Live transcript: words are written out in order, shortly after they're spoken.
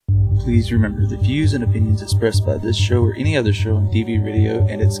Please remember, the views and opinions expressed by this show or any other show on DV Radio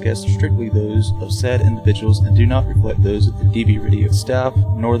and its guests are strictly those of said individuals and do not reflect those of the DV Radio staff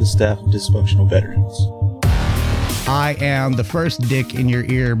nor the staff of dysfunctional veterans. I am the first dick in your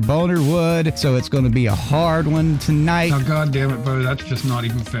ear, Boner Wood, so it's going to be a hard one tonight. Now, God damn it, Bo, that's just not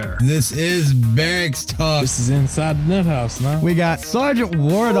even fair. This is Barracks Talk. This is inside the nut house now. We got Sergeant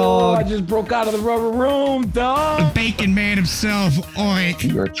War Dog. Oh, I just broke out of the rubber room, dog. The Bacon Man himself, Oink.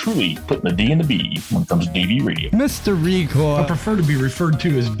 You are truly putting the D in the B when it comes to DV Radio. Mr. Recore. I prefer to be referred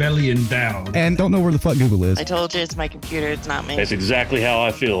to as belly endowed. And don't know where the fuck Google is. I told you it's my computer, it's not me. That's exactly how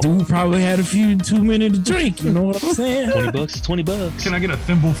I feel. We probably had a few too many to drink, you know what I'm saying? $20 is $20. Can I get a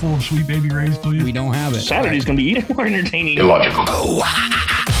thimble full of Sweet Baby Ray's, please? We don't have it. Saturday's going to be even more entertaining. Illogical. We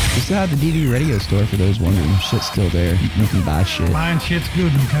still have the DV radio store for those wondering. Shit's still there. You can buy shit. Mine shit's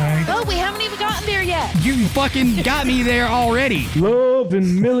good, okay? Oh, we haven't even gotten there yet. You fucking got me there already. Love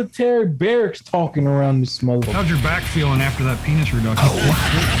and military barracks talking around this motherfucker. How's your back feeling after that penis reduction?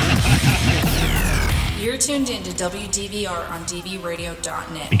 You're tuned in to WDVR on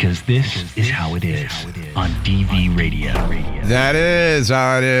dvradio.net. Because this is how it is on DV Radio. That is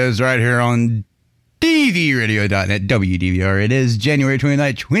how it is right here on dvradio.net, WDVR. It is January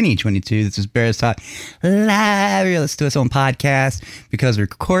 29th, 2022. This is Bears Talk Live. Let's do us on podcast because we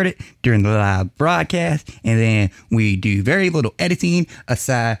record it during the live broadcast, and then we do very little editing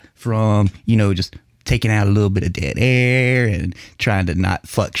aside from, just taking out a little bit of dead air and trying to not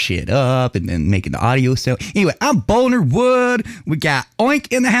fuck shit up and then making the audio sound. Anyway, I'm Boner Wood. We got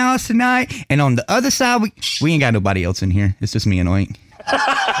Oink in the house tonight. And on the other side, we ain't got nobody else in here. It's just me and Oink.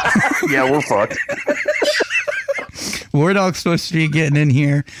 Yeah, we're fucked. War Dog's supposed to be getting in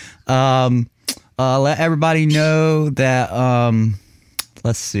here. Let everybody know that,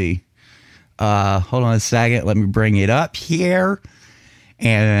 let's see. Hold on a second. Let me bring it up here.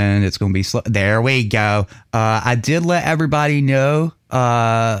 And it's going to be slow. There we go. I did let everybody know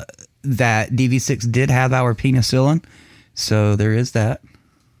that DV6 did have our penicillin. So there is that.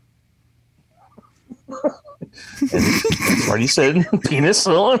 Already said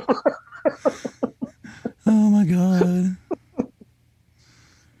penicillin. Oh, my God.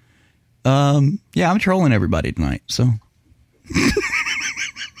 Yeah, I'm trolling everybody tonight. So.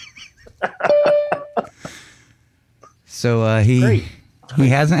 Great. He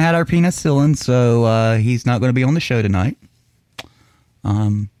hasn't had our penicillin, so he's not going to be on the show tonight.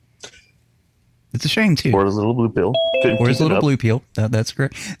 It's a shame, too. Or his little blue pill. Or his little blue pill. That's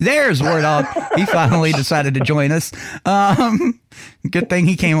correct. There's War Dog. He finally decided to join us. Good thing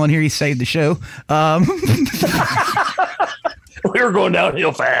he came on here. He saved the show. We were going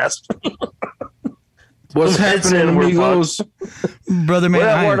downhill fast. What's happening, amigos? Brother man, what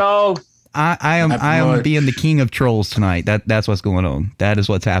up, War Dog? I am being the king of trolls tonight. That's what's going on. That is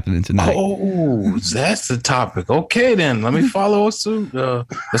what's happening tonight. Oh, that's the topic. Okay, then. Let me follow us suit.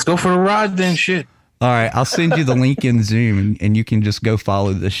 Let's go for the ride then, shit. All right, I'll send you the link in Zoom, and you can just go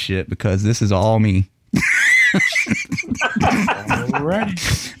follow this shit because this is all me.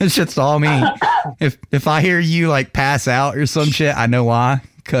 Alrighty. This shit's all me. If I hear you like pass out or some shit, I know why.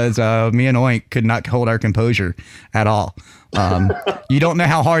 Because me and Oink could not hold our composure at all. You don't know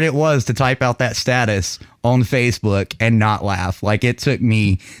how hard it was to type out that status on Facebook and not laugh. Like, it took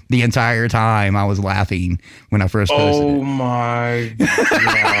me the entire time I was laughing when I first posted it. Oh my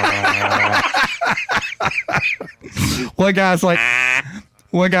God.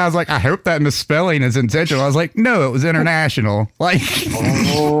 One guy's like, I hope that misspelling is intentional. I was like, no, it was international. Like,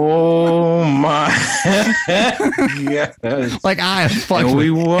 oh my. Yes. Like, I fucked. And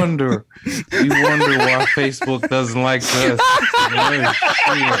we wonder why Facebook doesn't like us.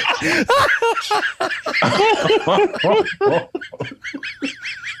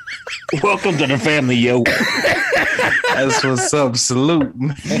 Welcome to the family, yo. That's what's up. Salute,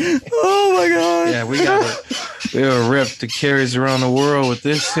 man. Oh my God. Yeah, we got a rep that carries around the world with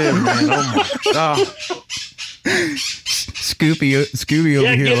this shit, man. Oh my God. Scooby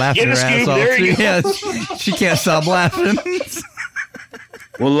over here laughing her ass off. Yeah, she can't stop laughing.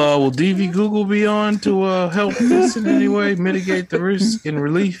 Will DV Google be on to help this in any way, mitigate the risk and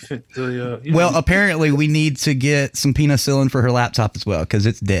relief? Well, apparently we need to get some penicillin for her laptop as well because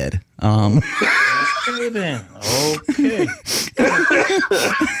it's dead. Okay then. Okay.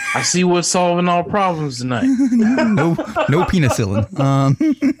 I see what's solving all problems tonight. No penicillin.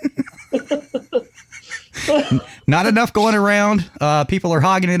 Not enough going around. People are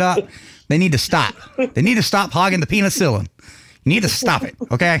hogging it up. They need to stop. They need to stop hogging the penicillin. You need to stop it,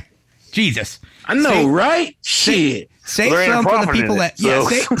 okay? Jesus. I know, right? Shit. Save some for the people that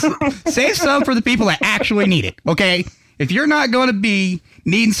save some for the people that actually need it, okay? if you're not going to be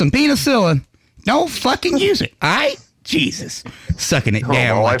needing some penicillin, don't fucking use it. All right? Jesus. Sucking it down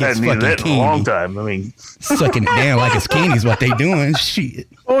my like wife it's hadn't needed fucking it in a long candy. time. I mean, Sucking it down like it's candy is what they doing. Shit.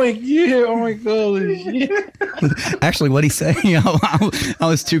 Oh yeah, oh my god, yeah. Actually, what'd he say? I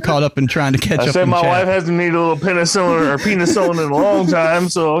was too caught up in trying to catch up. I said in my chat. wife hasn't needed a little penicillin or penicillin in a long time,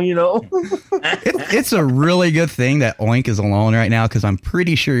 so you know. It's a really good thing that Oink is alone right now because I'm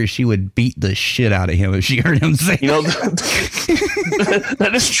pretty sure she would beat the shit out of him if she heard him say. You know,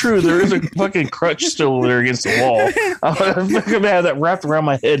 that is true. There is a fucking crutch still there against the wall. I'm gonna have that wrapped around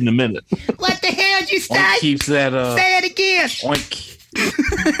my head in a minute. What the hell did you say? Oink keeps that. Say it again. Oink.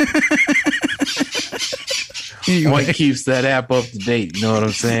 Anyway. Oink keeps that app up to date. You know what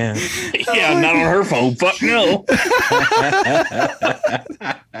I'm saying? Yeah, not on her phone. Fuck no.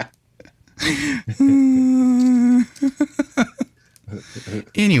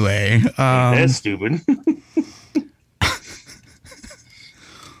 Anyway, That's stupid.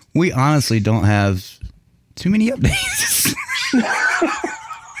 we honestly don't have too many updates.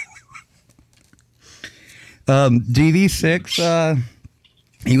 DV6,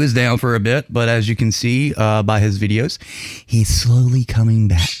 he was down for a bit, but as you can see by his videos, he's slowly coming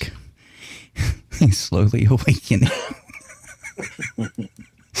back. He's slowly awakening.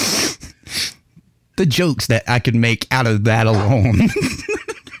 The jokes that I could make out of that alone.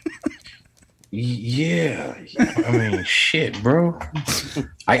 Yeah, I mean, shit, bro.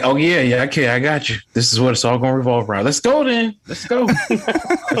 Okay, I got you. This is what it's all gonna revolve around. Let's go then. Let's go.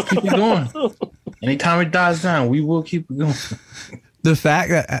 Let's keep it going. Anytime it dies down, we will keep it going. The fact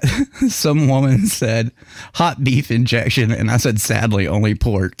that some woman said hot beef injection, and I said sadly only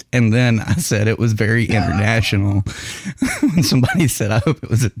pork, and then I said it was very international. When somebody said I hope it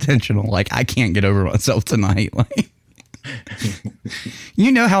was intentional, like I can't get over myself tonight. Like,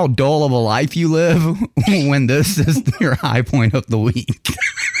 you know how dull of a life you live when this is your high point of the week.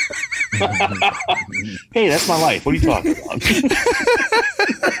 Hey, that's my life. What are you talking about?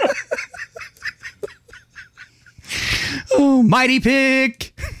 Oh, mighty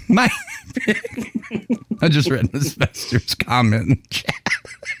pig. Mighty pig. I just read Miss Fester's comment in the chat.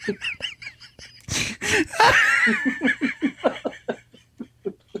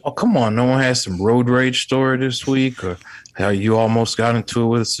 Oh, come on. No one has some road rage story this week, or how you almost got into it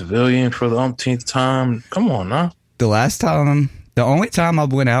with a civilian for the umpteenth time. Come on, huh? The only time I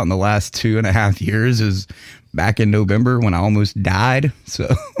went out in the last 2.5 years is back in November when I almost died.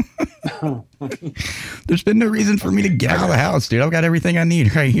 So there's been no reason for me to get out of the house, dude. I've got everything I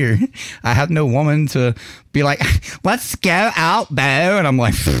need right here. I have no woman to be like, let's go out, Bo. And I'm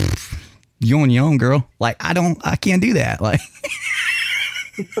like, you on your own, girl. Like, I can't do that. Like,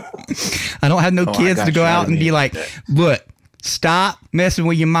 I don't have no kids to go out and be like, look, stop messing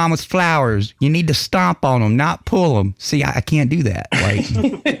with your mama's flowers. You need to stomp on them, not pull them. See, I can't do that. Like,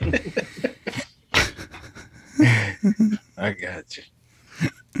 I got you.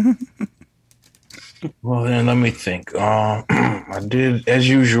 Well, then let me think. I did, as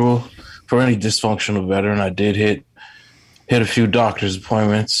usual, for any dysfunctional veteran, I did hit a few doctor's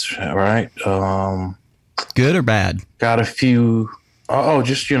appointments. All right. Good or bad? Got a few.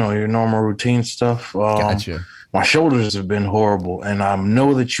 Just your normal routine stuff. Gotcha. My shoulders have been horrible, and I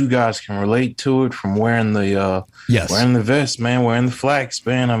know that you guys can relate to it from wearing the wearing the vest, man, wearing the flax,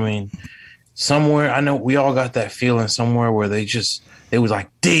 man. I mean, somewhere I know we all got that feeling somewhere where they was like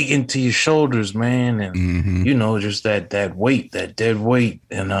dig into your shoulders, man, and just that weight, that dead weight,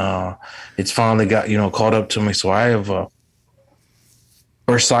 and it's finally got caught up to me. So I have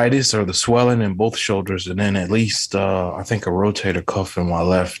bursitis, or the swelling in both shoulders, and then at least I think a rotator cuff in my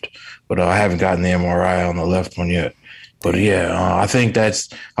left, but I haven't gotten the MRI on the left one yet. But yeah, I think that's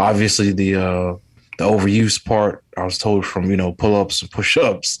obviously the overuse part. I was told from pull-ups and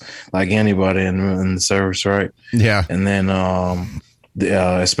push-ups, like anybody in the service, right? Yeah. And then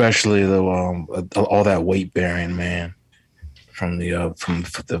especially the all that weight bearing, man, from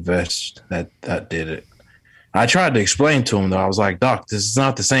the vest that did it. I tried to explain to him though. I was like, Doc, this is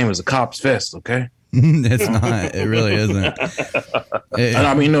not the same as a cop's vest, okay? It's not. It really isn't. And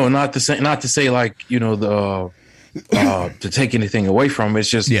I mean, no, not to say like to take anything away from it. It's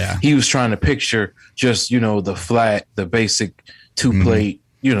just he was trying to picture just the flat, the basic 2-plate.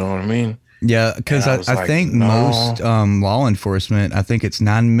 You know what I mean? Yeah, because I think most law enforcement, I think it's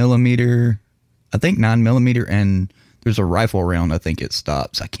 9mm. I think 9mm, and there's a rifle round. I think it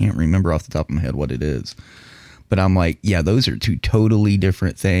stops. I can't remember off the top of my head what it is. But I'm like, yeah, those are two totally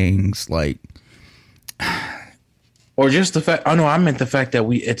different things. Like, Or just the fact, I meant the fact that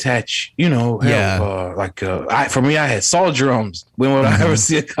we attach, for me, I had saw drums. When would I ever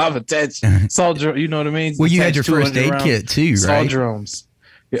see a cop attach saw drum? You know what I mean? Well, you had your first aid kit too, right? Saw drums.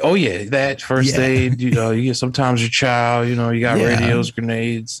 Oh yeah, that first aid. You get sometimes your child. You got radios,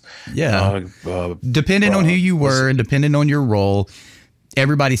 grenades. Yeah. Depending on who you were and depending on your role,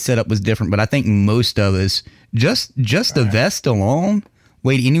 everybody's setup was different. But I think most of us just the vest alone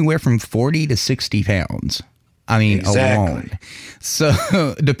weighed anywhere from 40 to 60 pounds. I mean, alone.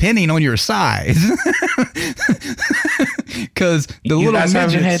 So depending on your size, because the little guys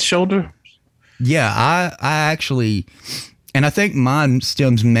midgets, haven't had shoulder. Yeah, I actually. And I think mine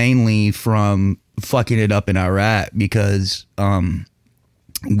stems mainly from fucking it up in Iraq because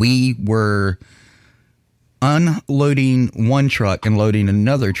we were unloading one truck and loading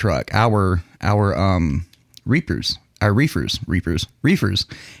another truck. Our reefers,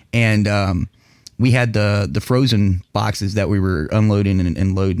 and we had the frozen boxes that we were unloading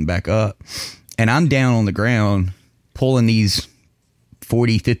and loading back up. And I'm down on the ground pulling these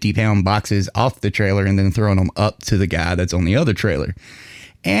 40, 50 pound boxes off the trailer and then throwing them up to the guy that's on the other trailer.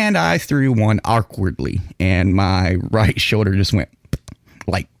 And I threw one awkwardly and my right shoulder just went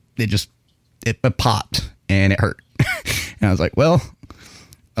like it popped and it hurt. And I was like, well,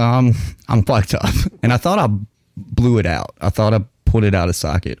 I'm fucked up. And I thought I blew it out. I thought I pulled it out of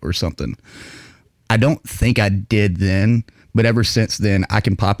socket or something. I don't think I did then, but ever since then, I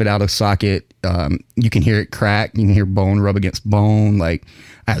can pop it out of socket. You can hear it crack. You can hear bone rub against bone. Like,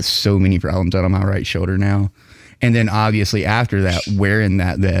 I have so many problems out on my right shoulder now. And then obviously after that, wearing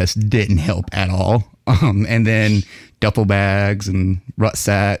that vest didn't help at all. And then duffel bags and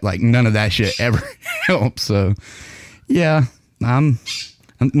rucksack, like none of that shit ever helped. So yeah, my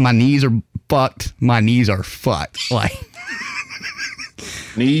knees are fucked. My knees are fucked. Like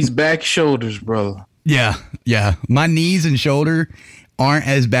knees, back, shoulders, brother. Yeah. My knees and shoulder aren't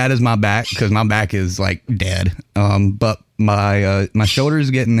as bad as my back because my back is like dead. But my shoulder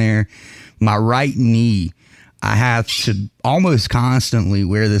is getting there. My right knee, I have to almost constantly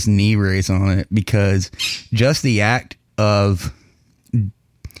wear this knee brace on it because just the act of,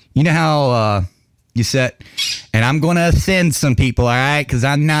 you know how you set, and I'm going to offend some people, all right? Because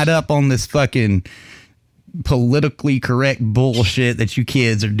I'm not up on this fucking politically correct bullshit that you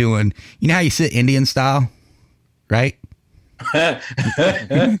kids are doing. You know how you sit Indian style, right?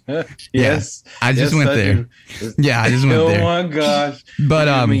 Yes. I just went there. Yeah, I just went there. Oh my gosh.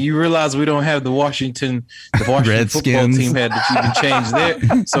 But you realize we don't have the Washington football team had to even change there.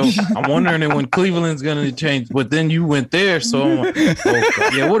 So I'm wondering when Cleveland's gonna change. But then you went there, so I'm like,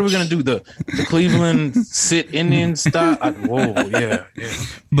 what are we gonna do? The Cleveland sit Indian style? Yeah.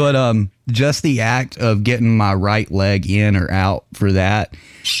 But just the act of getting my right leg in or out for that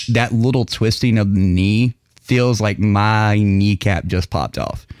little twisting of the knee feels like my kneecap just popped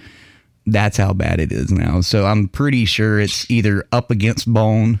off. That's how bad it is now. So I'm pretty sure it's either up against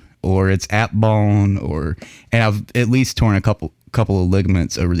bone or it's at bone, and I've at least torn a couple of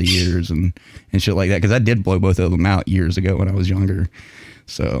ligaments over the years and shit like that because I did blow both of them out years ago when I was younger.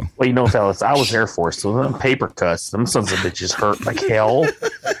 So, well, fellas, I was Air Force, so them paper cuts, them sons of bitches hurt like hell.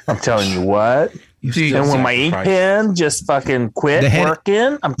 I'm telling you what. And when my ink pen just fucking quit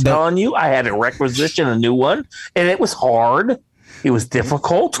working, I'm telling you, I had to requisition a new one, and it was hard. It was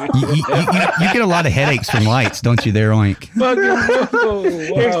difficult. You get a lot of headaches from lights, don't you there, Oink?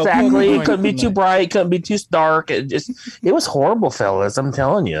 Exactly. It couldn't be too bright. It couldn't be too dark. It was horrible, fellas. I'm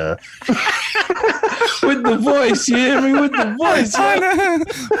telling you. With the voice, you hear me? With the voice.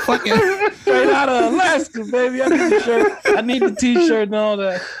 Fucking straight out of Alaska, baby. I need the shirt. I need the t-shirt and all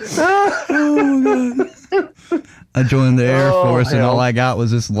that. Oh, God. I joined the Air Force and all I got was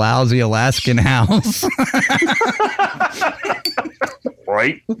this lousy Alaskan house.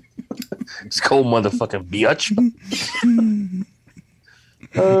 Right? It's cold motherfucking bitch.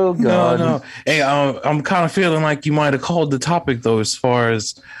 Oh, God. No. Hey, I'm kind of feeling like you might have called the topic, though, as far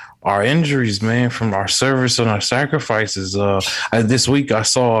as our injuries, man, from our service and our sacrifices. This week, I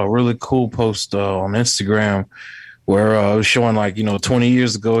saw a really cool post on Instagram where it was showing 20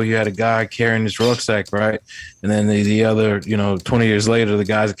 years ago, you had a guy carrying his rucksack, right? And then the other, 20 years later, the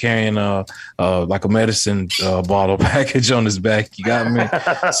guy's carrying like a medicine bottle package on his back. You got me?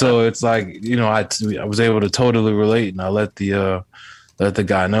 So it's like, I was able to totally relate, and I let the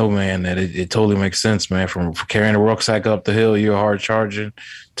guy know, man, that it totally makes sense, man. From carrying a rucksack up the hill, you're hard charging,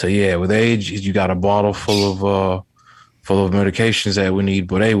 to with age, you got a bottle full of medications that we need.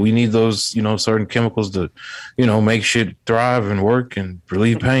 But hey, we need those, certain chemicals to, make shit thrive and work and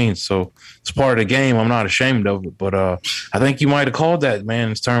relieve pain. So it's part of the game. I'm not ashamed of it, but I think you might have called that, man,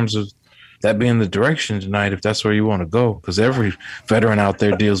 in terms of that being the direction tonight, if that's where you want to go, because every veteran out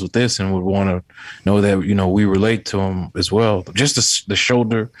there deals with this and would want to know that, we relate to them as well. Just the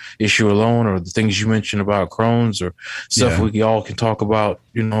shoulder issue alone, or the things you mentioned about Crohn's, or stuff we all can talk about,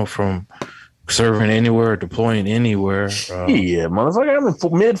 from serving anywhere, deploying anywhere. Yeah, motherfucker, I'm in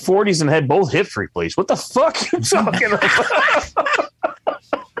mid 40s and had both hips replaced. What the fuck are you talking about?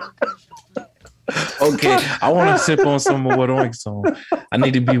 Okay, I want to sip on some of what Oink's on. I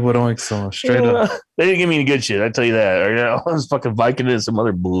need to be what Oink's on, straight up. They didn't give me any good shit, I tell you that. I was fucking Viking and some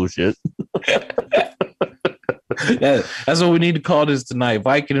other bullshit. That's what we need to call this tonight,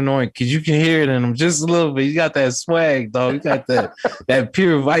 Viking and Oink, because you can hear it in him just a little bit. You got that swag, dog. You got that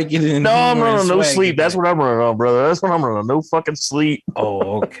pure Viking. And no, I'm running no sleep. That's what I'm running on, brother. That's what I'm running on. No fucking sleep.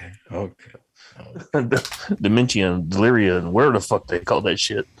 Oh, okay. Dementia and delirium, and where the fuck they call that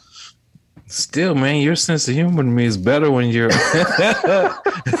shit. Still, man, your sense of humor to me is better when you're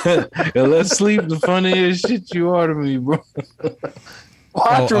let's sleep, the funniest shit you are to me, bro. Well,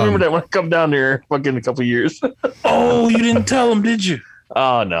 I have to remember that when I come down there fucking a couple years. Oh, you didn't tell him, did you?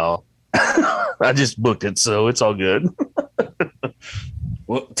 Oh, no. I just booked it, so it's all good.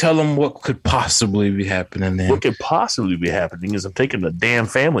 Well, tell them what could possibly be happening then. What could possibly be happening is I'm taking the damn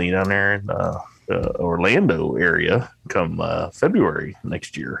family down there in Orlando area come February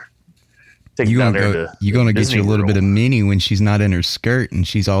next year. You're gonna get you a little bit of Minnie when she's not in her skirt and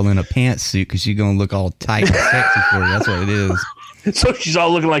she's all in a pantsuit because she's gonna look all tight and sexy for you. That's what it is. So she's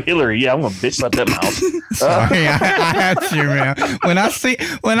all looking like Hillary. Yeah, I'm gonna bitch slap that mouth. Sorry, I had to, man. When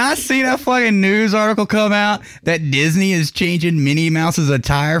I see that fucking news article come out that Disney is changing Minnie Mouse's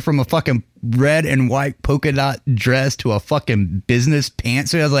attire from a fucking red and white polka dot dress to a fucking business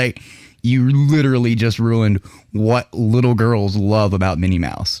pantsuit, I was like, you literally just ruined what little girls love about Minnie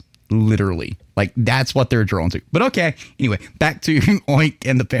Mouse. Literally, like that's what they're drawn to. But okay, anyway, back to Oink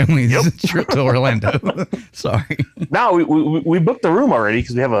and the family's trip to Orlando. Sorry. No, we booked the room already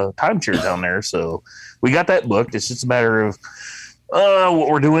because we have a timeshare down there, so we got that booked. It's just a matter of what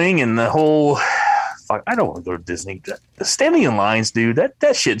we're doing and the whole. Fuck, I don't want to go to Disney. Standing in lines, dude.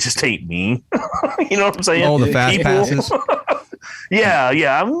 That shit just ain't me. You know what I'm saying? Oh, the fast passes.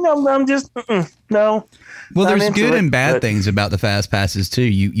 Yeah. I'm just no. Well, there's good and bad things about the fast passes too.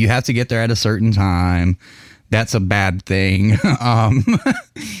 You have to get there at a certain time. That's a bad thing.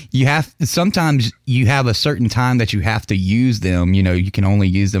 Sometimes you have a certain time that you have to use them. You can only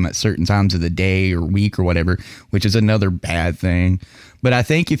use them at certain times of the day or week or whatever, which is another bad thing. But I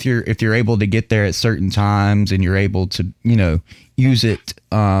think if you're able to get there at certain times and you're able to, use it,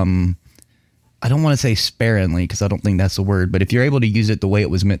 I don't want to say sparingly because I don't think that's the word, but if you're able to use it the way it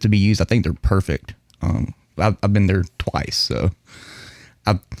was meant to be used, I think they're perfect. I've been there twice, so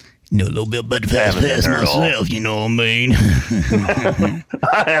I know a little bit about the fast pass myself. You know what I mean?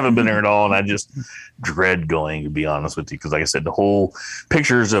 I haven't been there at all, and I just dread going, to be honest with you, because like I said, the whole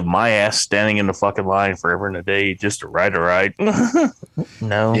pictures of my ass standing in the fucking line forever and a day just to ride a ride.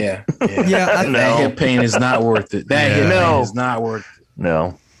 No. Yeah. That hip pain is not worth it. Pain is not worth it.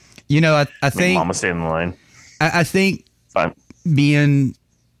 No. I think Mama stay in the line. I think being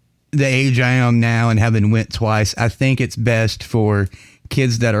the age I am now and having went twice, I think it's best for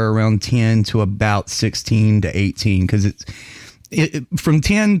kids that are around 10 to about 16 to 18 because from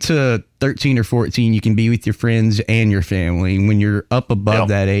 10 to 13 or 14 you can be with your friends and your family. When you're up above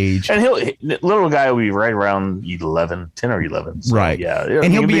that age, and little guy will be right around 10 or 11, so, right? Yeah,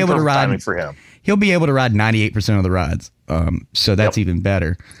 and he'll be able to ride for him. He'll be able to ride 98% of the rides. So that's even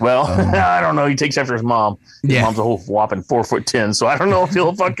better. Well, I don't know. He takes after his mom. His mom's a whole whopping 4'10", so I don't know if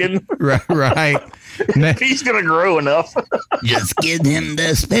he'll fucking right. If he's gonna grow enough. Just give him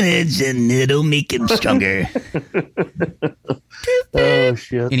the spinach and it'll make him stronger. Oh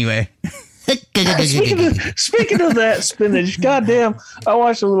shit. Anyway. Speaking of that spinach, goddamn, I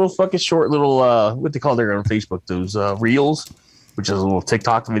watched a little fucking short little what they call there on Facebook, those reels, which is little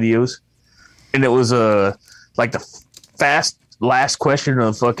TikTok videos. And it was like the fast last question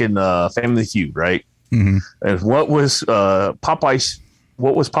of fucking Family Feud, right? Mm-hmm. And what was Popeye's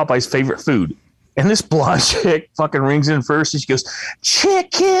favorite food? And this blonde chick fucking rings in first and she goes,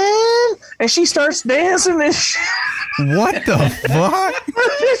 chicken! And she starts dancing and what the fuck?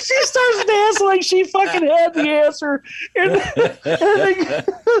 She starts dancing like she fucking had the answer. And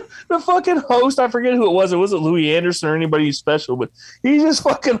the fucking host, I forget who it was. It wasn't Louis Anderson or anybody special, but he just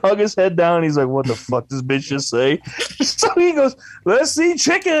fucking hung his head down. And he's like, what the fuck does this bitch just say? So he goes, let's see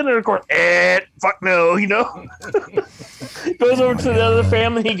chicken. And of course, fuck no, Goes over to the other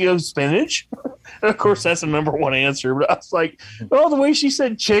family. He goes, spinach. And of course, that's the number one answer. But I was like, oh, the way she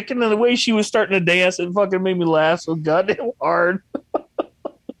said chicken and the way she was starting to dance, it fucking made me laugh so goddamn hard.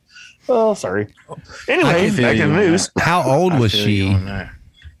 Oh, sorry. Anyway, back in the news. How old was she?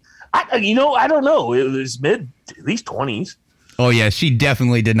 I don't know. It was at least 20s. Oh yeah, she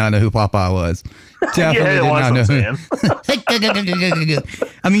definitely did not know who Popeye was. Definitely did not know.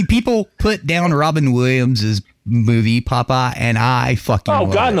 I mean, people put down Robin Williams' movie Popeye, and I fucking. Oh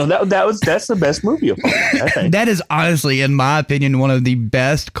God, no! That's the best movie of Popeye. I think. That is honestly, in my opinion, one of the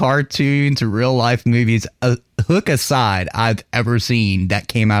best cartoons, real life movies, hook aside, I've ever seen that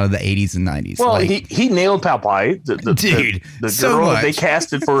came out of the 80s and 90s. Well, he nailed Popeye. Dude, the so girl much. that they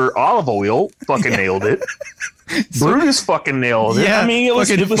casted for Olive Oil fucking nailed it. Brutus fucking nailed it. Yeah, I mean, it was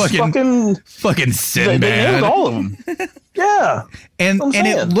fucking Sinbad. They nailed all of them. Yeah, and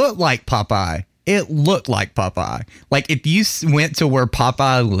it looked like Popeye. It looked like Popeye. Like if you went to where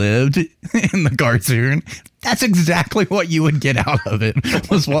Popeye lived in the cartoon, that's exactly what you would get out of it.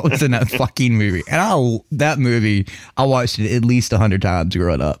 Was what was in that fucking movie. And that movie, I watched it at least 100 times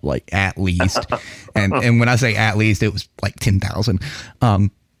growing up, like at least. And when I say at least, it was like 10,000.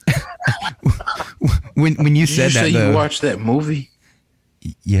 When you said that, you watched that movie?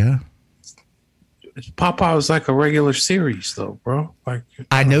 Yeah. Popeye was like a regular series, though, bro. Like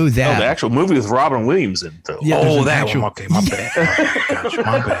I know that. The actual movie with Robin Williams in, though. Yeah, that one. Okay, my bad.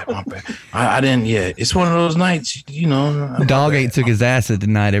 My bad. I didn't. Yeah, it's one of those nights, you know. Dog ain't took his acid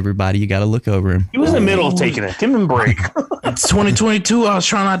tonight. Everybody, you got to look over him. He was in the middle of taking it. Give him a break. It's 2022. I was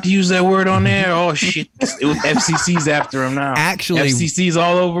trying not to use that word on there. Oh shit! It was FCC's after him now. Actually, FCC's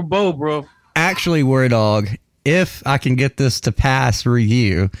all over Bo, bro. Actually, Word Dog, if I can get this to pass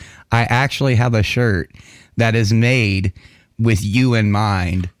review, I actually have a shirt that is made with you in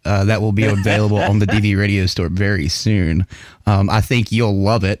mind that will be available on the DV Radio store very soon. I think you'll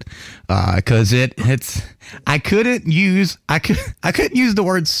love it because it's. I couldn't use the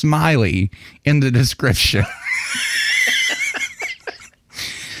word smiley in the description.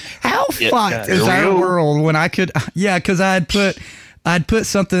 How fucked is our world when I could? Yeah, because I'd put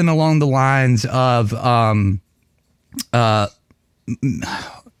something along the lines of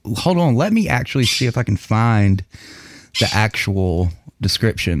hold on, let me actually see if I can find the actual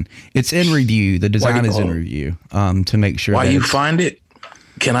description. It's in review. The design is in review. To make sure. While you find it,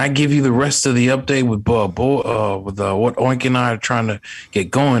 can I give you the rest of the update with what Oink and I are trying to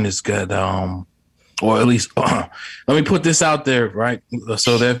get going? Is good. Or at least let me put this out there, right?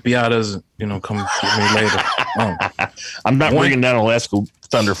 So the FBI doesn't, come get me later. I'm not bringing down Alaska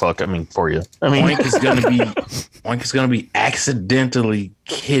Thunderfuck. For you. Oink is gonna be accidentally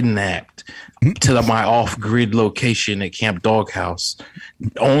kidnapped to my off-grid location at Camp Doghouse.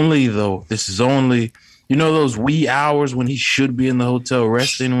 Only though, this is only. Those wee hours when he should be in the hotel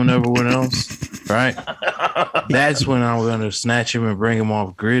resting when everyone else, right? That's when I'm going to snatch him and bring him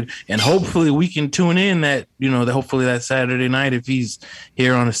off grid. And hopefully we can tune in hopefully that Saturday night, if he's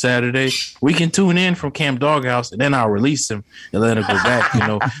here on a Saturday, we can tune in from Camp Doghouse and then I'll release him and let him go back.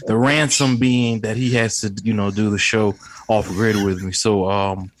 The ransom being that he has to, do the show off grid with me.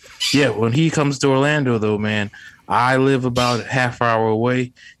 So, when he comes to Orlando though, man, I live about a half hour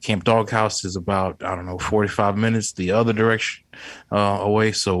away. Camp Doghouse is about 45 minutes the other direction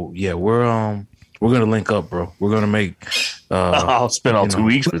away. So yeah, we're gonna link up, bro. We're gonna make. I'll spend all 2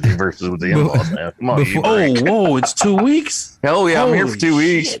 weeks with you versus with the in-laws, man. Come on, whoa! It's 2 weeks. Hell yeah, I'm here for 2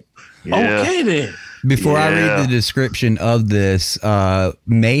 weeks. Yeah. Okay then. Before I read the description of this,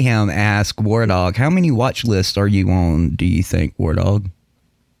 Mayhem asked War Dog, how many watch lists are you on? Do you think, War Dog?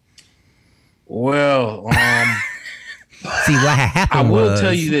 Well, see what happened. I will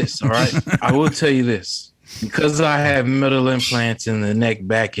tell you this, all right? I will tell you this. Because I have metal implants in the neck,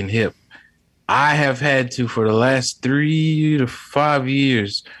 back, and hip, I have had to, for the last 3 to 5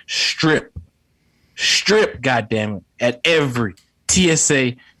 years, strip, goddammit, at every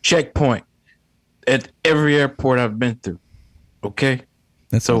TSA checkpoint, at every airport I've been through. Okay?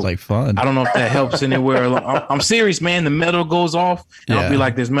 That sounds like fun. I don't know if that helps anywhere. I'm serious, man. The metal goes off, and I'll be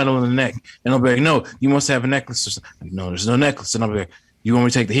like, "There's metal in the neck," and I'll be like, "No, you must have a necklace." Or something. No, there's no necklace, and I'll be like, "You want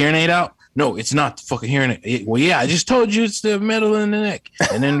me to take the hearing aid out?" No, it's not the fucking hearing aid. Well, yeah, I just told you it's the metal in the neck,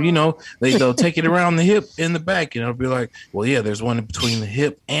 and then they'll take it around the hip and the back, and I'll be like, "Well, yeah, there's one in between the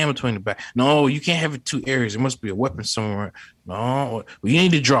hip and between the back." No, you can't have it two areas. There must be a weapon somewhere. No, well, you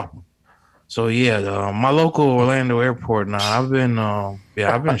need to drop them. So yeah, my local Orlando airport. Now I've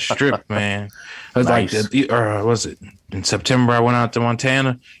been stripped, man. It was nice. Was it in September? I went out to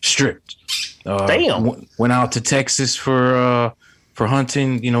Montana, stripped. Damn. Went out to Texas for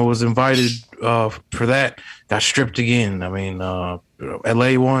hunting. Was invited for that. Got stripped again.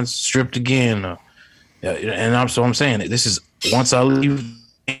 LA once, stripped again. And I'm saying this is once I leave.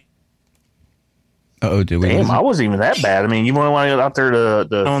 Oh, did we? Damn, I wasn't even that bad. I mean, you want to out there to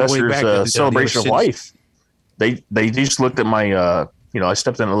the Fester's celebration of life. They just looked at my, I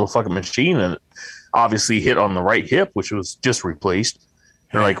stepped in a little fucking machine and it obviously hit on the right hip, which was just replaced.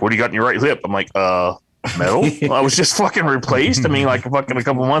 They're like, "What do you got in your right hip?" I'm like, metal. I was just fucking replaced. I mean, like fucking a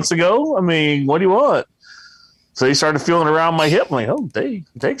couple months ago. I mean, what do you want? So they started feeling around my hip. I'm like, "Oh,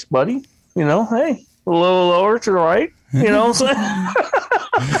 thanks, buddy. Hey, a little lower to the right." You know what I'm saying?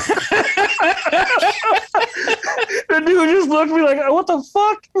 The dude just looked at me like, "What the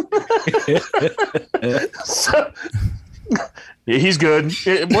fuck?" So, yeah, he's good.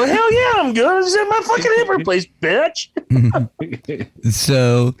 Well, hell yeah, I'm good. I just had my fucking hip replaced, bitch.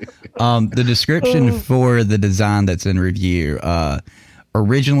 So, the description for the design that's in review,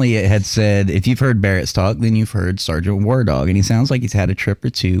 originally it had said, if you've heard Barrett's talk, then you've heard Sergeant War Dog, and he sounds like he's had a trip or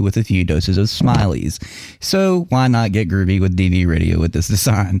two with a few doses of Smileys. So why not get groovy with DV Radio with this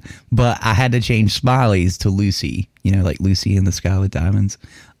design? But I had to change Smileys to Lucy, like Lucy in the Sky with Diamonds.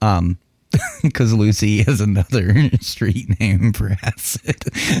 Because Lucy is another street name for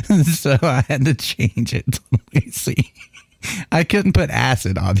acid. So I had to change it to Lucy. I couldn't put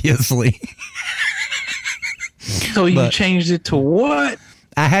acid, obviously. So you changed it to what?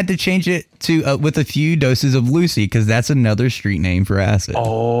 I had to change it to with a few doses of Lucy, because that's another street name for acid.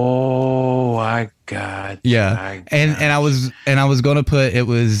 Oh, I got yeah. And I was going to put it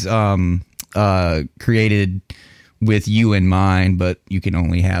was created with you in mind, but you can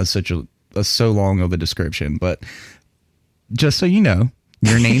only have such a so long of a description. But just so you know,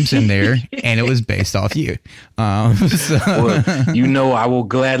 your name's in there, and it was based off you. Well, I will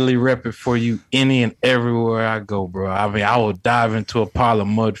gladly rep it for you any and everywhere I go, bro. I mean, I will dive into a pile of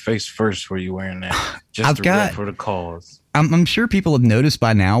mud face first for you wearing that. Just rep for the cause. I'm sure people have noticed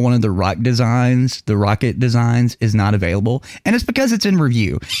by now one of the rocket designs, is not available. And it's because it's in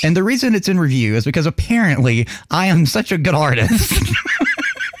review. And the reason it's in review is because apparently I am such a good artist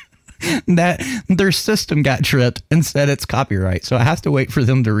that their system got tripped and said it's copyright. So I have to wait for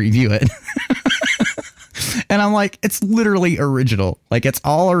them to review it. And I'm like, it's literally original. Like, it's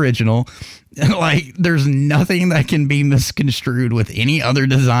all original. Like, there's nothing that can be misconstrued with any other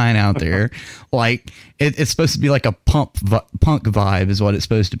design out there. Like, it's supposed to be like a punk vibe is what it's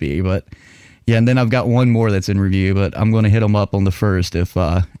supposed to be. But yeah, and then I've got one more that's in review, but I'm going to hit them up on the first if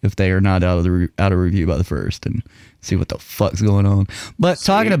they are not out of review by the first, and see what the fuck's going on. But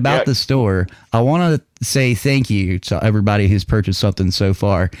talking about the store, I want to say thank you to everybody who's purchased something so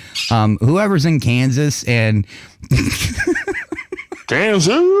far. Whoever's in Kansas and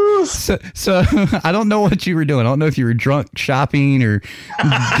Kansas. So I don't know what you were doing. I don't know if you were drunk shopping or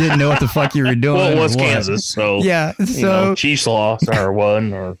didn't know what the fuck you were doing. Well, it was Kansas, so yeah. So Chiefs lost or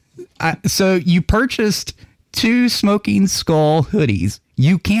won, or so you purchased 2 Smoking Skull hoodies.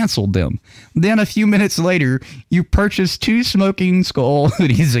 You canceled them. Then a few minutes later, you purchased 2 Smoking Skull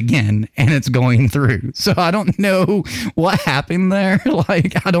hoodies again, and it's going through. So I don't know what happened there.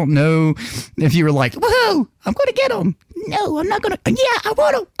 Like, I don't know if you were like, whoa, I'm going to get them. No, I'm not going to. Yeah, I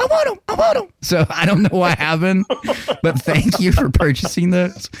want them. So I don't know what happened, but thank you for purchasing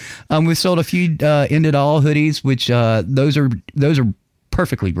those. We sold a few Ended All hoodies, which those are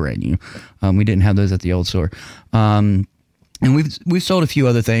perfectly brand new. We didn't have those at the old store. And we've sold a few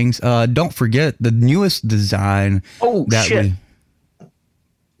other things. Don't forget the newest design. Oh, shit.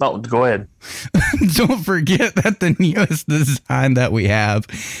 Oh, go ahead. Don't forget that the newest design that we have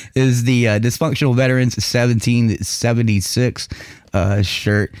is the Dysfunctional Veterans 1776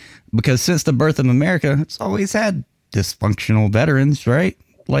 shirt. Because since the birth of America, it's always had dysfunctional veterans, right?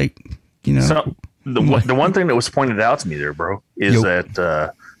 Like, So the one thing that was pointed out to me there, bro, is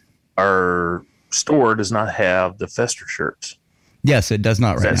that our store does not have the Fester shirts. Yes, it does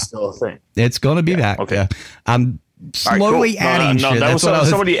not right now. That's still a thing. It's going to be back. Okay. Yeah. I'm slowly adding shit. That was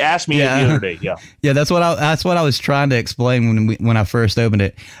somebody asked me the other day. Yeah. Yeah, that's what I was trying to explain when I first opened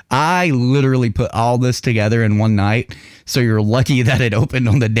it. I literally put all this together in one night. So you're lucky that it opened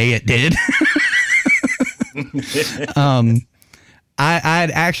on the day it did. I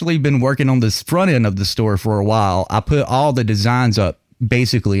had actually been working on this front end of the store for a while. I put all the designs up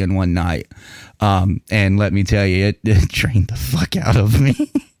basically in one night. And let me tell you, it drained the fuck out of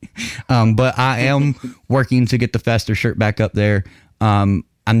me. But I am working to get the Fester shirt back up there. I'm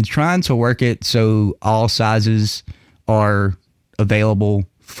trying to work it so all sizes are available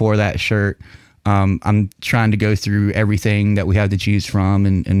for that shirt. I'm trying to go through everything that we have to choose from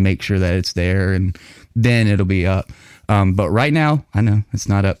and make sure that it's there, and then it'll be up. But right now, I know it's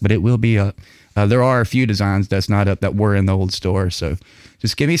not up, but it will be up. There are a few designs that's not up that were in the old store. So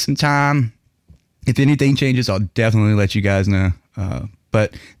just give me some time. If anything changes, I'll definitely let you guys know.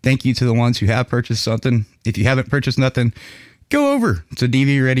 But thank you to the ones who have purchased something. If you haven't purchased nothing, go over to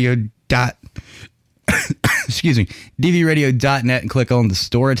dvradio.net and click on the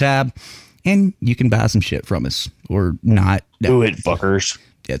store tab, and you can buy some shit from us or not. Do it, fuckers.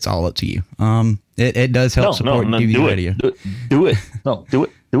 It's all up to you. It does help support DV Radio. Do it. No, do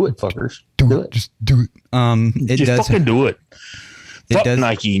it, fuckers. Do it. Just do it. It just does fucking do it. Fuck does,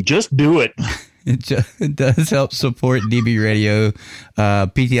 Nike. Just do it. It does help support DB Radio.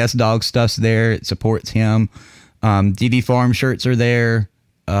 PTS Dog stuff's there. It supports him. DB Farm shirts are there.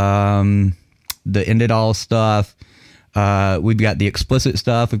 The End It All stuff. We've got the explicit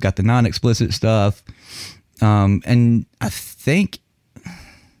stuff. We've got the non-explicit stuff. And I think,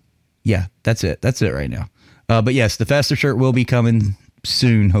 yeah, that's it. That's it right now. But yes, the Fester shirt will be coming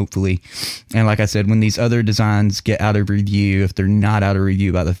soon, hopefully. And like I said, when these other designs get out of review, if they're not out of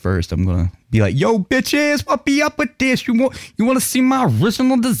review by the 1st, I'm gonna be like, yo, bitches, what be up with this? You want to see my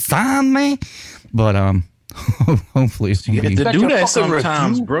original design, man? But hopefully it's you get to do that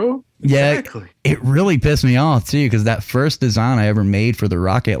sometimes, bro. Yeah, exactly. It really pissed me off too, because that first design I ever made for the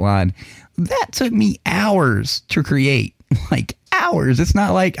Rocket line, that took me hours to create. Like hours. It's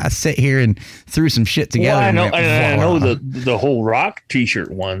not like I sit here and threw some shit together. Well, I know the whole rock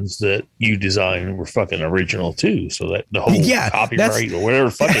t-shirt ones that you designed were fucking original too. So that the whole copyright or whatever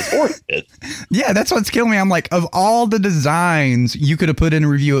the fuck is worth it. Yeah, that's what's killing me. I'm like, of all the designs you could have put in a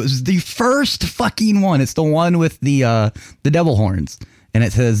review, it was the first fucking one. It's the one with the devil horns. And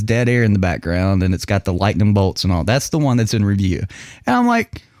it says dead air in the background, and it's got the lightning bolts and all. That's the one that's in review. And I'm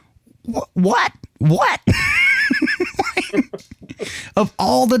like, what? Of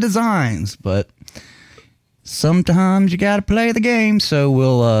all the designs, but sometimes you got to play the game. So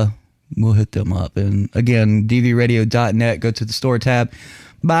we'll hit them up. And again, dvradio.net, go to the store tab,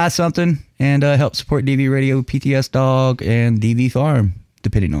 buy something, and help support DV Radio, PTS Dog, and DV Farm,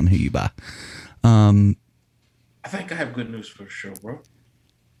 depending on who you buy. I think I have good news for the show, bro.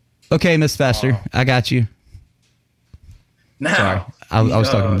 Okay, Miss Fester, I got you. Now, sorry, I was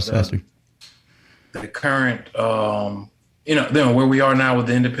talking to Miss Fester. The current, where we are now with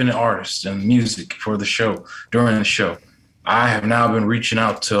the independent artists and music for the show, during the show, I have now been reaching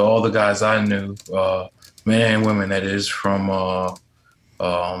out to all the guys I knew, men and women, that is, from what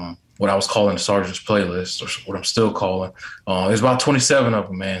I was calling the Sergeant's Playlist, or what I'm still calling. There's about 27 of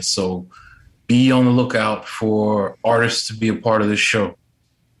them, man. So be on the lookout for artists to be a part of this show.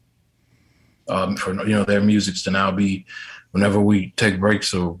 For their musics to now be whenever we take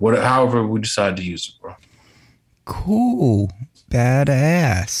breaks or however we decide to use it, bro. Cool.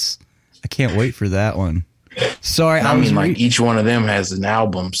 Badass. I can't wait for that one. Sorry, I mean, like each one of them has an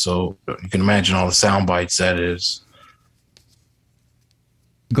album, so you can imagine all the sound bites that is.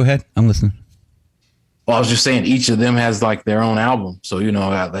 Go ahead. I'm listening. Well, I was just saying each of them has like their own album. So,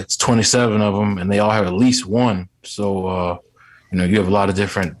 that's 27 of them, and they all have at least one. So, you have a lot of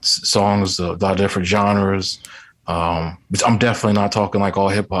different songs, a lot of different genres. I'm definitely not talking like all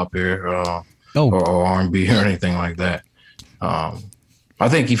hip hop here, or R&B or anything like that. I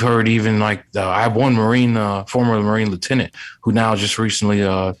think you've heard even like I have one former Marine lieutenant who now just recently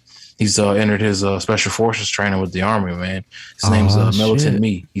he's entered his special forces training with the Army. Man, his name's Militant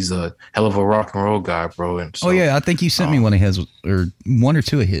Me. He's a hell of a rock and roll guy, bro. And so, I think you sent me one of his, or one or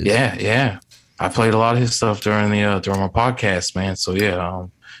two of his. Yeah. I played a lot of his stuff during my podcast, man. So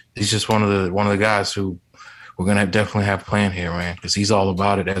he's just one of the guys who we're gonna definitely have planned here, man, because he's all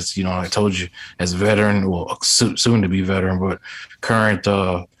about it. As I told you, as a veteran, well, soon to be veteran, but current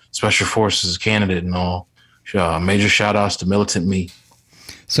special forces candidate and all. Major shout outs to Militant Me.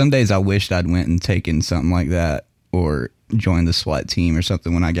 Some days I wished I'd went and taken something like that or joined the SWAT team or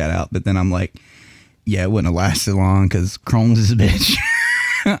something when I got out. But then I'm like, yeah, it wouldn't have lasted long because Crohn's is a bitch.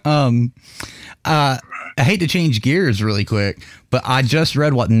 I hate to change gears really quick, but I just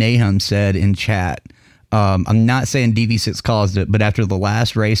read what Nahum said in chat. I'm not saying DV6 caused it, but after the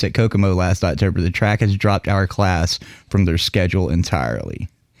last race at Kokomo last October, the track has dropped our class from their schedule entirely.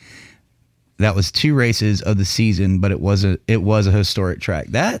 That was 2 races of the season, but it was a historic track.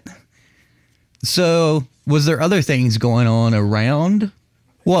 So was there other things going on around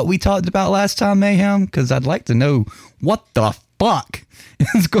what we talked about last time, Mayhem? Because I'd like to know what the fuck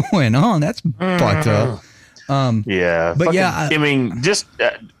is going on. That's fucked up. Yeah, but I mean, just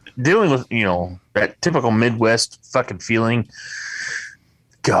dealing with that typical Midwest fucking feeling.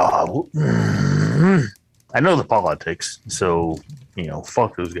 God, I know the politics, so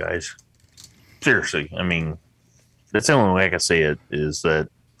fuck those guys. Seriously, I mean, that's the only way I can say it, is that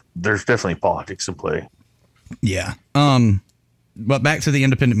there's definitely politics in play. Yeah. But back to the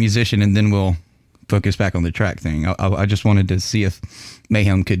independent musician, and then we'll focus back on the track thing. I just wanted to see if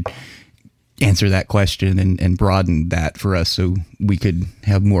Mayhem could answer that question and broaden that for us so we could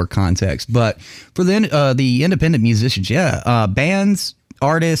have more context. But for the independent musicians, bands,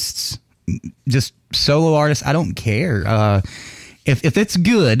 artists, just solo artists, I don't care. If it's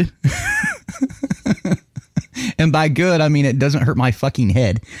good, and by good, I mean it doesn't hurt my fucking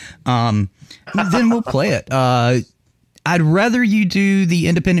head, then we'll play it. I'd rather you do the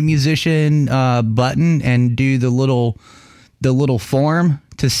independent musician button and do the little form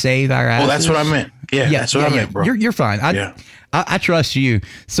to save our asses. Oh, that's what I meant. Yeah, that's what I meant, bro. You're fine. I trust you.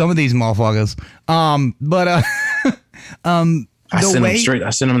 Some of these motherfuckers. I sent them straight. I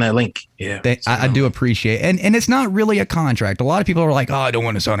sent them that link. Yeah, I do appreciate it. And it's not really a contract. A lot of people are like, oh, I don't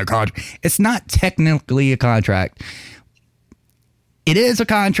want to sign a contract. It's not technically a contract. It is a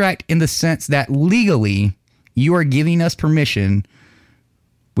contract in the sense that legally you are giving us permission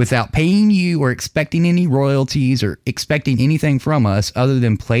without paying you or expecting any royalties or expecting anything from us other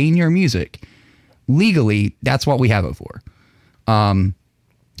than playing your music. Legally, that's what we have it for.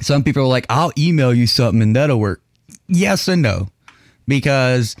 Some people are like, I'll email you something and that'll work. Yes and no.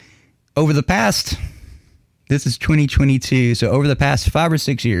 Because over the past, this is 2022, so over the past 5 or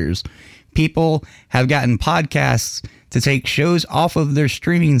 6 years, people have gotten podcasts to take shows off of their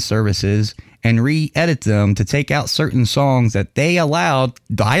streaming services and re-edit them to take out certain songs that they allowed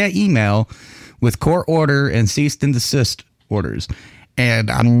via email with court order and cease and desist orders.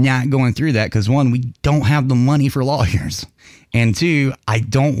 And I'm not going through that because, one, we don't have the money for lawyers. And two, I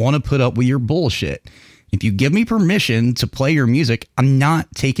don't want to put up with your bullshit. If you give me permission to play your music, I'm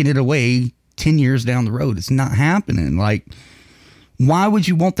not taking it away 10 years down the road. It's not happening. Like, why would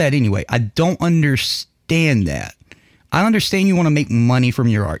you want that anyway? I don't understand that. I understand you want to make money from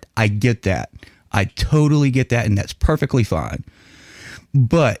your art. I get that. I totally get that, and that's perfectly fine.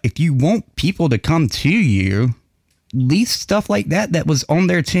 But if you want people to come to you, leave stuff like that was on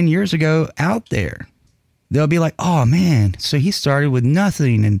there 10 years ago out there. They'll be like, oh, man, so he started with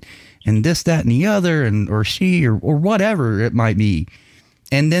nothing and this, that, and the other, or she, or whatever it might be.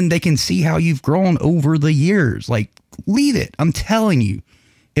 And then they can see how you've grown over the years. Like, leave it. I'm telling you,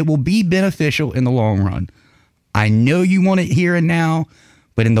 it will be beneficial in the long run. I know you want it here and now,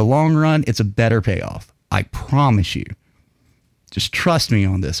 but in the long run, it's a better payoff. I promise you. Just trust me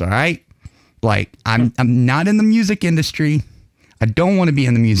on this, all right? Like, I'm not in the music industry. I don't want to be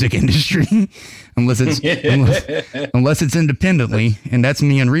in the music industry unless it's independently, and that's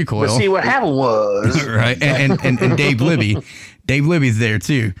me and Recoil. But see, what happened was right, and Dave Libby. Dave Libby's there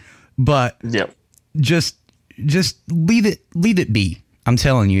too. But just leave it be. I'm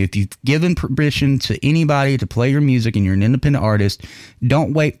telling you, if you've given permission to anybody to play your music and you're an independent artist,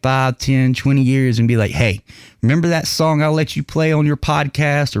 don't wait 5, 10, 20 years and be like, hey, remember that song I let you play on your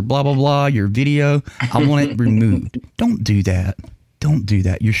podcast or blah, blah, blah, your video? I want it removed. Don't do that. Don't do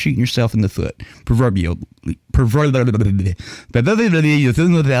that. You're shooting yourself in the foot. Proverbially. What's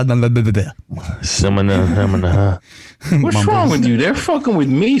wrong with you? They're fucking with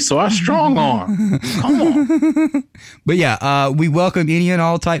me, so I strong arm. Come on. But yeah, we welcome any and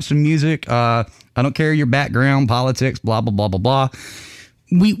all types of music. I don't care your background, politics, blah, blah, blah, blah, blah.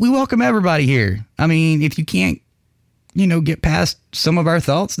 We welcome everybody here. I mean, if you can't, get past some of our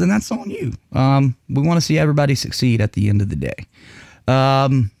thoughts, then that's on you. We want to see everybody succeed at the end of the day.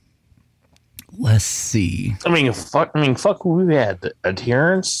 Let's see. I mean, fuck. We had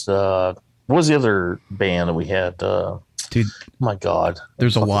Adherence. What was the other band that we had? Dude, my God,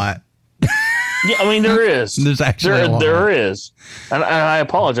 there's a lot. Yeah, I mean, there is. There's actually a lot. There is, and I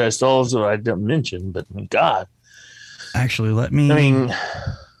apologize to all those that I didn't mention, but God. Actually,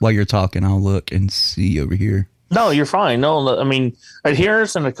 while you're talking, I'll look and see over here. No, you're fine. No, I mean,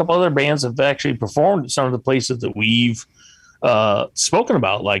 Adherence and a couple other bands have actually performed at some of the places that we've spoken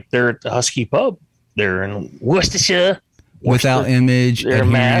about. Like they're at the Husky Pub. They're in Worcestershire. Without Image,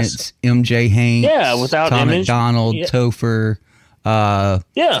 Adherence, MJ Hanks. Yeah, Without Tom Image. McDonald, yeah. Topher.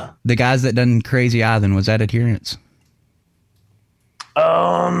 The guys that done Crazy Ivan, was that Adherence?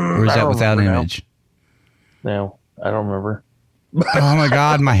 Or is that Without Image? No, I don't remember. Oh my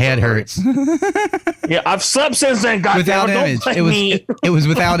God, my head hurts. Yeah, I've slept since then. God Without damn, Image. It was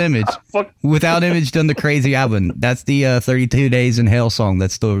Without Image. Without Image done the Crazy Ivan. That's the 32 Days in Hell song.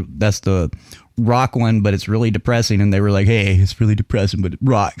 That's the rock one, but it's really depressing. And they were like, "Hey, it's really depressing, but it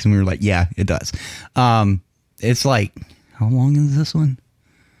rocks." And we were like, "Yeah, it does." It's like, how long is this one?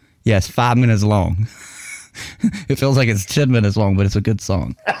 Yes, 5 minutes long. It feels like it's 10 minutes long, but it's a good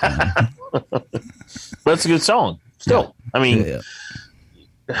song. But it's a good song. Still, I mean,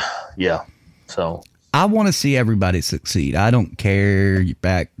 yeah. So I want to see everybody succeed. I don't care your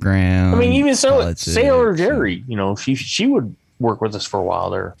background. I mean, even so, politics. Sailor Jerry, you know, she would work with us for a while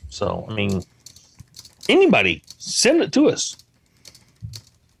there. So, I mean, anybody, send it to us.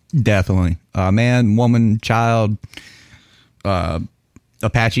 Definitely. Man, woman, child,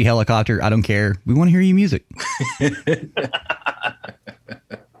 Apache helicopter. I don't care. We want to hear your music.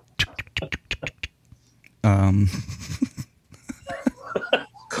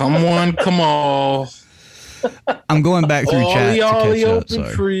 Come on. I'm going back through chat to catch up.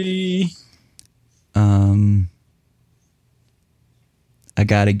 Sorry. Free. I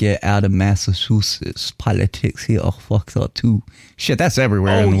gotta get out of Massachusetts. Politics here are fucked up too. Shit, that's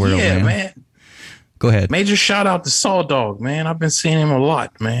everywhere in the world, man. Go ahead. Major shout out to Saw Dog, man. I've been seeing him a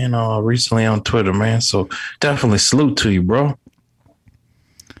lot, man, recently on Twitter, man. So definitely salute to you, bro.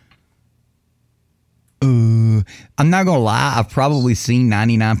 I'm not gonna lie, I've probably seen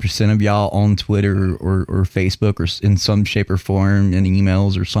 99% of y'all on Twitter or Facebook or in some shape or form in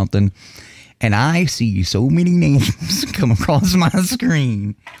emails or something. And I see so many names come across my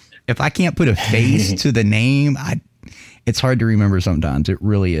screen. If I can't put a face to the name, it's hard to remember sometimes. It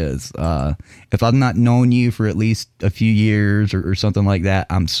really is. If I've not known you for at least a few years or something like that,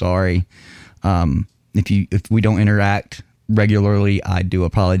 I'm sorry. If we don't interact regularly, I do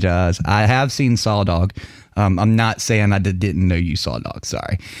apologize. I have seen Saw Dog. I'm not saying I didn't know you Saw Dog.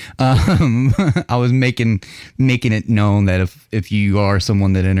 Sorry. I was making it known that if you are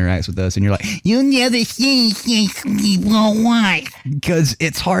someone that interacts with us and you're like, you'll never see why? Because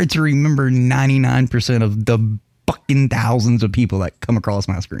it's hard to remember 99% of the fucking thousands of people that come across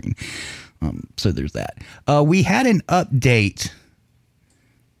my screen. So there's that. We had an update.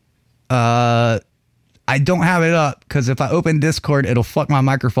 I don't have it up because if I open Discord, it'll fuck my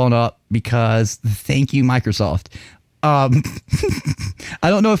microphone up because thank you, Microsoft. I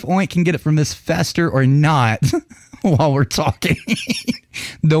don't know if Oink can get it from Miss Fester or not while we're talking.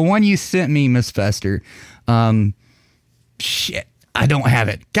 The one you sent me, Miss Fester. Shit, I don't have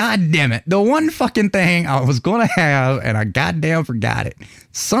it. God damn it. The one fucking thing I was going to have and I goddamn forgot it.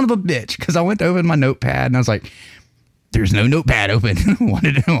 Son of a bitch. Because I went to open my notepad and I was like, there's no notepad open.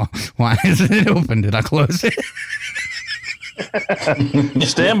 Why isn't it open? Did I close it?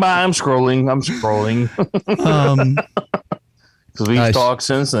 Stand by. I'm scrolling. Because we've talked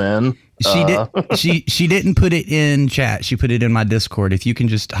since then. She didn't put it in chat. She put it in my Discord. If you can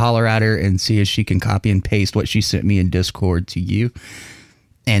just holler at her and see if she can copy and paste what she sent me in Discord to you,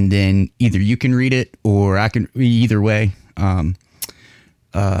 and then either you can read it or I can. Either way.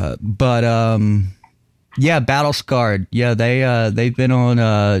 Yeah, Battle Scarred. Yeah, they've been on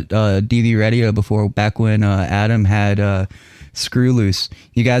DV Radio before, back when Adam had Screw Loose.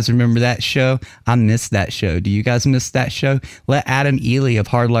 You guys remember that show? I missed that show. Do you guys miss that show? Let Adam Ely of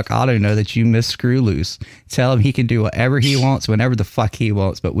Hard Luck Auto know that you miss Screw Loose. Tell him he can do whatever he wants, whenever the fuck he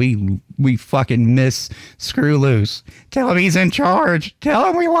wants, but we fucking miss Screw Loose. Tell him he's in charge. Tell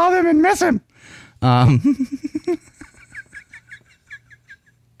him we love him and miss him.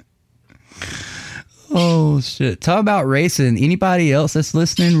 Oh shit! Talk about racing. Anybody else that's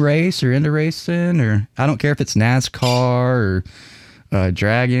listening race or into racing, or I don't care if it's NASCAR or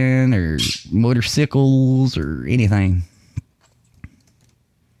dragon or motorcycles or anything.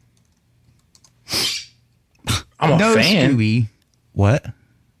 I'm a fan. Stewie. What?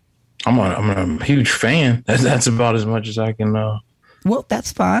 I'm a huge fan. That's about as much as I can. Well,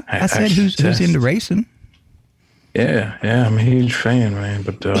 that's fine. I said who's into racing. Yeah, I'm a huge fan, man.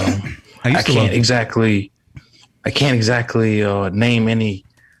 But I can't exactly name any,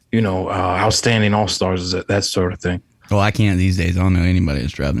 outstanding all-stars, that sort of thing. Well, I can't these days. I don't know anybody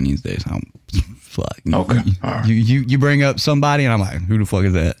that's driving these days. Fuck. Okay. All right. You bring up somebody and I'm like, who the fuck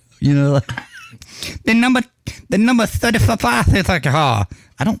is that? Like, the number 35 is like a car.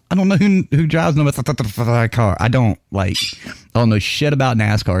 I don't know who drives number 35 car. I don't know shit about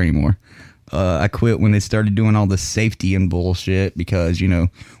NASCAR anymore. I quit when they started doing all the safety and bullshit because, we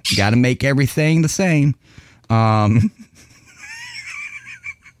got to make everything the same. Anyway.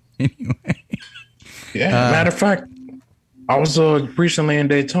 Yeah, matter of fact, I was recently in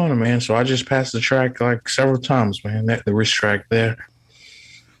Daytona, man, so I just passed the track like several times, man, the racetrack there.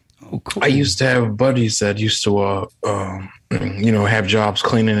 Oh, cool. I used to have buddies that used to, have jobs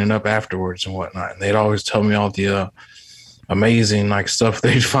cleaning it up afterwards and whatnot. And they'd always tell me all the amazing stuff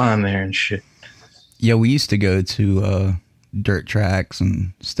they'd find there and shit. Yeah, we used to go to dirt tracks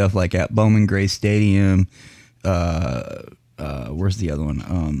and stuff like that. Bowman Gray Stadium. Where's the other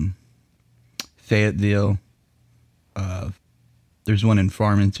one? Fayetteville. There's one in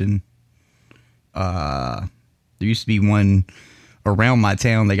Farmington. There used to be one around my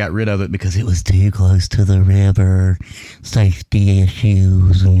town, they got rid of it because it was too close to the river. Safety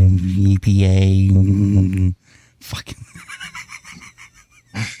issues, EPA, fucking.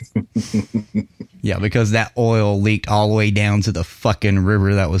 Yeah, because that oil leaked all the way down to the fucking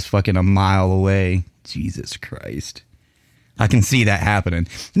river that was fucking a mile away. Jesus Christ. I can see that happening.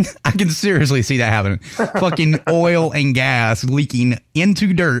 I can seriously see that happening. Fucking oil and gas leaking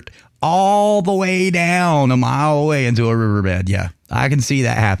into dirt all the way down a mile away into a riverbed. Yeah, I can see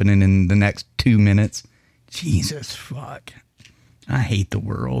that happening in the next 2 minutes. Jesus fuck. I hate the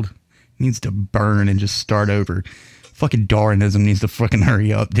world. It needs to burn and just start over. Fucking Darwinism needs to fucking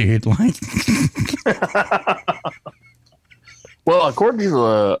hurry up, dude. Like, well, according to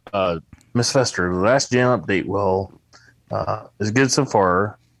the Miss Fester, the last gen update, is good so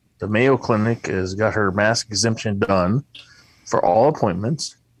far. The Mayo Clinic has got her mask exemption done for all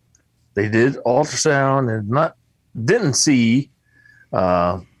appointments. They did ultrasound and didn't see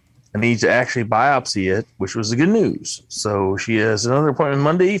a need to actually biopsy it, which was the good news. So she has another appointment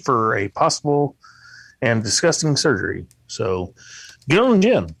Monday for a possible and disgusting surgery. So get on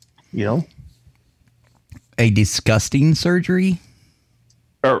the gym, A disgusting surgery?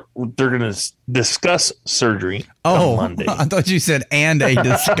 Or they're going to discuss surgery on Monday. I thought you said and a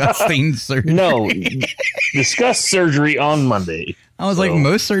disgusting surgery. No, discuss surgery on Monday. I was like,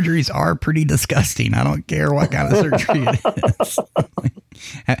 most surgeries are pretty disgusting. I don't care what kind of surgery it is.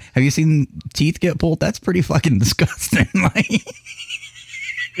 Have you seen teeth get pulled? That's pretty fucking disgusting.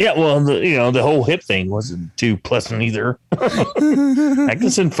 Yeah, well, the whole hip thing wasn't too pleasant either. I can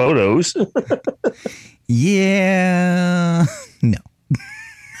send photos. Yeah. No.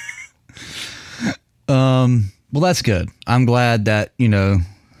 Well, that's good. I'm glad that,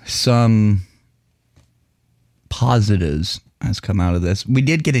 some positives has come out of this. We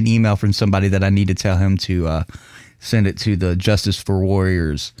did get an email from somebody that I need to tell him to send it to the Justice for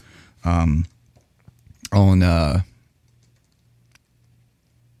Warriors on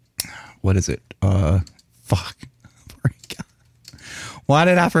what is it? Fuck. Why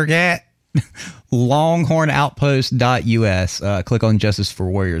did I forget? longhornoutpost.us. Click on Justice for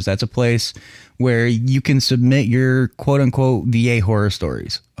Warriors. That's a place where you can submit your quote unquote VA horror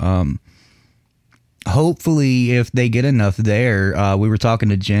stories. Hopefully, if they get enough there, we were talking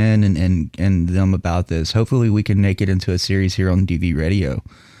to Jen and them about this. Hopefully, we can make it into a series here on DV Radio,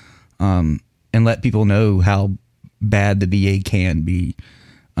 and let people know how bad the VA can be.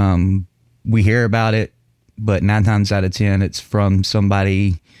 We hear about it, but 9 times out of 10, it's from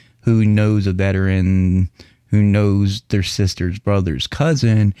somebody who knows a veteran, who knows their sister's brother's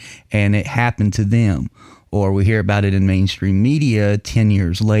cousin, and it happened to them. Or we hear about it in mainstream media 10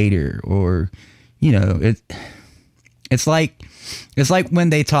 years later, or it's like when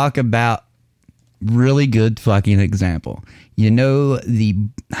they talk about really good fucking example.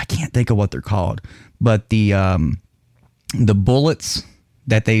 I can't think of what they're called, but the bullets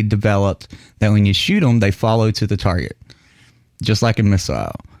that they developed that when you shoot them, they follow to the target, just like a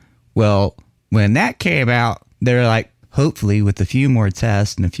missile. Well, when that came out, they're like, hopefully with a few more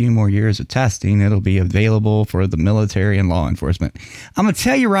tests and a few more years of testing, it'll be available for the military and law enforcement. I'm going to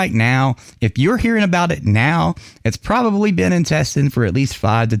tell you right now, if you're hearing about it now, it's probably been in testing for at least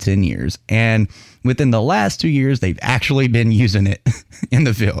 5 to 10 years. And within the last 2 years, they've actually been using it in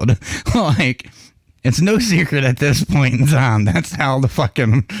the field. Like, it's no secret at this point in time. That's how the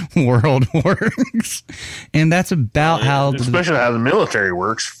fucking world works. And that's about how... Especially how the military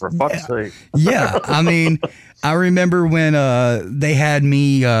works, for fuck's sake. Yeah. I mean, I remember when they had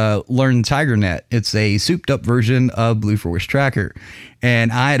me learn TigerNet. It's a souped-up version of Blue Force Tracker.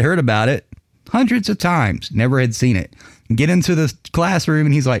 And I had heard about it hundreds of times. Never had seen it. Get into the classroom,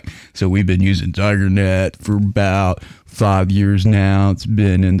 and he's like, so we've been using TigerNet for about 5 years now. It's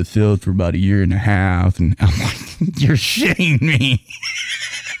been in the field for about 1.5 years. And I'm like, you're shitting me.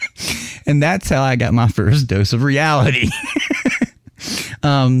 And that's how I got my first dose of reality.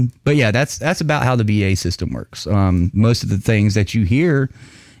 But yeah, that's about how the VA system works. Most of the things that you hear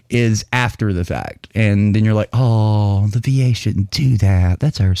is after the fact. And then you're like, oh, the VA shouldn't do that.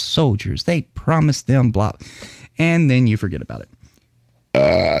 That's our soldiers. They promised them blah. And then you forget about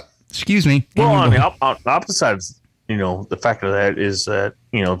it. Excuse me. Well, on the opposite side, the fact of that is that,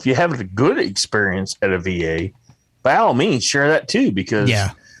 if you have a good experience at a VA, by all means, share that too, because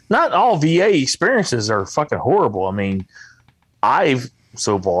not all VA experiences are fucking horrible. I mean, I've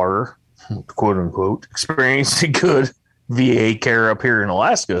so far, quote unquote, experienced a good VA care up here in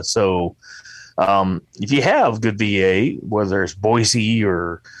Alaska. So if you have good VA, whether it's Boise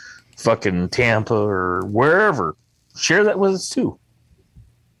or fucking Tampa or wherever, share that with us too.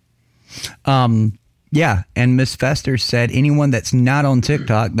 Yeah, and Miss Fester said anyone that's not on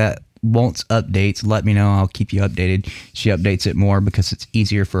TikTok that wants updates, let me know. I'll keep you updated. She updates it more because it's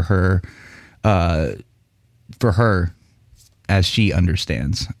easier for her as she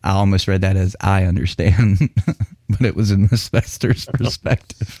understands. I almost read that as I understand, but it was in Miss Fester's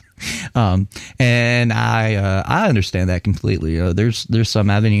perspective. And I understand that completely. There's some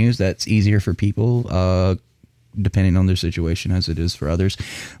avenues that's easier for people, depending on their situation as it is for others.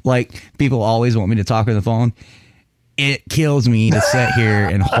 Like, people always want me to talk on the phone. It kills me to sit here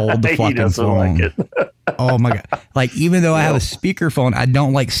and hold the fucking phone. Like oh my God. Like, even though I have a speakerphone, I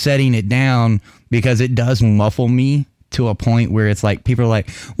don't like setting it down because it does muffle me to a point where it's like, people are like,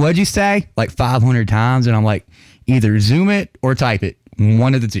 what'd you say? Like 500 times. And I'm like, either zoom it or type it.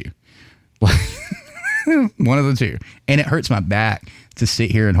 One of the two. One of the two. And it hurts my back to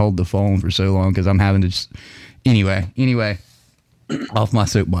sit here and hold the phone for so long because I'm having to just... Anyway, off my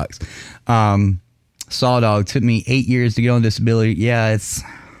soapbox. Sawdog, took me 8 years to get on disability. Yeah, it's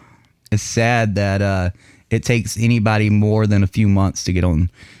sad that it takes anybody more than a few months to get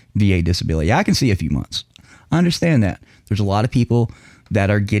on VA disability. Yeah, I can see a few months. I understand that. There's a lot of people that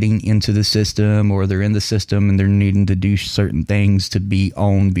are getting into the system, or they're in the system and they're needing to do certain things to be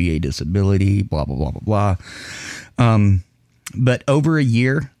on VA disability, blah, blah, blah, blah, blah. But over a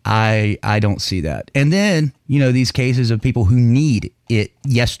year, I don't see that. And then, these cases of people who need it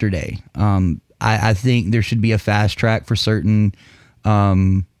yesterday. I think there should be a fast track for certain, how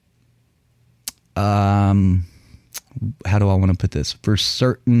do I want to put this? For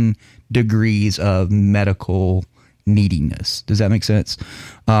certain degrees of medical neediness. Does that make sense?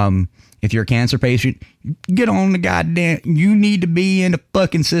 If you're a cancer patient, get on the goddamn, you need to be in the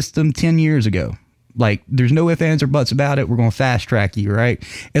fucking system 10 years ago. Like, there's no ifs, ands, or buts about it. We're going to fast track you, right?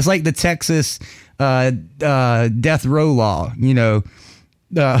 It's like the Texas death row law,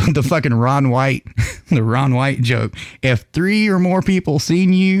 the fucking Ron White joke. If 3 or more people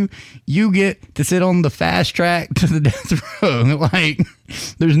seen you, you get to sit on the fast track to the death row. Like,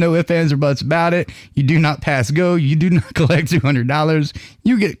 there's no ifs, ands, or buts about it. You do not pass go. You do not collect $200.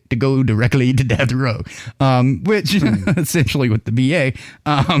 You get to go directly to death row. Which essentially with the VA,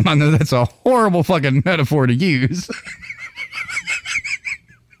 I know that's a horrible fucking metaphor to use.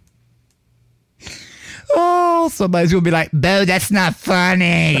 Oh, somebody's gonna be like, Bo, that's not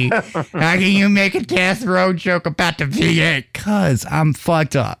funny. How can you make a death row joke about the VA? Cause I'm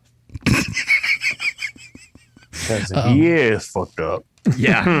fucked up. He is fucked up.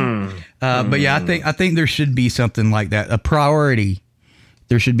 Yeah. But yeah, I think there should be something like that. A priority.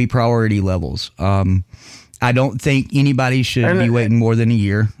 There should be priority levels. I don't think anybody should be waiting more than a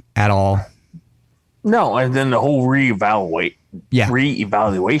year at all. No, and then the whole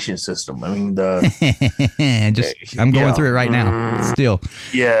reevaluation system. I mean, I'm going through it right now. Still.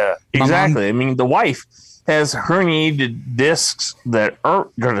 Yeah, exactly. I mean, the wife has herniated discs that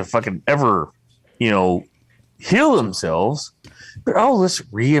aren't going to fucking ever, heal themselves. But let's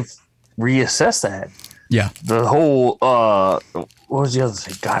reassess that. Yeah. The whole what was the other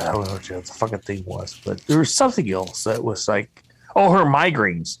thing? God, I don't know what the fucking thing was, but there was something else that was like, her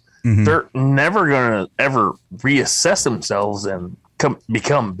migraines. Mm-hmm. They're never going to ever reassess themselves and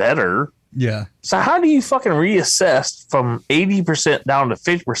become better. Yeah. So how do you fucking reassess from 80% down to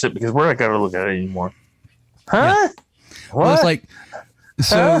 50% because we're not going to look at it anymore? Huh? Yeah. What? Well, it's like,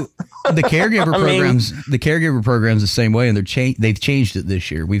 so the caregiver programs the same way, and they've changed it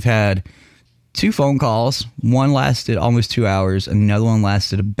this year. We've had 2 phone calls. One lasted almost 2 hours. Another one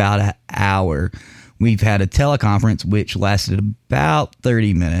lasted about an hour. We've had a teleconference, which lasted about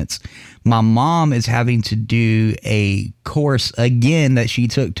 30 minutes. My mom is having to do a course again that she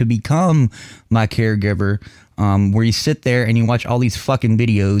took to become my caregiver, where you sit there and you watch all these fucking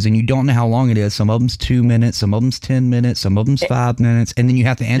videos and you don't know how long it is. Some of them's 2 minutes, some of them's 10 minutes, some of them's 5 minutes. And then you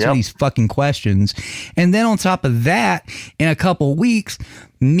have to answer these fucking questions. And then on top of that, in a couple weeks,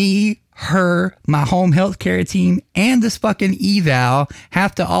 her, my home health care team, and this fucking eval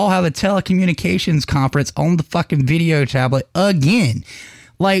have to all have a telecommunications conference on the fucking video tablet again.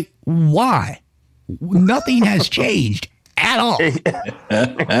 Like, why? Nothing has changed at all. Exactly.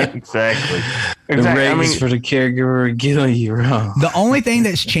 The ratings for the caregiver are killing you wrong. The only thing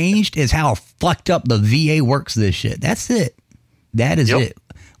that's changed is how fucked up the VA works this shit. That's it. That is it.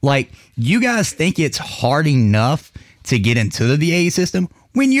 Like, you guys think it's hard enough to get into the VA system?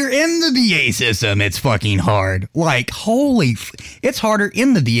 When you're in the VA system, it's fucking hard. Like, it's harder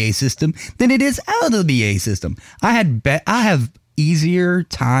in the VA system than it is out of the VA system. I have easier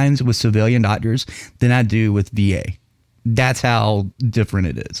times with civilian doctors than I do with VA. That's how different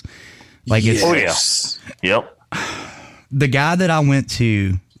it is. Like, Yep. The guy that I went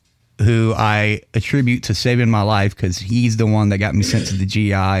to who I attribute to saving my life because he's the one that got me sent to the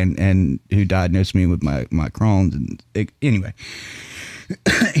GI and who diagnosed me with my Crohn's. And anyway,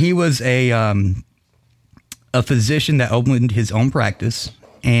 he was a physician that opened his own practice,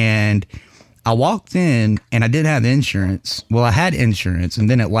 and I walked in and I didn't have insurance. Well, I had insurance and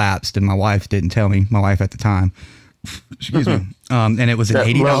then it lapsed, and my wife didn't tell me. My wife at the time, excuse me, and it was an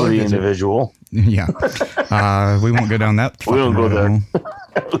 $80 visit. Individual. Yeah, we won't go down that. We won't go there.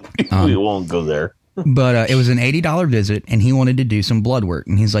 We won't go there. But it was an $80 visit, and he wanted to do some blood work.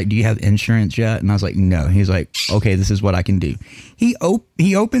 And he's like, "Do you have insurance yet?" And I was like, "No." He's like, "Okay, this is what I can do." He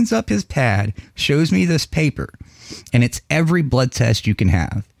opens up his pad, shows me this paper, and it's every blood test you can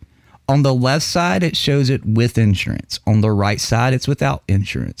have. On the left side, it shows it with insurance. On the right side, it's without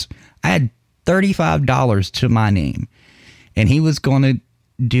insurance. I had $35 to my name, and he was going to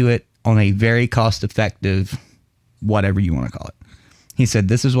do it on a very cost-effective, whatever you want to call it. He said,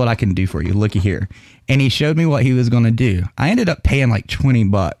 "This is what I can do for you. Looky here." And he showed me what he was going to do. I ended up paying like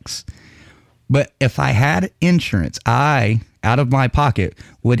 $20. But if I had insurance, I, out of my pocket,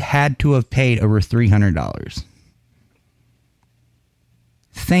 would had to have paid over $300.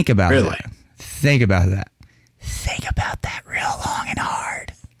 Think about that. Think about that. Think about that real long and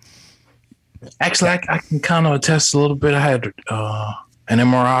hard. Actually, I can kind of attest a little bit. I had an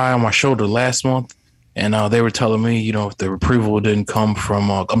MRI on my shoulder last month, and they were telling me, if the approval didn't come from,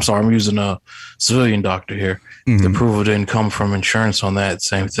 I'm sorry, I'm using a civilian doctor here. Mm-hmm. If the approval didn't come from insurance on that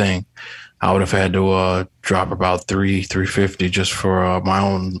same thing, I would have had to drop about $350 just for my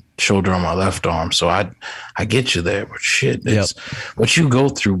own shoulder on my left arm. So I get you there, but shit, it's what you go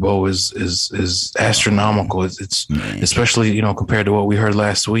through, Bo, is astronomical. It's especially compared to what we heard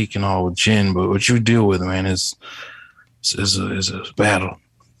last week and all with Jen. But what you deal with, man, is a battle.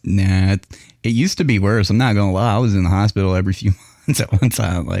 Nah, it used to be worse. I'm not gonna lie. I was in the hospital every few months at one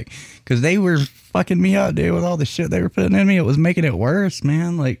time, like, because they were fucking me up, dude, with all the shit they were putting in me. It was making it worse,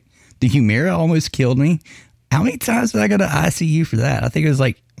 man. Like, the Humira almost killed me. How many times did I go to ICU for that? I think it was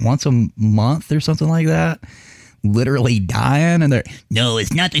like once a month or something like that. Literally dying, and they're, "No,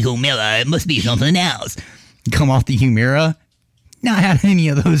 it's not the Humira. It must be something else." Come off the Humira. Not had any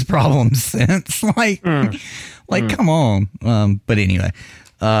of those problems since. Come on. But anyway,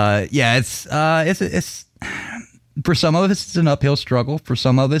 it's for some of us it's an uphill struggle. For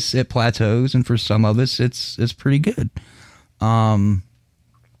some of us it plateaus, and for some of us it's pretty good.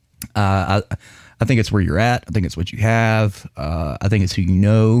 I think it's where you're at. I think it's what you have. I think it's who you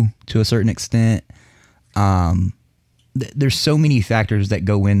know to a certain extent. There's so many factors that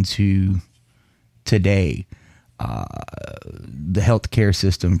go into today. The healthcare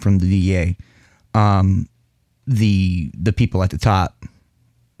system from the VA, the people at the top,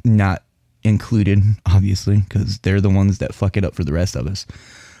 not included, obviously, because they're the ones that fuck it up for the rest of us.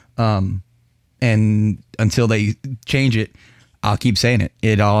 And until they change it, I'll keep saying it.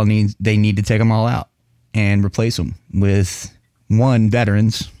 They need to take them all out and replace them with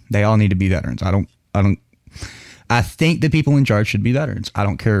veterans. They all need to be veterans. I think the people in charge should be veterans. I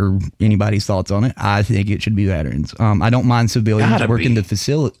don't care anybody's thoughts on it. I think it should be veterans. I don't mind civilians working the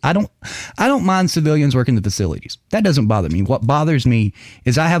facility. I don't mind civilians working the facilities. That doesn't bother me. What bothers me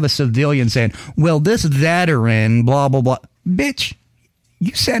is I have a civilian saying, "Well, this veteran, blah, blah, blah." Bitch,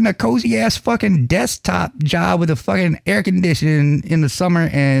 you sat in a cozy ass fucking desktop job with a fucking air conditioning in the summer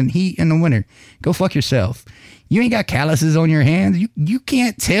and heat in the winter. Go fuck yourself. You ain't got calluses on your hands. You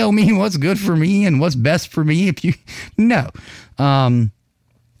can't tell me what's good for me and what's best for me no. And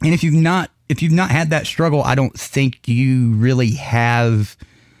if you've not had that struggle, I don't think you really have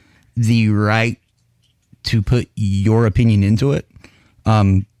the right to put your opinion into it.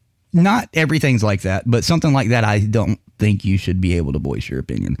 Not everything's like that, but something like that, I don't think you should be able to voice your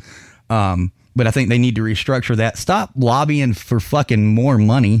opinion. But I think they need to restructure that. Stop lobbying for fucking more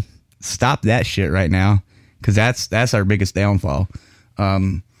money. Stop that shit right now. Because that's our biggest downfall.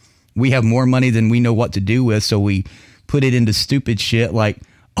 We have more money than we know what to do with, so we put it into stupid shit like,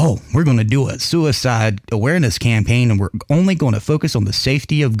 "Oh, we're going to do a suicide awareness campaign, and we're only going to focus on the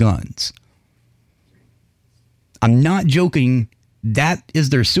safety of guns." I'm not joking. That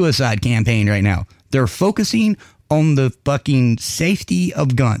is their suicide campaign right now. They're focusing on the fucking safety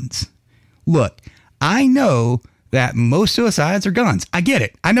of guns. Look, I know that most suicides are guns. I get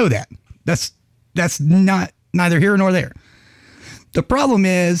it. I know that. That's not neither here nor there. The problem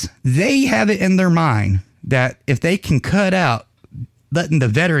is they have it in their mind that if they can cut out letting the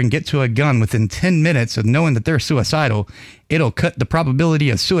veteran get to a gun within 10 minutes of knowing that they're suicidal, it'll cut the probability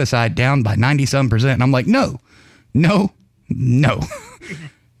of suicide down by 97%. And I'm like, no. No.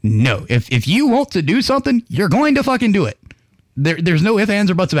 If you want to do something, you're going to fucking do it. There's no ifs, ands,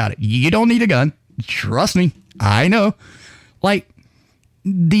 or buts about it. You don't need a gun. Trust me. I know. Like,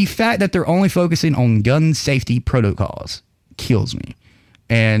 the fact that they're only focusing on gun safety protocols kills me.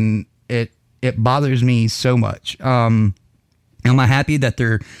 And it bothers me so much. Am I happy that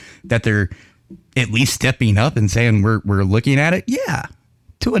they're at least stepping up and saying we're looking at it? Yeah,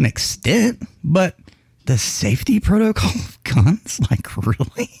 to an extent. But the safety protocol of guns, like,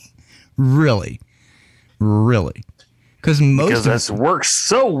 really. Because that's worked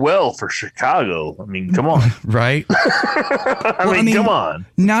so well for Chicago. I mean, come on. Right? I mean, come on.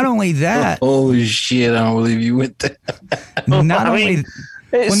 Not only that. Oh, shit. I don't believe you went there.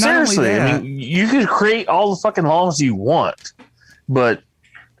 Seriously, I mean, you could create all the fucking laws you want, but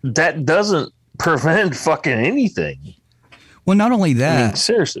that doesn't prevent fucking anything. Well, not only that. I mean,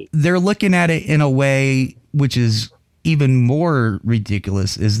 seriously. They're looking at it in a way which is even more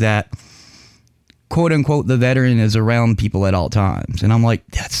ridiculous, is that, quote unquote, the veteran is around people at all times. And I'm like,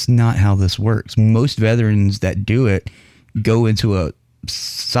 that's not how this works. Most veterans that do it go into a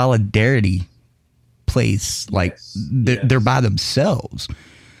solidarity place. Like, they're by themselves.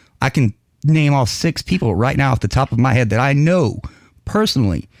 I can name all 6 people right now off the top of my head that I know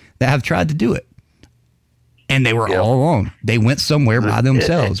personally that have tried to do it. And they were all alone. They went somewhere by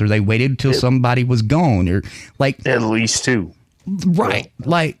themselves, or they waited till somebody was gone, or like at least 2. Right.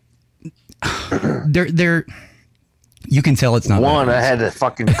 Like, they're you can tell it's not one. veterans. I had to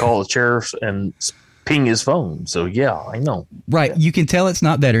fucking call the sheriff and ping his phone. So yeah, I know. Right. You can tell it's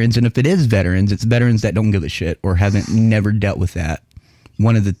not veterans, and if it is veterans, it's veterans that don't give a shit or haven't never dealt with that.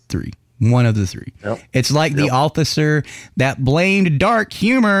 One of the three. Yep. It's like the officer that blamed dark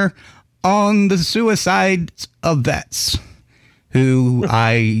humor on the suicides of vets, who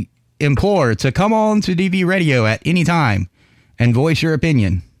I implore to come on to DV Radio at any time and voice your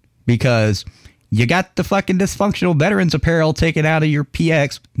opinion, because you got the fucking dysfunctional veterans apparel taken out of your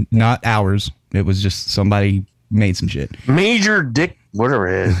PX, not ours. It was just somebody made some shit. Major Dick, whatever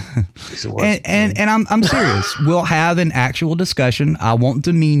it is. and I'm serious. We'll have an actual discussion. I won't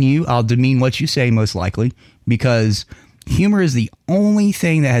demean you. I'll demean what you say, most likely, because humor is the only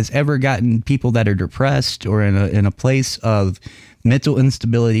thing that has ever gotten people that are depressed or in a place of mental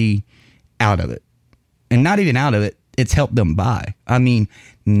instability out of it. And not even out of it, it's helped them by. I mean,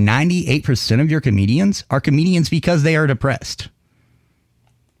 98% of your comedians are comedians because they are depressed.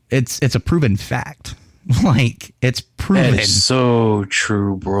 It's a proven fact. Like, it's proven. It's so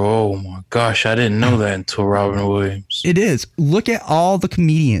true, bro. Oh my gosh, I didn't know that until Robin Williams. It is. Look at all the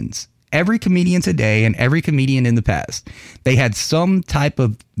comedians. Every comedian today and every comedian in the past, they had some type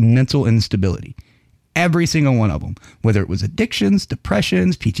of mental instability. Every single one of them, whether it was addictions,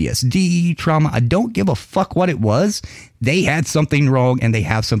 depressions, PTSD, trauma, I don't give a fuck what it was. They had something wrong, and they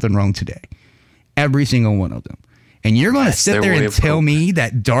have something wrong today. Every single one of them. And you're going to sit there and tell me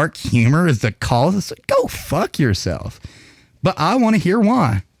that dark humor is the cause? Go fuck yourself. But I want to hear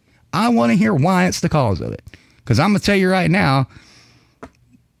why. I want to hear why it's the cause of it. Because I'm going to tell you right now,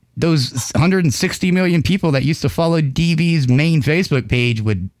 those 160 million people that used to follow DV's main Facebook page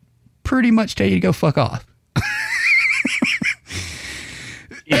would pretty much tell you to go fuck off.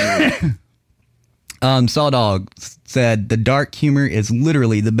 Sawdog said the dark humor is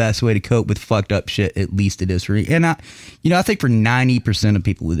literally the best way to cope with fucked up shit. At least it is for me. And I think for 90% of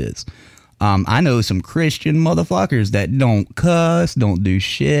people it is. I know some Christian motherfuckers that don't cuss, don't do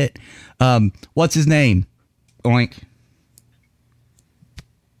shit. What's his name? Oink.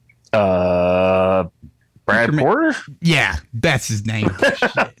 Brad Porter? Yeah, that's his name.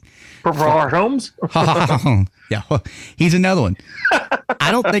 Holmes? Yeah, he's another one.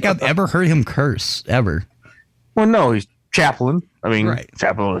 I don't think I've ever heard him curse, ever. Well, no, he's chaplain. I mean, right.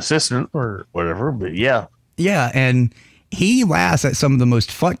 Chaplain assistant or whatever, but yeah. Yeah, and he laughs at some of the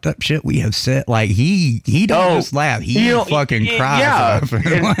most fucked up shit we have said. Like, he don't just laugh. He fucking cries. Yeah.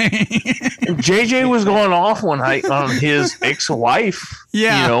 And JJ was going off one night on his ex-wife.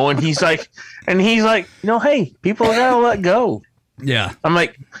 Yeah. And he's like, hey, people gotta let go. Yeah. I'm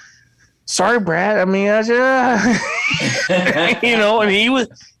like, sorry, Brad. I mean, and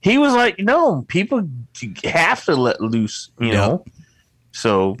he was like, no, people have to let loose, you know?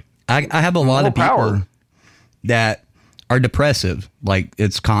 So I have a lot of people that are depressive. Like,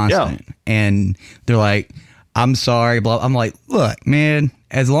 it's constant. Yeah. And they're like, I'm sorry, blah. I'm like, look, man,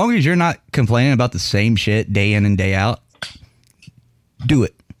 as long as you're not complaining about the same shit day in and day out, do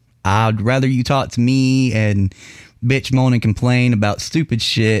it. I'd rather you talk to me and bitch, moan, and complain about stupid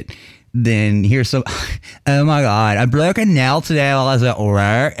shit than hear some, oh my God, I broke a nail today while I was at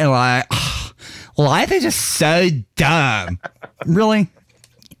work, and like, life is just so dumb. Really?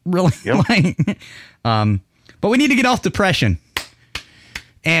 Yep. But we need to get off depression.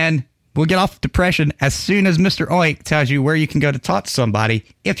 And we'll get off depression as soon as Mr. Oink tells you where you can go to talk to somebody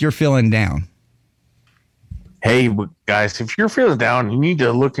if you're feeling down. Hey, guys, if you're feeling down, you need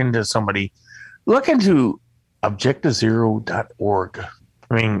to look into somebody. Look into objectivezero.org.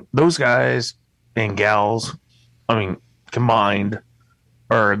 I mean, those guys and gals, combined,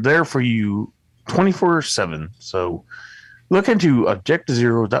 are there for you 24/7. So look into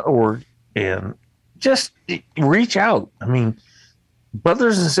objectivezero.org and just reach out. I mean,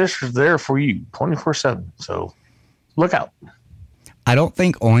 brothers and sisters there for you 24/7. So look out. I don't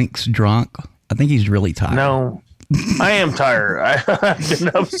think Oink's drunk. I think he's really tired. No, I am tired. I've been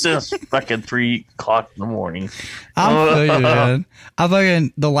up since fucking 3 o'clock in the morning. Man.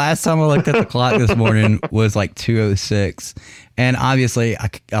 The last time I looked at the clock this morning was like 2:06. And obviously I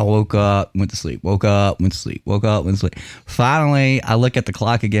woke up, went to sleep, woke up, went to sleep, woke up, went to sleep. Finally, I look at the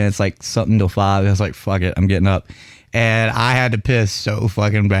clock again. It's like something till 5. I was like, fuck it, I'm getting up. And I had to piss so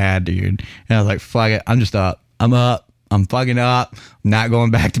fucking bad, dude. And I was like, fuck it, I'm just up. I'm up. I'm fucking up. I'm not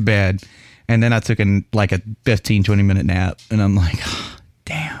going back to bed. And then I took a 15-20 minute nap, and I'm like, oh,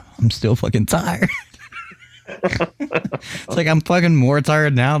 damn, I'm still fucking tired. It's like I'm fucking more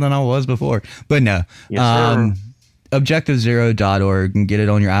tired now than I was before. But no, yes, objectivezero.org, and get it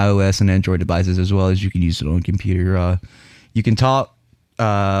on your iOS and Android devices, as well as you can use it on a computer. You can talk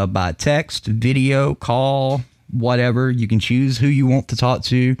by text, video, call, whatever. You can choose who you want to talk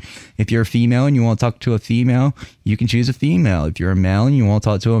to. If you're a female and you want to talk to a female, you can choose a female. If you're a male and you want to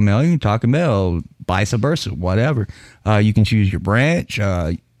talk to a male, you can talk a male, vice versa, whatever. You can choose your branch,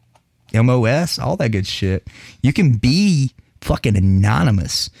 MOS, all that good shit. You can be fucking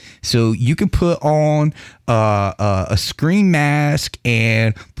anonymous. So you can put on a screen mask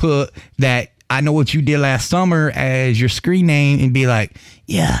and put that "I know what you did last summer" as your screen name and be like,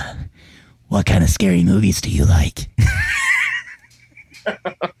 yeah, what kind of scary movies do you like?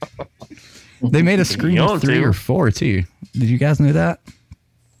 They made a Scream 3 or 4 too. Did you guys know that?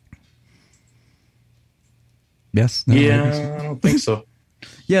 Yes? No, yeah, I don't think so.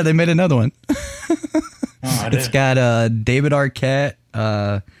 Yeah, they made another one. It's got David Arquette,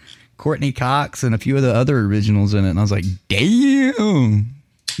 Courtney Cox, and a few of the other originals in it. And I was like, damn,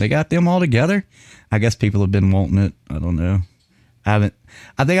 they got them all together. I guess people have been wanting it. I don't know. I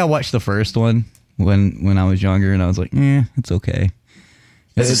think I watched the first one when I was younger, and I was like, it's okay.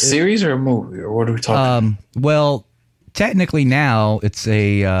 Is it a series or a movie, or what are we talking? Well, technically now it's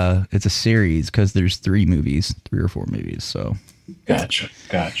a series because there's 3 or 4 movies. So gotcha.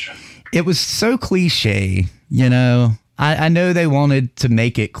 It was so cliche, you know. I know they wanted to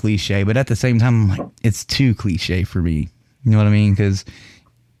make it cliche, but at the same time, I'm like, it's too cliche for me. You know what I mean? Because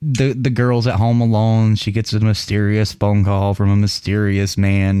the girl's at home alone. She gets a mysterious phone call from a mysterious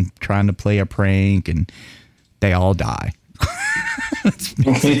man trying to play a prank, and they all die. I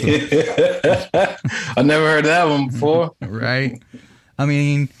never heard that one before. Right? I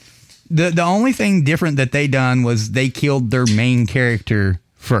mean, the only thing different that they done was they killed their main character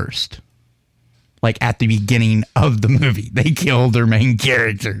first. Like at the beginning of the movie, they killed their main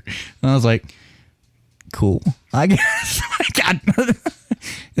character. And I was like, cool, I guess.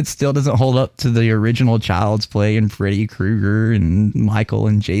 It still doesn't hold up to the original Child's Play and Freddy Krueger and Michael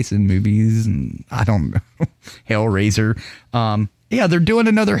and Jason movies, and I don't know, Hellraiser. Yeah, they're doing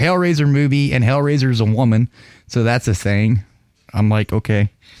another Hellraiser movie, and Hellraiser's a woman, so that's a thing. I'm like, okay,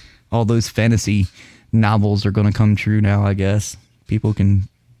 all those fantasy novels are going to come true now, I guess. People can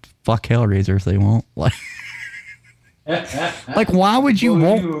fuck Hellraiser if they want. Like why would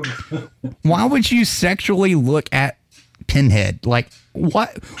you sexually look at Pinhead? Like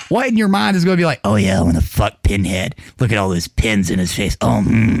what in your mind is going to be like, oh yeah, I want to fuck Pinhead. Look at all those pins in his face.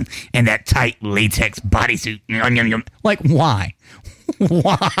 And that tight latex bodysuit. Like why?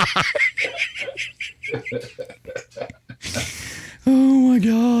 Why? Oh my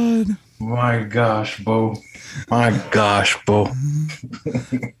God. My gosh, Bo. My gosh, Bo.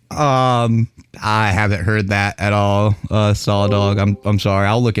 I haven't heard that at all. Saw Dog. I'm sorry.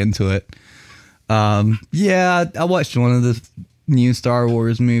 I'll look into it. Yeah, I watched one of the new Star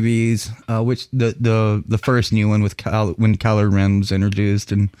Wars movies, which the first new one with when Kylo Ren was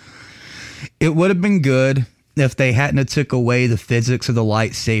introduced, and it would have been good if they hadn't have took away the physics of the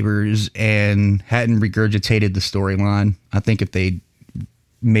lightsabers and hadn't regurgitated the storyline. I think if they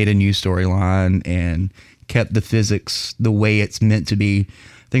made a new storyline and kept the physics the way it's meant to be,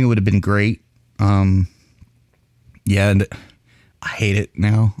 I think it would have been great. Yeah, and I hate it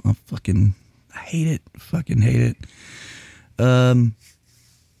now. I hate it. Fucking hate it.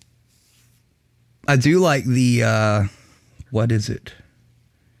 I do like the what is it?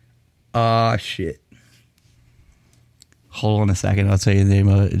 Shit. Hold on a second. I'll tell you the name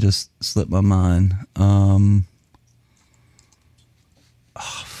of it. It just slipped my mind. Oh,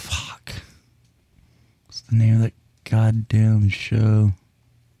 fuck. What's the name of that goddamn show?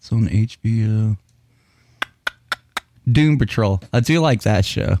 It's on HBO. Doom Patrol. I do like that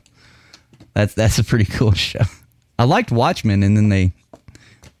show. That's a pretty cool show. I liked Watchmen, and then I'm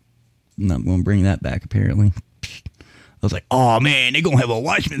not going to bring that back, apparently. I was like, oh, man, they're going to have a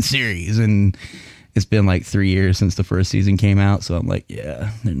Watchmen series. And it's been like 3 years since the first season came out, so I'm like,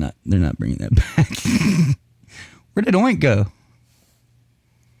 yeah, they're not bringing that back. Where did Oink go?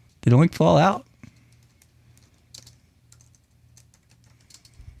 Did Oink fall out?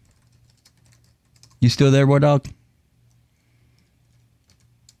 You still there, War Dog?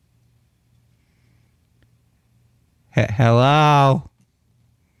 Hello?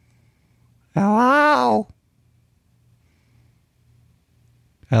 Hello?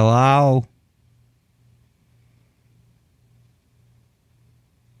 Hello?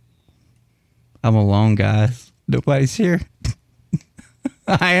 I'm alone, guys. Nobody's here.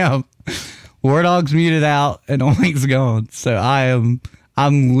 I am. War Dog's muted out and Oink's gone. So I'm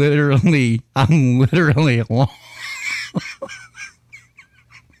literally alone.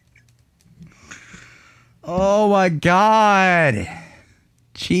 Oh my God.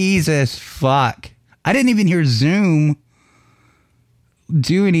 Jesus fuck. I didn't even hear Zoom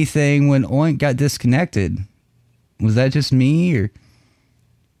do anything when Oink got disconnected. Was that just me or?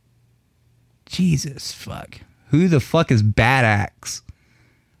 Jesus fuck. Who the fuck is Bad Axe?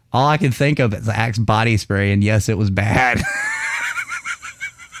 All I can think of is Axe body spray, and yes, it was bad.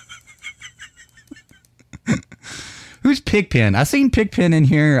 Who's Pigpen? I seen Pigpen in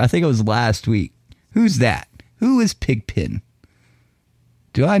here, I think it was last week. Who's that? Who is Pigpen?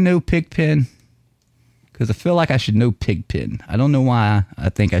 Do I know Pigpen? Because I feel like I should know Pigpen. I don't know why I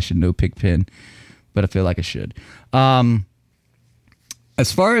think I should know Pigpen, but I feel like I should.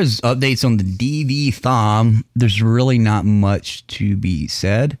 As far as updates on the DV thom, there's really not much to be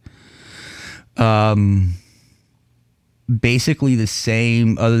said. Basically the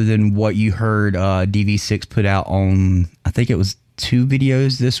same, other than what you heard DV6 put out on, I think it was 2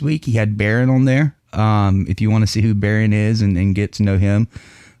 videos this week. He had Baron on there. If you want to see who Baron is and get to know him,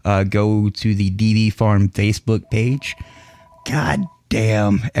 go to the DV Farm Facebook page. God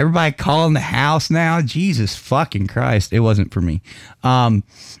damn, everybody calling the house now. Jesus fucking Christ. It wasn't for me.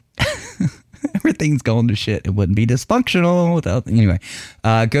 Everything's going to shit. It wouldn't be dysfunctional without. Anyway,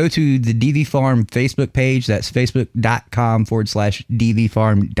 go to the DV Farm Facebook page. That's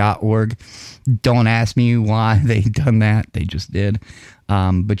facebook.com/dvfarm.org. Don't ask me why they done that. They just did.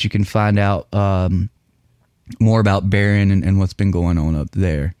 But you can find out more about Baron and what's been going on up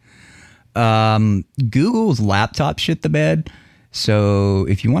there. Google's laptop shit the bed. So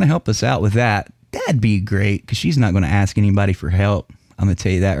if you want to help us out with that, that'd be great, because she's not going to ask anybody for help. I'm going to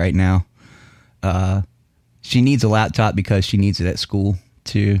tell you that right now. She needs a laptop because she needs it at school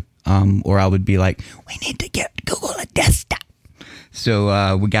too. Or I would be like, we need to get Google a desktop.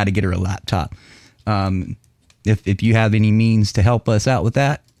 So we got to get her a laptop. If you have any means to help us out with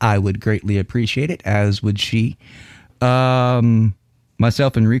that, I would greatly appreciate it, as would she.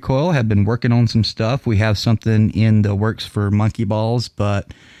 Myself and Recoil have been working on some stuff. We have something in the works for Monkey Balls,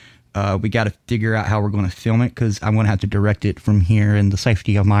 but we got to figure out how we're going to film it, because I'm going to have to direct it from here in the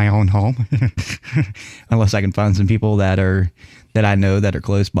safety of my own home. Unless I can find some people that I know that are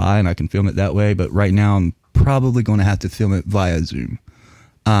close by and I can film it that way. But right now I'm probably going to have to film it via Zoom.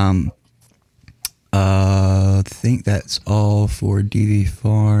 I think that's all for DV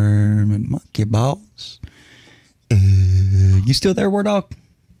Farm and Monkey Balls. You still there, War Dog?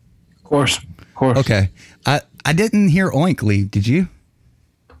 Of course. Okay. I didn't hear Oink leave. Did you?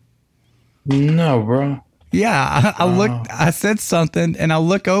 No, bro. Yeah, I looked. I said something, and I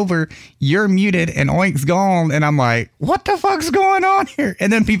look over. You're muted, and Oink's gone, and I'm like, "What the fuck's going on here?"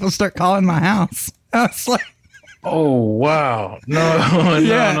 And then people start calling my house. I was like, "Oh wow, no,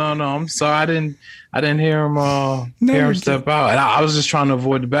 yeah. no! I'm sorry, I didn't hear him. Hear him step out, and I was just trying to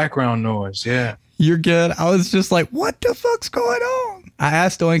avoid the background noise. Yeah." You're good. I was just like, what the fuck's going on? I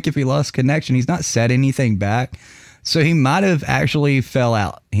asked Oink if he lost connection. He's not said anything back. So he might have actually fell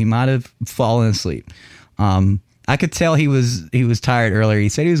out. He might have fallen asleep. I could tell he was tired earlier. He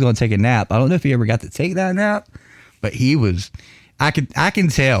said he was going to take a nap. I don't know if he ever got to take that nap, but he was. I can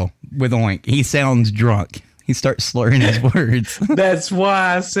tell with Oink. He sounds drunk. He starts slurring his words. That's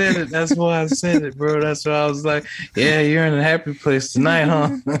why I said it. Bro. That's why I was like, yeah, you're in a happy place tonight,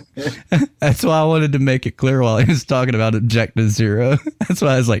 huh? That's why I wanted to make it clear while he was talking about Objective Zero. That's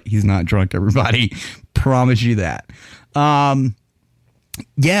why I was like, he's not drunk, everybody. Promise you that.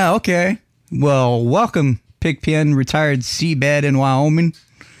 Yeah, okay. Well, welcome Pigpen retired seabed in Wyoming.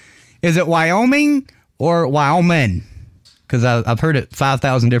 Is it Wyoming or Wyoming? Because I've heard it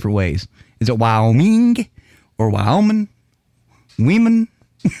 5,000 different ways. Is it Wyoming or Wyoming? Women?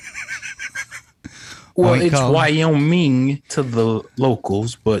 Well, it's Wyoming to the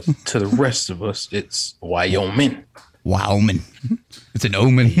locals, but to the rest of us, it's Wyoming. Wyoming. It's an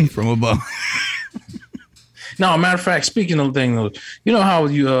omen from above. No, matter of fact, speaking of things, you know how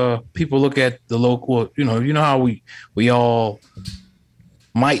you people look at the local, you know how we all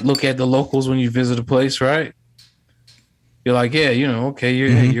might look at the locals when you visit a place, right? You're like, yeah, okay,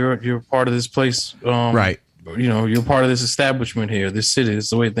 you're part of this place, right? You're part of this establishment here, this city. This is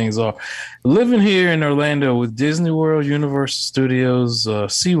the way things are. Living here in Orlando with Disney World, Universal Studios,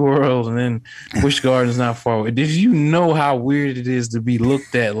 SeaWorld, and then Busch Gardens not far away. Did you know how weird it is to be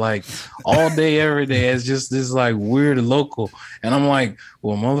looked at like all day, every day as just this like weird local? And I'm like,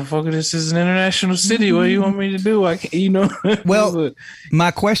 well, motherfucker, this is an international city. What do you want me to do? I can't, Well, my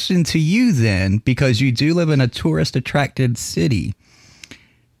question to you then, because you do live in a tourist attracted city,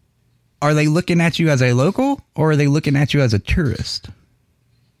 are they looking at you as a local or are they looking at you as a tourist?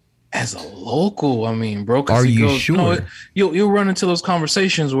 As a local, I mean, bro. Are you sure? You'll run into those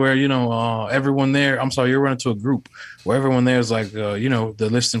conversations where, everyone there, you'll run into a group where everyone there is like, they're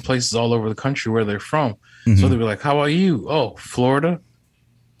listing places all over the country where they're from. Mm-hmm. So they'll be like, how about you? Oh, Florida?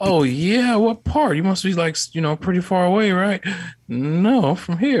 Oh, yeah. What part? You must be like, pretty far away, right? No, I'm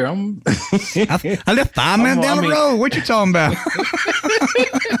from here. I live 5 minutes down the road. What you talking about?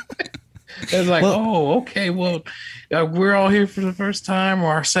 It's like, okay, well, we're all here for the first time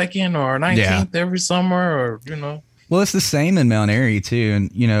or our second or our 19th every summer or. Well, it's the same in Mount Airy, too.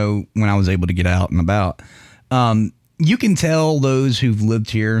 And, when I was able to get out and about, you can tell those who've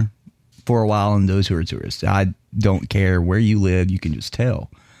lived here for a while and those who are tourists. I don't care where you live. You can just tell.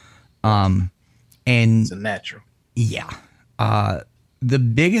 And it's a natural. Yeah. The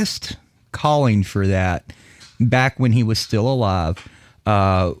biggest calling for that back when he was still alive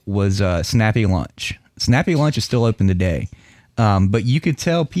was Snappy Lunch. Snappy Lunch is still open today. But you could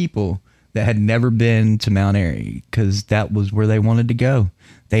tell people that had never been to Mount Airy because that was where they wanted to go.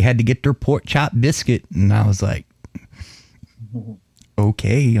 They had to get their pork chop biscuit. And I was like,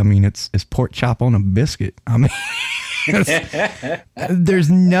 okay. I mean, it's pork chop on a biscuit. I mean, there's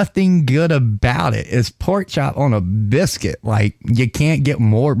nothing good about it. It's pork chop on a biscuit. Like, you can't get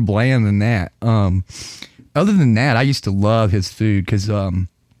more bland than that. Other than that, I used to love his food because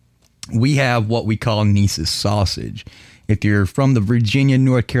we have what we call Nice's sausage. If you're from the Virginia,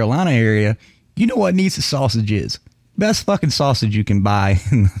 North Carolina area, you know what Nice's sausage is. Best fucking sausage you can buy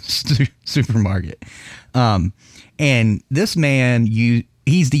in the supermarket. And this man,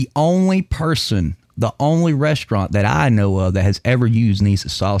 he's the only person, the only restaurant that I know of that has ever used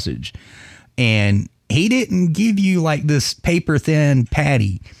Nice's sausage. And he didn't give you like this paper thin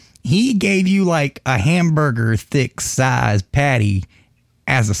patty. He gave you like a hamburger thick size patty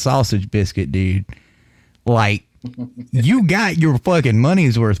as a sausage biscuit, dude. Like, you got your fucking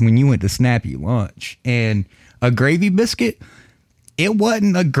money's worth when you went to Snappy Lunch. And a gravy biscuit, it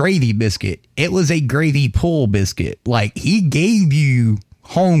wasn't a gravy biscuit. It was a gravy pull biscuit. Like, he gave you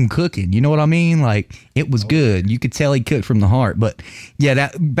home cooking. You know what I mean? Like, it was good. You could tell he cooked from the heart. But yeah,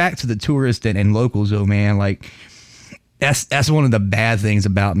 that back to the tourists and locals though, man. Like, that's one of the bad things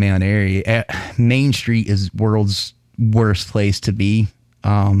about Mount Airy. Main Street is world's worst place to be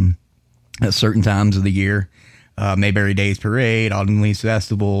at certain times of the year. Mayberry Days Parade, Autumn Leaves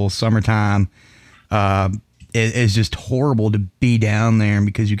Festival, summertime. It's just horrible to be down there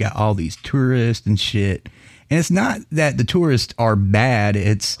because you got all these tourists and shit. And it's not that the tourists are bad.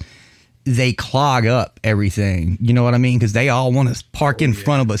 It's they clog up everything. You know what I mean? Because they all want to park in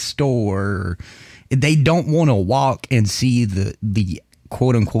front of a store. They don't want to walk and see the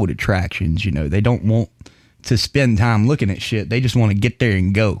quote unquote attractions. They don't want to spend time looking at shit. They just want to get there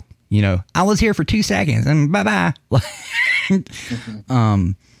and go. I was here for 2 seconds and bye bye.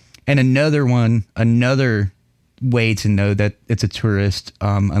 And another way to know that it's a tourist,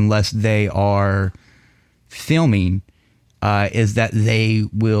 unless they are filming, is that they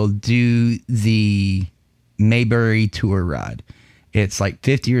will do the Mayberry tour ride. It's like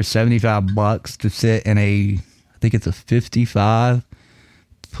 $50 or $75 to sit in I think it's a 55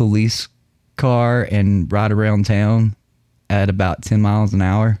 police car and ride around town at about 10 miles an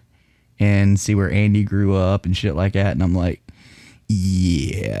hour and see where Andy grew up and shit like that. And I'm like,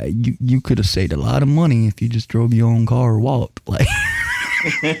 yeah, you could have saved a lot of money if you just drove your own car or walked. Like,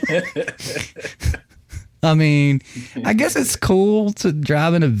 I mean, I guess it's cool to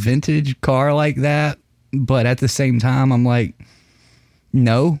drive in a vintage car like that, but at the same time, I'm like,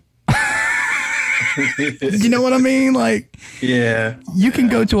 no. You know what I mean? Like, yeah, you can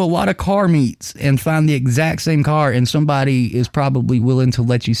go to a lot of car meets and find the exact same car, and somebody is probably willing to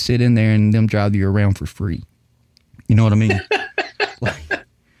let you sit in there and them drive you around for free. You know what I mean?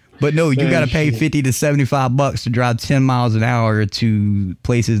 But no, you got to pay $50 to $75 to drive 10 miles an hour to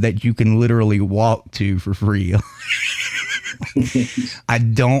places that you can literally walk to for free. I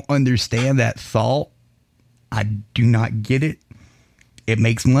don't understand that thought. I do not get it. It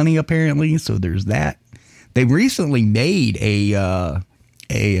makes money apparently, so there's that. They recently made a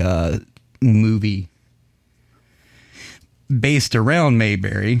movie based around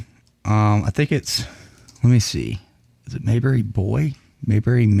Mayberry. I think it's, let me see, is it Mayberry Boy?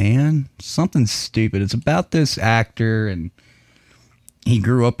 Mayberry Man? Something stupid. It's about this actor, and he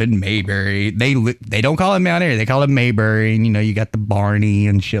grew up in Mayberry. They don't call him Mount Airy. They call him Mayberry, and you got the Barney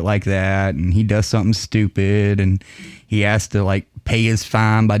and shit like that, and he does something stupid, and he has to like pay his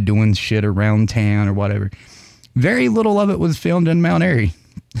fine by doing shit around town or whatever. Very little of it was filmed in Mount Airy.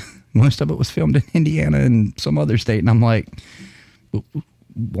 Most of it was filmed in Indiana and some other state, and I'm like,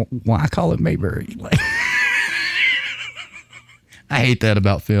 why call it Mayberry? Like, I hate that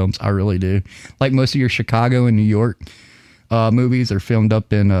about films. I really do. Like most of your Chicago and New York movies are filmed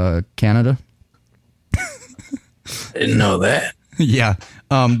up in Canada. Didn't know that. Yeah.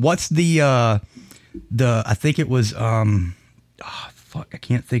 What's the I think it was I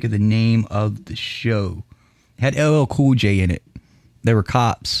can't think of the name of the show. It had LL Cool J in it. They were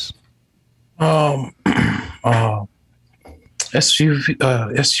cops. SUV.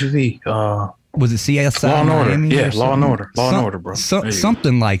 Was it CSI? Law and Order. Miami Yeah, Law and Order. Law and Order, bro.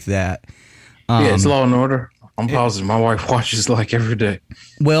 Something like that. Yeah, it's Law and Order. I'm positive. My wife watches like every day.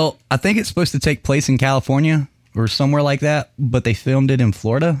 Well, I think it's supposed to take place in California or somewhere like that, but they filmed it in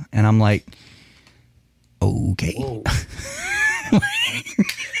Florida, and I'm like, okay.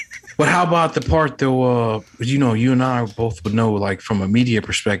 But how about the part though? You and I both would know, like from a media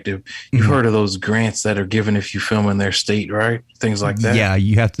perspective, you've heard of those grants that are given if you film in their state, right? Things like that. Yeah,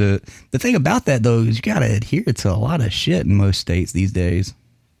 you have to. The thing about that though is you got to adhere to a lot of shit in most states these days.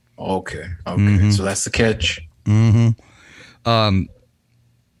 Okay. So that's the catch. The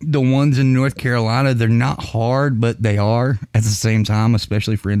ones in North Carolina, they're not hard, but they are at the same time,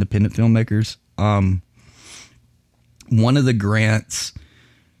 especially for independent filmmakers. One of the grants,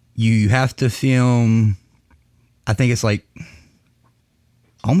 you have to film, I think it's like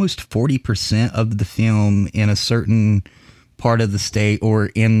almost 40% of the film in a certain part of the state or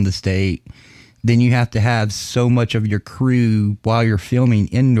in the state. Then you have to have so much of your crew while you're filming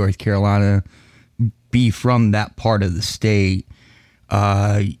in North Carolina be from that part of the state.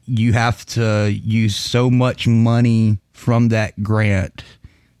 You have to use so much money from that grant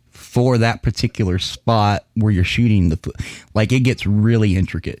for that particular spot where you're shooting like it gets really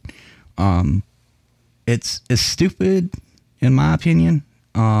intricate. It's stupid in my opinion.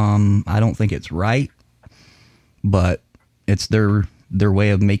 I don't think it's right, but it's their way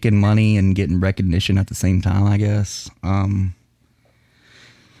of making money and getting recognition at the same time, I guess. I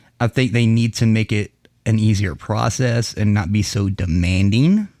think they need to make it an easier process and not be so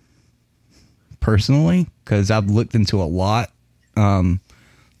demanding personally, because I've looked into a lot.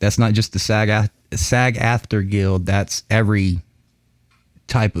 That's not just the SAG-AFTRA Guild. That's every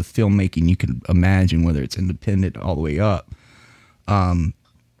type of filmmaking you can imagine, whether it's independent all the way up.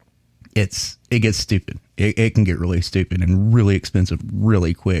 It gets stupid. It can get really stupid and really expensive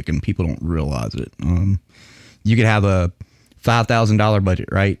really quick, and people don't realize it. You could have a $5,000 budget,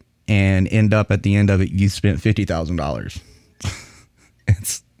 right? And end up at the end of it, you spent $50,000.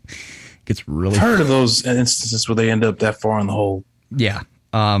 It gets really. I've heard of those instances where they end up that far in the hole. Yeah.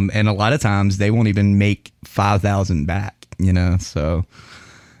 And a lot of times they won't even make $5,000 back, so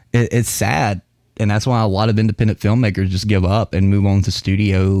it's sad. And that's why a lot of independent filmmakers just give up and move on to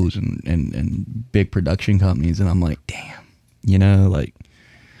studios and big production companies. And I'm like, damn,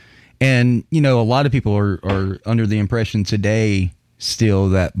 and a lot of people are under the impression today still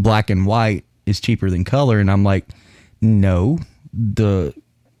that black and white is cheaper than color. And I'm like, no,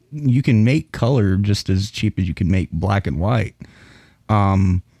 you can make color just as cheap as you can make black and white.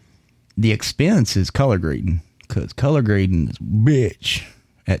 The expense is color grading, because color grading is bitch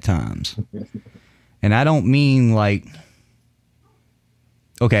at times. And I don't mean like,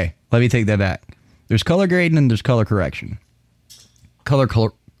 okay, let me take that back. There's color grading and there's color correction. Color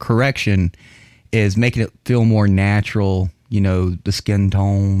correction is making it feel more natural, the skin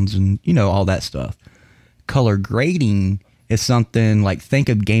tones and, all that stuff. Color grading is something like, think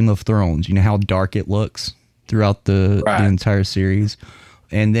of Game of Thrones. You know how dark it looks throughout the entire series?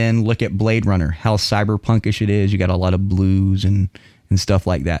 And then look at Blade Runner, how cyberpunkish it is. You got a lot of blues and stuff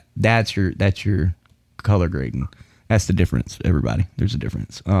like that. That's your color grading. That's the difference, everybody. There's a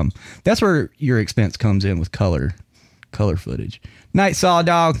difference. That's where your expense comes in with color footage. Night Saw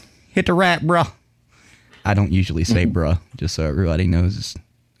Dog, hit the rap, bruh. I don't usually say bruh, just so everybody knows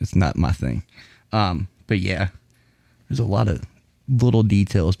it's not my thing. But yeah, there's a lot of little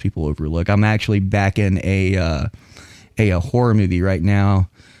details people overlook. I'm actually back in a horror movie right now.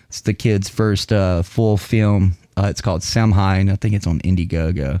 It's the kid's first full film. It's called Samhain. I think it's on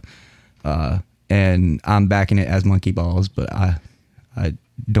Indiegogo. And I'm backing it as Monkey Balls, but I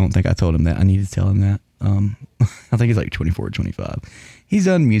don't think I told him that. I need to tell him that. I think he's like 24 or 25. He's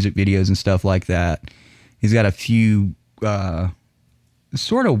done music videos and stuff like that. He's got a few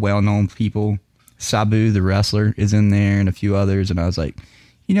sort of well-known people. Sabu, the wrestler, is in there, and a few others. And I was like,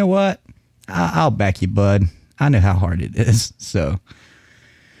 you know what? I'll back you, bud. I know how hard it is. So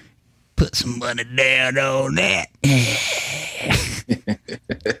put some money down on that.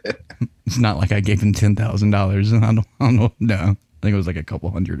 It's not like I gave him $10,000. I don't know. No, I think it was like a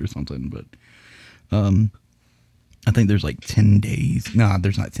couple hundred or something. But I think there's like 10 days. No,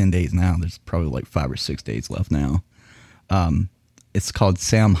 there's not 10 days now. There's probably like 5 or 6 days left now. It's called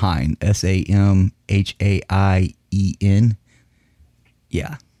Samhain, Samhain.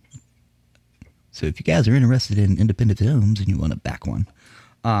 Yeah. So if you guys are interested in independent films and you want to back one.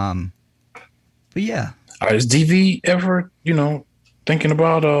 But yeah. Is DV ever, thinking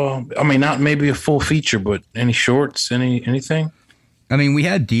about, not maybe a full feature, but any shorts, anything? I mean, we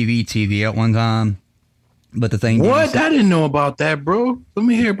had DV TV at one time, but the thing... What? I didn't know about that, bro. Let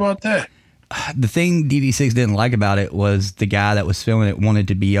me hear about that. The thing DV6 didn't like about it was the guy that was filming it wanted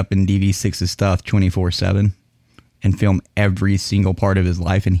to be up in DV6's stuff 24/7 and film every single part of his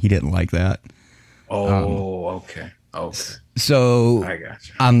life, and he didn't like that. Oh, okay. So I got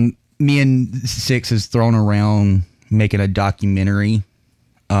you. Me and Six has thrown around making a documentary,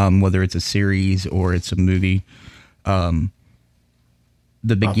 whether it's a series or it's a movie. The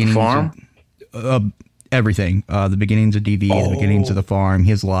beginnings farm? Of everything. The beginnings of DV, the beginnings of the farm,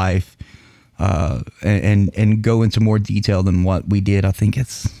 his life. And go into more detail than what we did. I think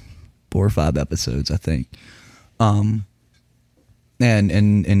it's 4 or 5 episodes, I think. And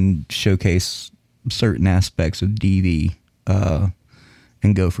showcase certain aspects of DV,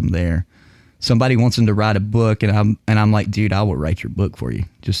 and go from there. Somebody wants him to write a book, and I'm like, dude, I will write your book for you.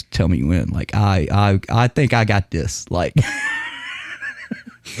 Just tell me when. Like, I think I got this. Like,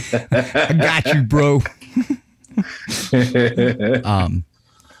 I got you, bro.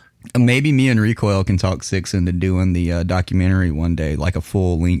 Maybe me and Recoil can talk Six into doing the documentary one day, like a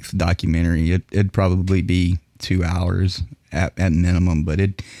full-length documentary. It'd probably be 2 hours at minimum, but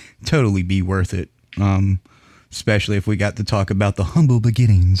it'd totally be worth it, especially if we got to talk about the humble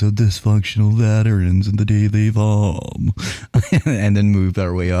beginnings of dysfunctional veterans in the DV farm, and then moved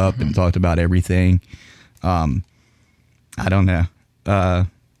our way up and talked about everything. I don't know.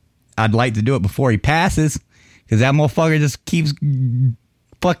 I'd like to do it before he passes, because that motherfucker just keeps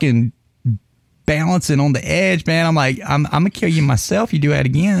fucking balancing on the edge, man. I'm like, I'm gonna kill you myself. You do that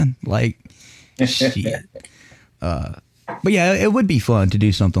again, like shit. But yeah, it would be fun to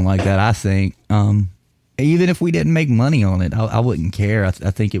do something like that. I think, even if we didn't make money on it, I wouldn't care. I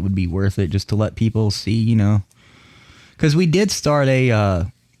think it would be worth it just to let people see, because we did start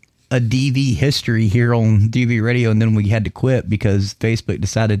a DV history here on DV Radio, and then we had to quit because Facebook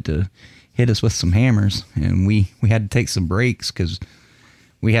decided to hit us with some hammers, and we had to take some breaks because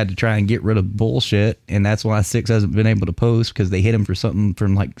we had to try and get rid of bullshit, and that's why Six hasn't been able to post, because they hit him for something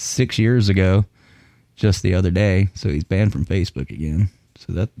from like 6 years ago just the other day, so he's banned from Facebook again.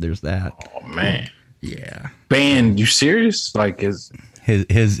 So there's that. Oh man. Yeah. Banned? You serious? Like his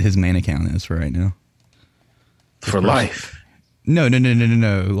main account is for right now. For life? No.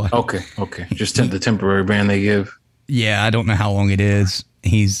 Like, okay. Just the temporary ban they give. Yeah, I don't know how long it is.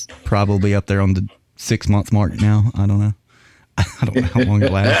 He's probably up there on the 6-month mark now. I don't know. I don't know how long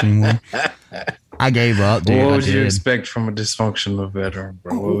it lasts anymore. I gave up, dude. What would you expect from a dysfunctional veteran,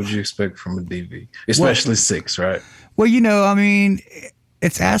 bro? What would you expect from a DV? Especially Six, right? Well, I mean,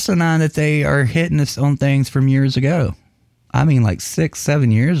 it's asinine that they are hitting us on things from years ago. I mean, like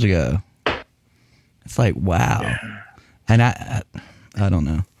 6-7 years ago. It's like, wow. Yeah. And I don't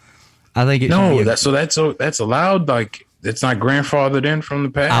know. I think that's allowed. Like, it's not grandfathered in from the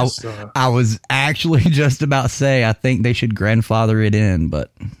past. I was actually just about to say I think they should grandfather it in,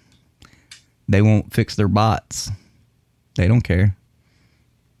 but they won't fix their bots. They don't care.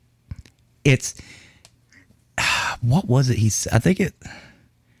 It's what was it?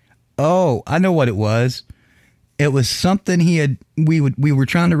 I know what it was. It was something we were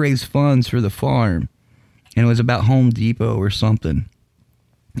trying to raise funds for the farm, and it was about Home Depot or something.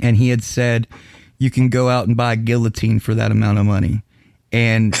 And he had said, you can go out and buy a guillotine for that amount of money.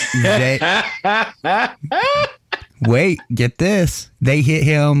 And they wait, get this. They hit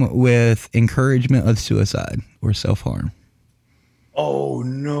him with encouragement of suicide or self-harm. Oh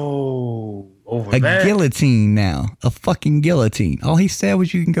no. A guillotine now. A fucking guillotine. All he said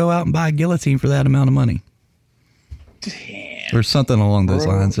was you can go out and buy a guillotine for that amount of money. Damn. Or something along those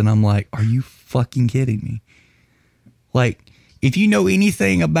lines. And I'm like, are you fucking kidding me? Like, if you know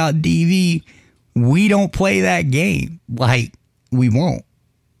anything about DV, we don't play that game. Like, we won't.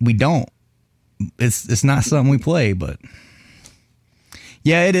 We don't. It's not something we play, but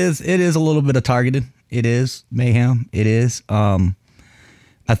yeah, it is. It is a little bit of targeted. It is mayhem. It is. I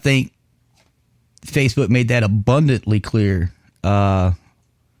think Facebook made that abundantly clear when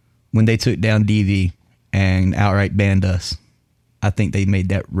they took down DV and outright banned us. I think they made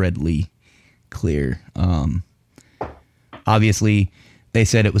that readily clear. Obviously, they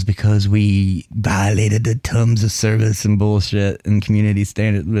said it was because we violated the terms of service and bullshit and community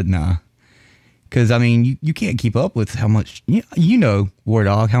standards, but nah. Because, I mean, you can't keep up with how much, you know, War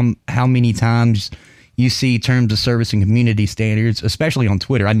Dog, how many times you see terms of service and community standards, especially on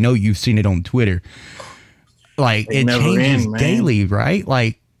Twitter. I know you've seen it on Twitter. Like, it changes daily, right?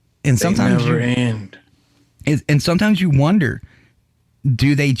 Like, and sometimes and sometimes you wonder,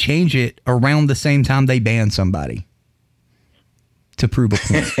 do they change it around the same time they ban somebody to prove a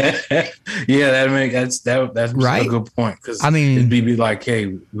point? Yeah, that's right? a good point. Because I mean, it'd be like,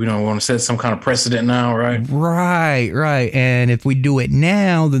 hey, we don't want to set some kind of precedent now, right? Right. And if we do it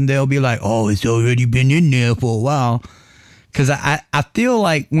now, then they'll be like, oh, it's already been in there for a while. Because I feel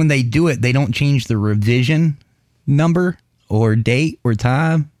like when they do it, they don't change the revision number or date or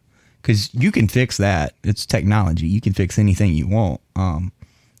time. Because you can fix that. It's technology. You can fix anything you want.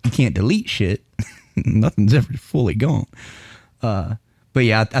 You can't delete shit. Nothing's ever fully gone. But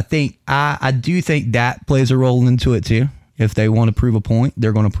yeah, I do think that plays a role into it too. If they want to prove a point,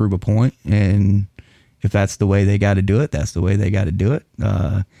 they're going to prove a point. And if that's the way they got to do it, that's the way they got to do it.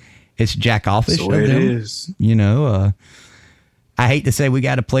 It's jack offish of them. It is. You know, I hate to say we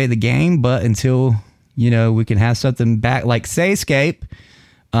got to play the game, but until, you know, we can have something back like Sayscape,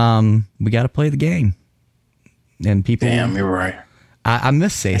 we got to play the game. And people, damn, you're right. I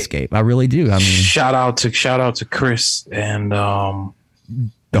miss Sayscape. I really do. I mean, shout out to Chris and the whole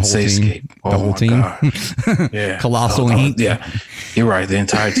Sayscape. Team. The whole team. Yeah. Colossal Inc. Yeah. You're right. The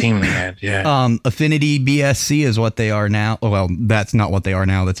entire team they had. Yeah. Affinity BSC is what they are now. Well, that's not what they are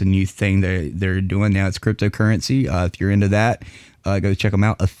now. That's a new thing they're doing now. It's cryptocurrency. If you're into that, go check them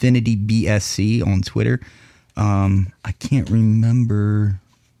out. Affinity BSC on Twitter. I can't remember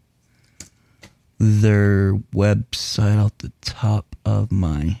their website off the top of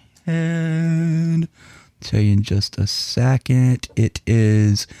my head. Tell you in just a second. It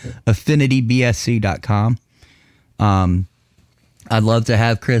is affinitybsc.com. I'd love to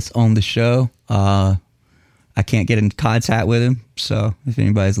have Chris on the show. I can't get in contact with him, so if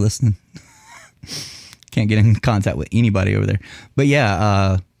anybody's listening, can't get in contact with anybody over there. But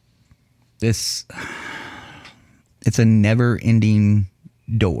yeah, it's a never-ending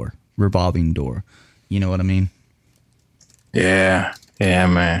door. Revolving door. You know what I mean? Yeah,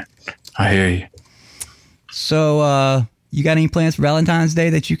 man. I hear you. So, you got any plans for Valentine's Day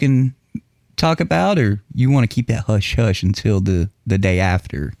that you can talk about, or you want to keep that hush-hush until the day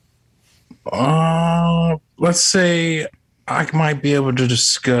after? Let's say I might be able to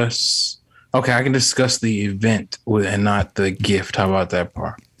discuss... Okay, I can discuss the event and not the gift. How about that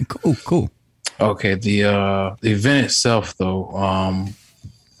part? Cool. Okay, the event itself, though...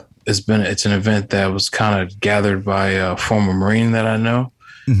 It's an event that was kind of gathered by a former Marine that I know.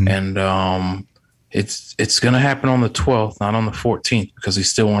 Mm-hmm. And it's going to happen on the 12th, not on the 14th, because he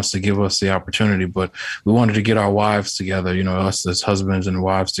still wants to give us the opportunity. But we wanted to get our wives together, you know, us as husbands and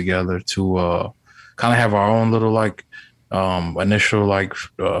wives together to kind of have our own little initial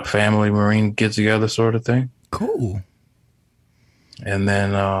family Marine get together sort of thing. Cool. And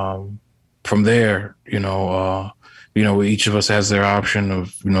then from there, each of us has their option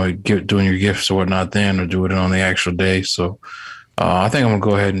of, doing your gifts or whatnot then, or do it on the actual day. So I think I'm going to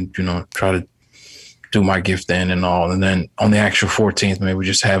go ahead and, try to do my gift then and all. And then on the actual 14th, maybe we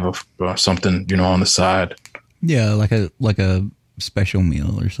just have something, on the side. Yeah, like a special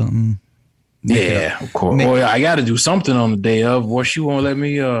meal or something. Yeah, of course. Well, yeah, I got to do something on the day of, or she won't let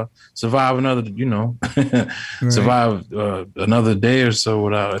me survive another, survive another day or so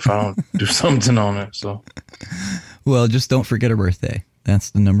if I don't do something on it. So, well, just don't forget her birthday.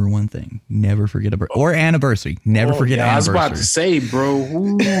 That's the number one thing. Never forget a birthday or anniversary. Never forget anniversary. I was about to say,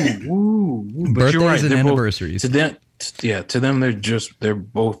 bro. But birthdays and anniversaries. to them, they're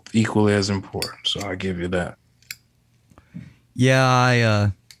both equally as important. So I give you that.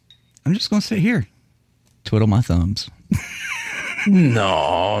 Yeah, I'm just gonna sit here, twiddle my thumbs.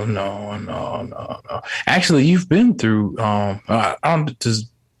 No. Actually, you've been through. Does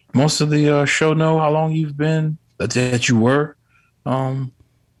most of the show know how long you've been that you were,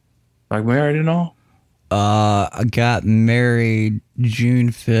 like married and all? I got married June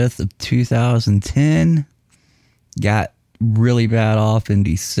 5th of 2010. Got really bad off in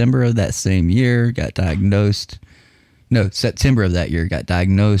December of that same year. Got diagnosed. No, September of that year. Got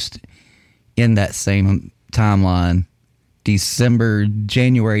diagnosed in that same timeline.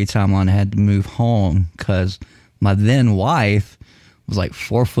 January timeline, I had to move home because my then wife was like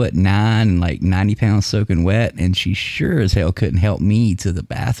 4'9" and like 90 pounds soaking wet, and she sure as hell couldn't help me to the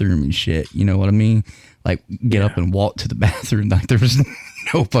bathroom and shit. You know what I mean? Like get up and walk to the bathroom. Like there was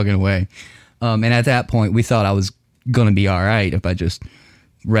no fucking way. And at that point, we thought I was gonna be all right if I just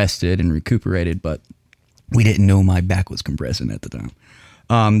rested and recuperated, but we didn't know my back was compressing at the time.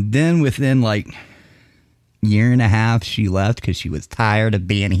 Then within like year and a half, she left because she was tired of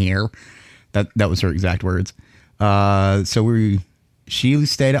being here. That was her exact words. So she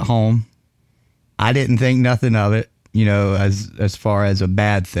stayed at home. I didn't think nothing of it, you know, as far as a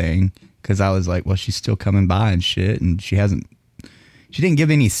bad thing, because I was like, well, she's still coming by and shit, and she didn't give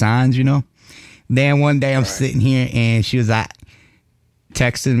any signs, you know. Then one day I'm sitting here and she was like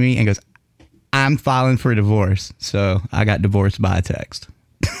texting me and goes, I'm filing for divorce. So I got divorced by a text.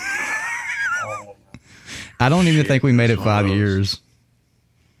 I don't even think we made it 5 years.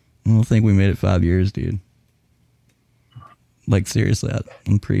 I don't think we made it 5 years, dude. Like, seriously,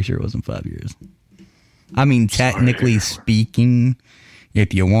 I'm pretty sure it wasn't 5 years. I mean, technically speaking,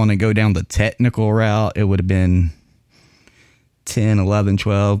 if you want to go down the technical route, it would have been 10, 11,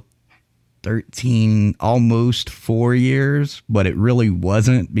 12, 13, almost 4 years. But it really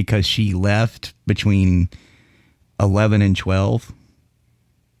wasn't because she left between 11 and 12.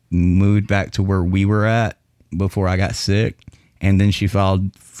 Moved back to where we were at before I got sick, and then she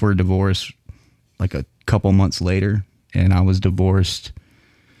filed for divorce like a couple months later, and I was divorced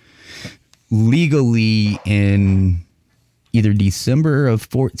legally in either December of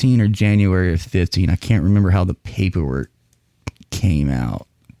 14 or January of 15. I can't remember how the paperwork came out.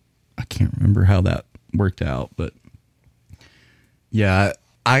 I can't remember how that worked out, but yeah,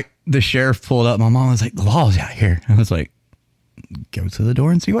 the sheriff pulled up. My mom was like, the law's out here. I was like, go to the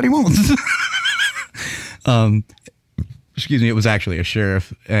door and see what he wants. Excuse me, it was actually a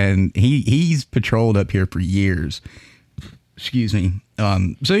sheriff, and he's patrolled up here for years. Excuse me.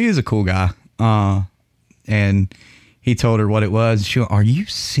 So he was a cool guy. And he told her what it was. She went, are you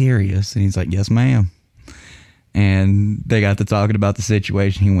serious? And he's like, yes, ma'am. And they got to talking about the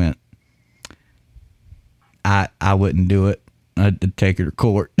situation. He went, I wouldn't do it. I'd take her to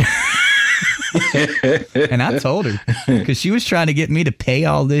court. And I told her, because she was trying to get me to pay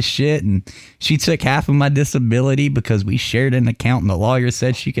all this shit, and she took half of my disability because we shared an account and the lawyer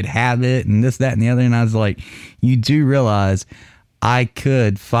said she could have it and this, that, and the other. And I was like, you do realize I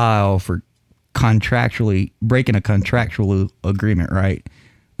could file for contractually breaking a contractual agreement, right? I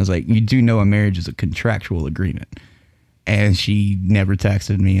was like, you do know a marriage is a contractual agreement. And she never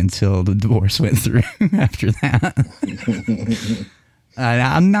texted me until the divorce went through after that.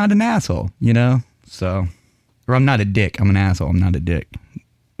 I'm not an asshole, you know? So, or I'm not a dick. I'm an asshole. I'm not a dick.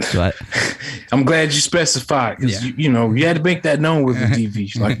 But I'm glad you specified, because you had to make that known with the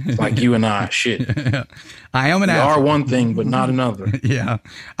DV, like you and I. Shit, I am an we asshole. are one thing, but not another. Yeah,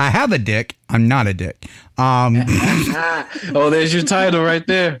 I have a dick. I'm not a dick. Oh, there's your title right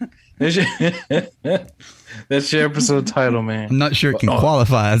there. That's your episode title, man. I'm not sure it can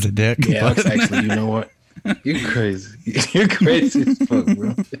qualify as a dick. Yeah, that's actually, you know what? You're crazy. You're crazy as fuck,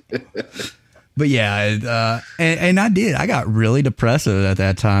 bro. But yeah, and I did. I got really depressive at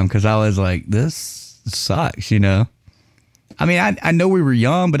that time because I was like, this sucks, you know? I mean, I know we were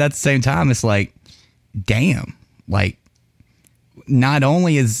young, but at the same time, it's like, damn. Like, not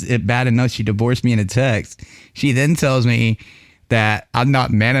only is it bad enough she divorced me in a text, she then tells me that I'm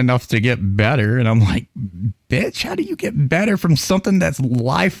not man enough to get better. And I'm like, bitch, how do you get better from something that's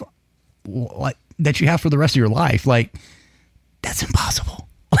life, like, that you have for the rest of your life? Like, that's impossible.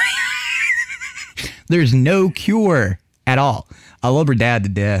 There's no cure at all. I love her dad to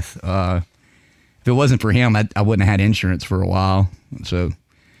death. If it wasn't for him, I wouldn't have had insurance for a while. So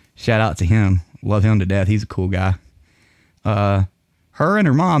shout out to him. Love him to death. He's a cool guy. Her and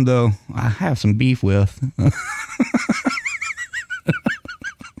her mom, though, I have some beef with.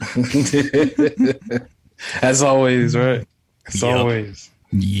 As always, right? As always.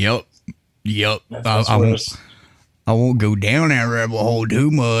 Yep. I I won't go down that rabbit hole too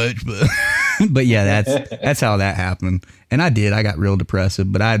much, but but yeah, that's how that happened. And I got real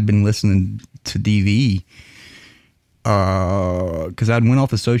depressive, but I had been listening to DV because I went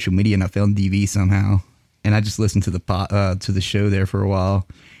off of social media and I found DV somehow, and I just listened to the show there for a while.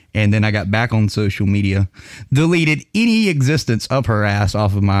 And then I got back on social media, deleted any existence of her ass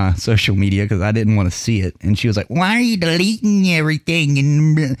off of my social media because I didn't want to see it. And she was like, "Why are you deleting everything?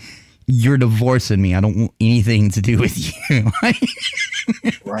 And you're divorcing me. I don't want anything to do with you."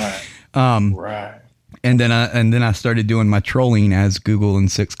 Right. Right. And then I started doing my trolling, as Google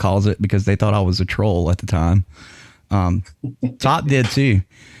and Six calls it, because they thought I was a troll at the time. Top did too.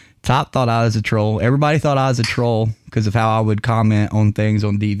 Top thought I was a troll. Everybody thought I was a troll because of how I would comment on things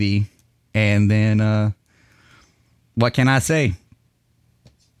on DV. And then, what can I say?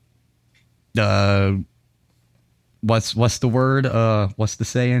 What's the word? What's the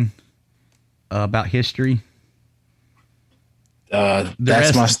saying about history?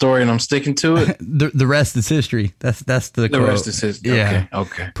 That's my story, and I'm sticking to it. The rest is history. That's the quote. Rest is history. Yeah.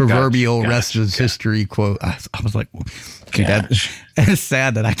 Okay. Proverbial rest is history quote. I was like, dude, it's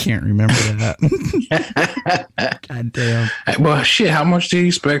sad that I can't remember that. God damn. Well, shit. How much do you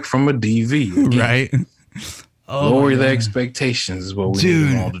expect from a DV? Right. Lower the expectations is what we need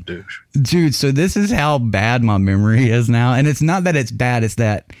them all to do. Dude, so this is how bad my memory is now, and it's not that it's bad. It's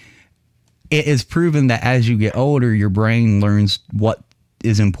that it is proven that as you get older, your brain learns what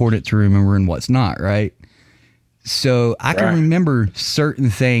is important to remember and what's not, right? So I can remember certain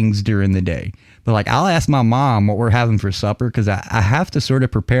things during the day, but like I'll ask my mom what we're having for supper because I have to sort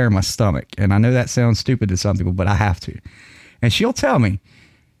of prepare my stomach. And I know that sounds stupid to some people, but I have to. And she'll tell me,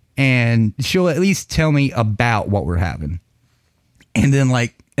 and she'll at least tell me about what we're having. And then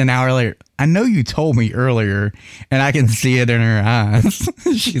like an hour later, I know you told me earlier, and I can see it in her eyes.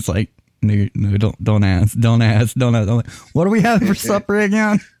 She's like, No, don't ask. What are we having for supper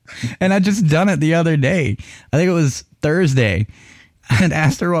again? And I just done it the other day. I think it was Thursday. I had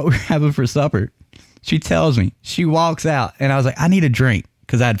asked her what we were having for supper. She tells me. She walks out, and I was like, I need a drink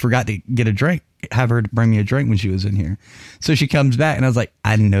because I had forgot to get a drink. Have her bring me a drink when she was in here. So she comes back, and I was like,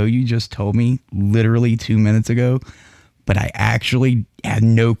 I know you just told me literally 2 minutes ago, but I actually had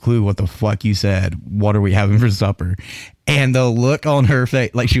no clue what the fuck you said. What are we having for supper? And the look on her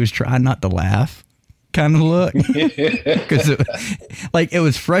face, like she was trying not to laugh kind of look. Because it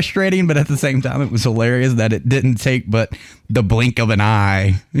was frustrating, but at the same time, it was hilarious that it didn't take but the blink of an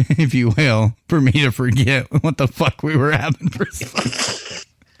eye, if you will, for me to forget what the fuck we were having for supper.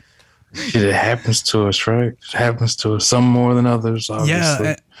 Shit, it happens to us, right? It happens to us, some more than others, obviously.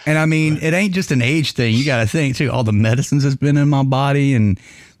 Yeah, and I mean, it ain't just an age thing. You got to think, too, all the medicines that's been in my body and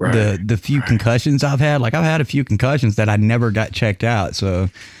the few concussions I've had. Like, I've had a few concussions that I never got checked out, so,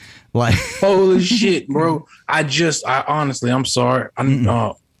 like... Holy shit, bro. I honestly, I'm sorry.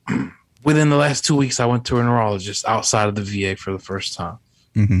 Within the last 2 weeks, I went to a neurologist outside of the VA for the first time.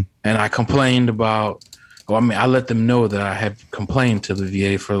 Mm-hmm. And I complained about... I let them know that I have complained to the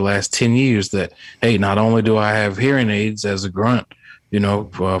VA for the last 10 years that, hey, not only do I have hearing aids as a grunt,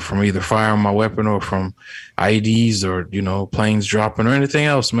 from either firing my weapon or from IEDs or, planes dropping or anything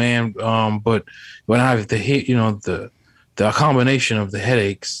else, man. But when I have the combination of the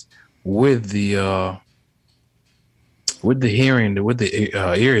headaches with the hearing, with the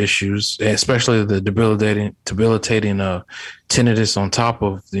ear issues, especially the debilitating tinnitus on top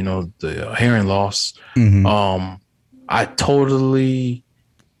of the hearing loss. Mm-hmm. I totally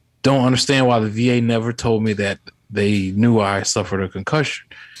don't understand why the VA never told me that they knew I suffered a concussion.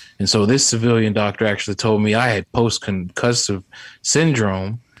 And so this civilian doctor actually told me I had post-concussive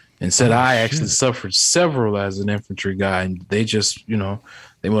syndrome and said I actually suffered several as an infantry guy, and they just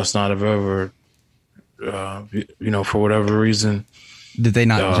they must not have ever for whatever reason. Did they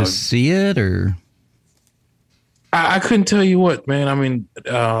not just see it, or? I couldn't tell you what, man. I mean,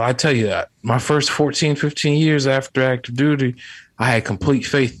 I tell you that my first 14, 15 years after active duty, I had complete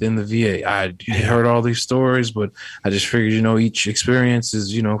faith in the VA. I heard all these stories, but I just figured, each experience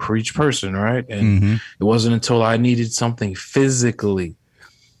is, for each person, right? And It wasn't until I needed something physically.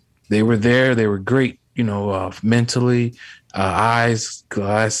 They were there. They were great, mentally. Eyes,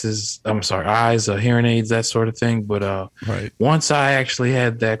 hearing aids, that sort of thing. But once I actually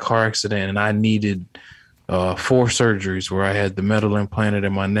had that car accident and I needed 4 surgeries where I had the metal implanted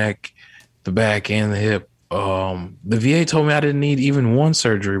in my neck, the back, and the hip, the VA told me I didn't need even 1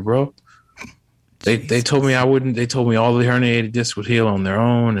 surgery, bro. They told me I wouldn't. They told me all the herniated discs would heal on their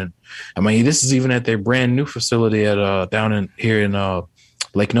own. And I mean, this is even at their brand new facility at down here in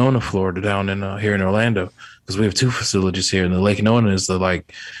Lake Nona, Florida, down in here in Orlando. Because we have 2 facilities here, and the Lake Nona is the $1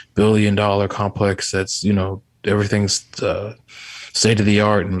 billion complex that's everything's state of the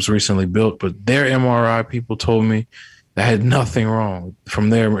art and was recently built. But their MRI people told me I had nothing wrong from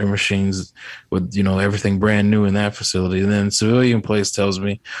their machines with, everything brand new in that facility. And then civilian place tells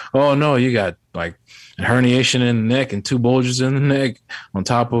me, oh no, you got like a herniation in the neck and 2 bulges in the neck on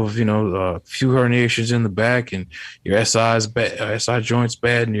top of, a few herniations in the back, and your SI joint's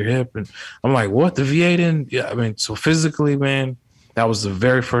bad in your hip. And I'm like, what? The VA didn't? Yeah. I mean, so physically, man, that was the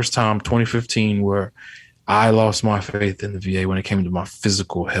very first time, 2015, where I lost my faith in the VA when it came to my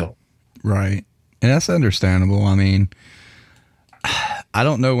physical health. Right. And that's understandable. I mean, I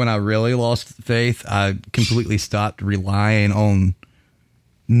don't know when I really lost faith. I completely stopped relying on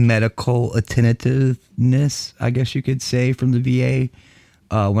medical attentiveness, I guess you could say, from the VA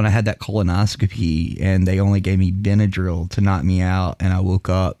when I had that colonoscopy, and they only gave me Benadryl to knock me out, and I woke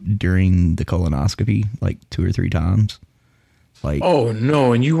up during the colonoscopy like 2 or 3 times. Like, oh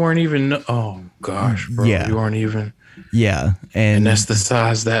no, and you weren't even, oh gosh, bro, yeah. You weren't even, yeah, and that's the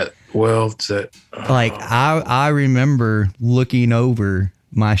size that welt that, like I remember looking over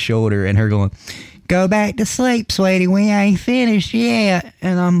my shoulder and her going, "Go back to sleep, sweetie. We ain't finished yet."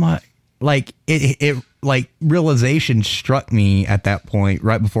 And I'm like it like realization struck me at that point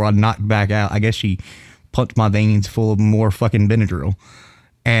right before I knocked back out. I guess she pumped my veins full of more fucking Benadryl,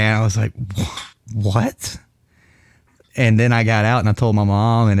 and I was like, "What?" And then I got out and I told my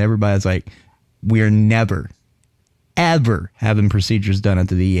mom, and everybody's like, "We're never, ever having procedures done at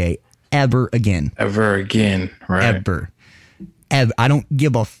the VA ever again." Ever again, right? Ever. I don't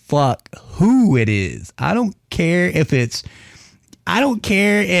give a fuck who it is. I don't care if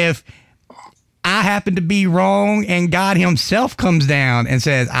I happen to be wrong and God himself comes down and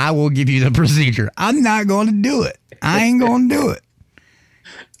says, "I will give you the procedure." I'm not going to do it. I ain't going to do it.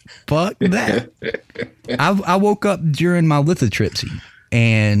 Fuck that. I woke up during my lithotripsy,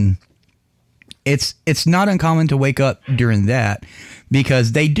 and it's not uncommon to wake up during that,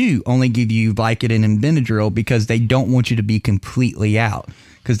 because they do only give you Vicodin and Benadryl because they don't want you to be completely out,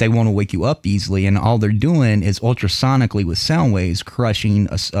 because they want to wake you up easily, and all they're doing is ultrasonically with sound waves crushing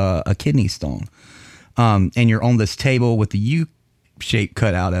a kidney stone. And you're on this table with the U shape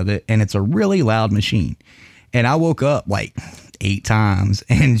cut out of it, and it's a really loud machine. And I woke up like 8 times,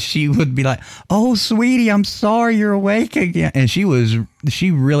 and she would be like, "Oh, sweetie, I'm sorry you're awake again." And she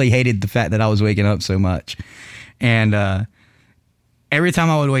really hated the fact that I was waking up so much. And every time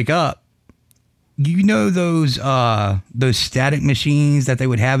I would wake up, those static machines that they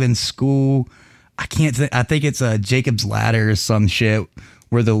would have in school, I think it's a Jacob's Ladder or some shit,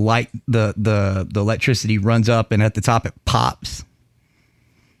 where the light, the electricity runs up and at the top it pops.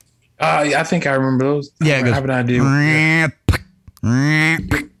 I think I remember those. Yeah, I have an idea.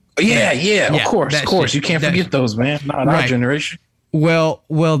 Yeah, of course. You can't forget those, man. Not our generation. Well,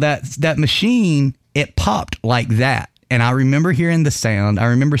 that machine, it popped like that. And I remember hearing the sound. I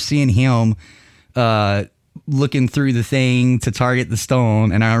remember seeing him looking through the thing to target the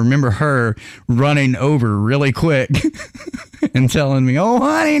stone. And I remember her running over really quick and telling me, "Oh,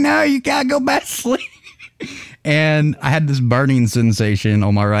 honey, no, you got to go back to sleep." And I had this burning sensation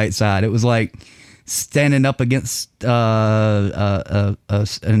on my right side. It was like standing up against an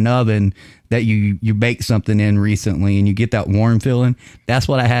oven that you baked something in recently, and you get that warm feeling. That's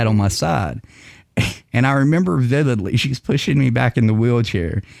what I had on my side. And I remember vividly, she's pushing me back in the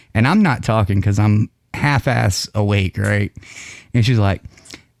wheelchair, and I'm not talking because I'm half-ass awake, right? And she's like,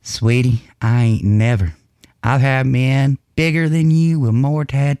 "Sweetie, I've had men bigger than you with more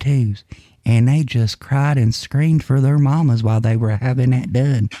tattoos, and they just cried and screamed for their mamas while they were having that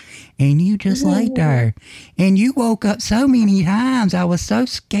done. And you just laid there, and you woke up so many times. I was so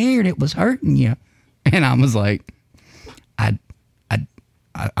scared it was hurting you." And I was like,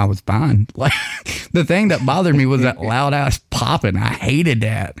 I was fine. Like, the thing that bothered me was that loud ass popping. I hated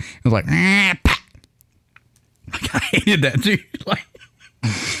that. It was like, I hated that, dude. Like,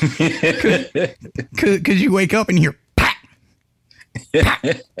 because you wake up and you hear pop.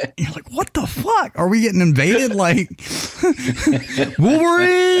 You're like, what the fuck? Are we getting invaded? Like,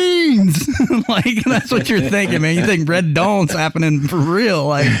 Wolverines! Like, that's what you're thinking, man. You think Red Dawn's happening for real.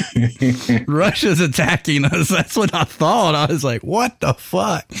 Like, Russia's attacking us. That's what I thought. I was like, what the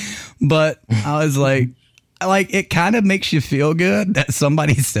fuck? But I was like, it kind of makes you feel good that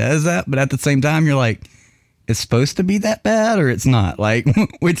somebody says that, but at the same time, you're like, it's supposed to be that bad or it's not? Like,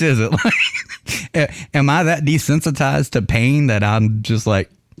 which is it? Like, am I that desensitized to pain that I'm just like,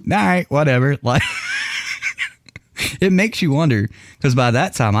 all right, whatever? Like, it makes you wonder, because by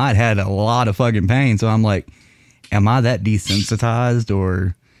that time I'd had a lot of fucking pain. So I'm like, am I that desensitized?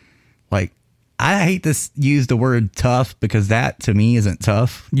 Or like, I hate to use the word tough, because that to me isn't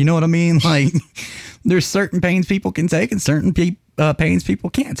tough. You know what I mean? Like, there's certain pains people can take and certain pains people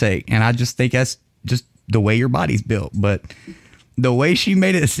can't take. And I just think that's just the way your body's built. But the way she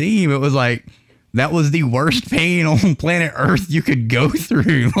made it seem, it was like, that was the worst pain on planet Earth you could go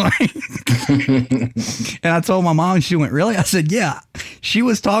through. And I told my mom, she went, really? I said, yeah. She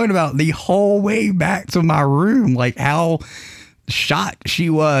was talking about the whole way back to my room, like how shocked she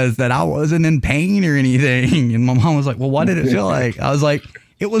was that I wasn't in pain or anything. And my mom was like, well, what did it feel like? I was like,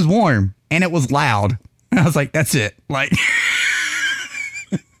 it was warm and it was loud. And I was like, that's it. Like,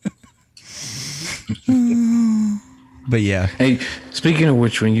 but yeah. Hey, speaking of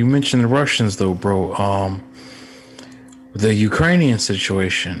which, when you mentioned the Russians, though, bro, the Ukrainian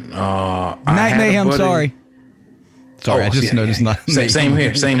situation. Night Mayhem, sorry. Sorry, I just noticed. Same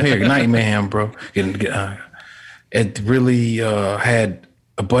here. Night Mayhem, bro. It really had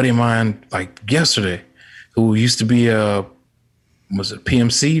a buddy of mine like yesterday who used to be was it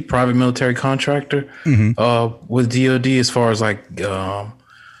PMC, private military contractor, with DOD as far as like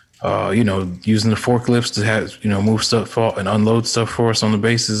using the forklifts to have, move stuff and unload stuff for us on the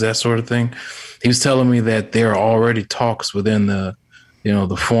bases, that sort of thing. He was telling me that there are already talks within the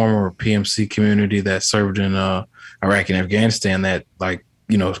former PMC community that served in Iraq and Afghanistan that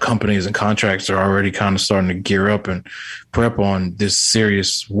companies and contracts are already kind of starting to gear up and prep on this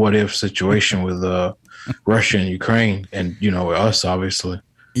serious what if situation with Russia and Ukraine and, us, obviously.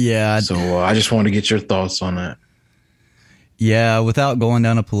 Yeah. So I just want to get your thoughts on that. Yeah, without going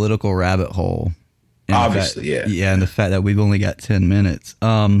down a political rabbit hole. Obviously, Yeah, and the fact that we've only got 10 minutes.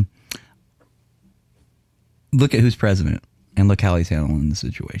 Look at who's president and look how he's handling the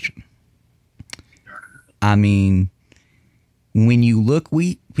situation. I mean, when you look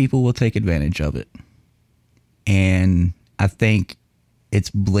weak, people will take advantage of it. And I think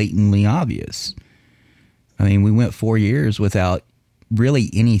it's blatantly obvious. I mean, we went 4 years without really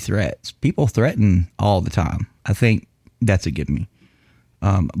any threats. People threaten all the time. I think that's a give me.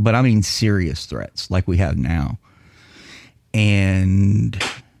 But I mean serious threats like we have now. And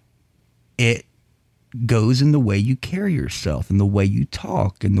it goes in the way you carry yourself and the way you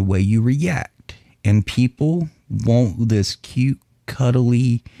talk and the way you react. And people want this cute,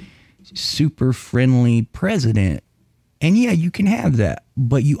 cuddly, super friendly president. And yeah, you can have that.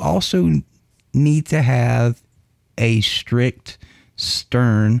 But you also need to have a strict,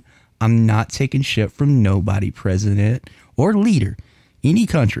 stern, I'm not taking shit from nobody president or leader, any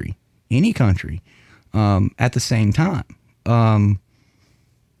country, at the same time.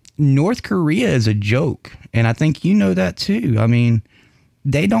 North Korea is a joke, and I think you know that too. I mean,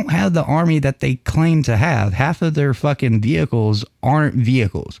 they don't have the army that they claim to have. Half of their fucking vehicles aren't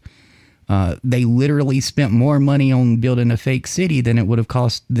vehicles. They literally spent more money on building a fake city than it would have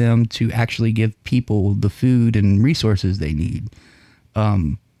cost them to actually give people the food and resources they need.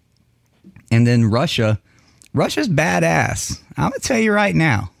 And then Russia's badass. I'm going to tell you right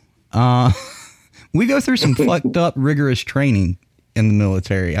now. We go through some fucked up, rigorous training in the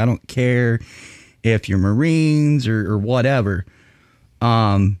military. I don't care if you're Marines or whatever.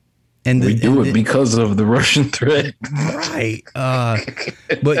 And we do it because of the Russian threat. Right.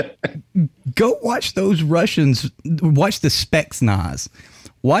 But go watch those Russians. Watch the Spetsnaz.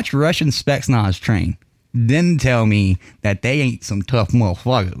 Watch Russian Spetsnaz train. Then tell me that they ain't some tough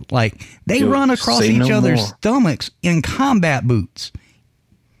motherfuckers. Like, they run across each other's stomachs in combat boots.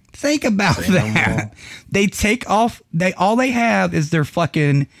 Think about that. They take off. All they have is their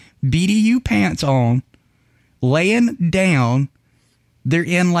fucking BDU pants on, laying down. They're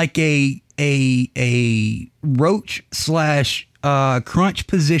in like a roach / crunch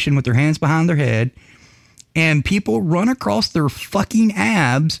position with their hands behind their head, and people run across their fucking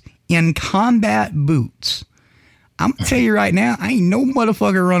abs in combat boots. I'm gonna tell you right now, I ain't no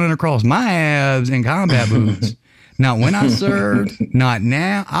motherfucker running across my abs in combat boots. Not when I served, not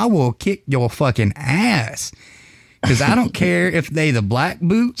now. I will kick your fucking ass. Because I don't care if they the black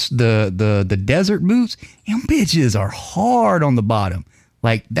boots, the desert boots, them bitches are hard on the bottom.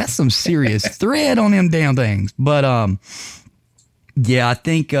 Like, that's some serious thread on them damn things. But yeah, I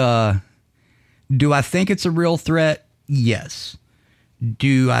think do I think it's a real threat? Yes.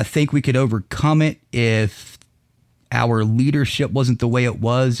 Do I think we could overcome it if our leadership wasn't the way it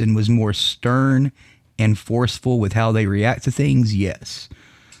was and was more stern and forceful with how they react to things? Yes.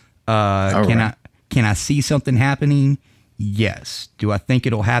 Can I see something happening? Yes. Do I think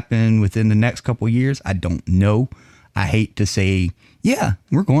it'll happen within the next couple of years? I don't know. I hate to say, yeah,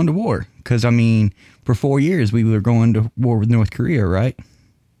 we're going to war. Because, I mean, for 4 years, we were going to war with North Korea, right?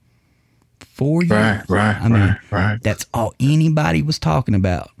 4 years. Right. I mean, that's all anybody was talking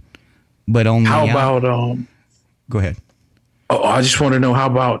about. But on how about go ahead. Oh, I just want to know, how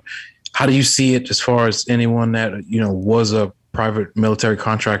about how do you see it as far as anyone that, was a private military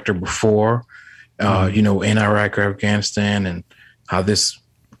contractor before, in Iraq or Afghanistan, and how this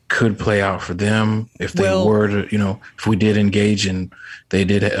could play out for them if they were to, if we did engage and they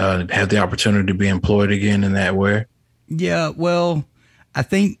did have the opportunity to be employed again in that way? Yeah, well, I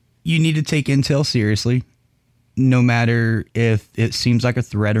think you need to take intel seriously, no matter if it seems like a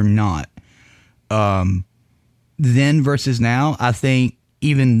threat or not. Then versus now, I think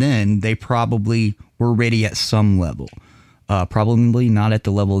even then they probably were ready at some level. Probably not at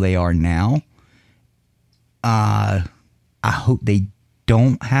the level they are now. I hope they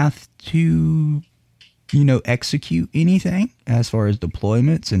don't have to, execute anything as far as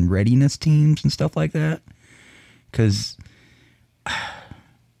deployments and readiness teams and stuff like that. Because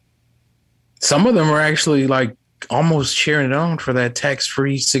some of them are actually like almost cheering it on for that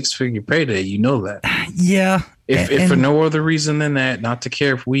tax-free 6-figure payday. You know that. Yeah. If for no other reason than that, not to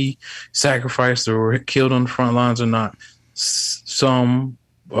care if we sacrificed or were killed on the front lines or not, some,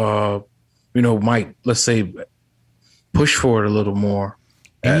 might, let's say, push for it a little more.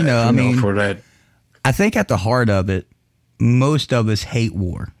 And, for that. I think at the heart of it, most of us hate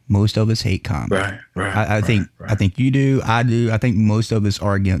war. Most of us hate combat. Right. I think you do. I do. I think most of us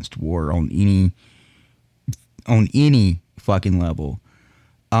are against war on any fucking level.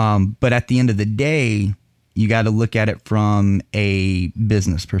 But at the end of the day, you got to look at it from a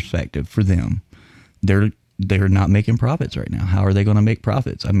business perspective for them. They're not making profits right now. How are they going to make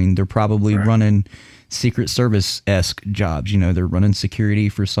profits? I mean, they're probably running Secret Service-esque jobs. They're running security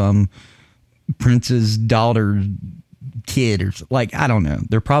for some prince's daughter kid or like, I don't know.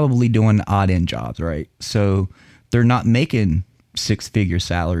 They're probably doing odd end jobs, right? So they're not making 6-figure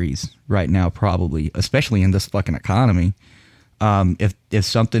salaries right now, probably, especially in this fucking economy. If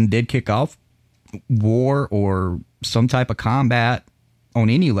something did kick off, war or some type of combat on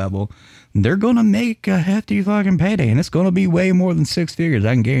any level, they're going to make a hefty fucking payday, and it's going to be way more than 6 figures.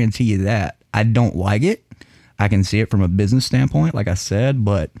 I can guarantee you that. I don't like it. I can see it from a business standpoint, like I said,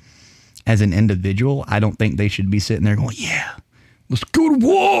 but as an individual, I don't think they should be sitting there going, yeah, let's go to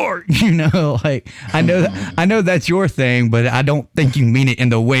war. Like I know that's your thing, but I don't think you mean it in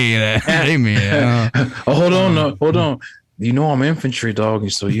the way that they mean it. Hold on. I'm infantry, dog.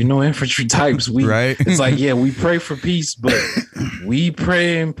 So infantry types. Right? It's like, we pray for peace, but we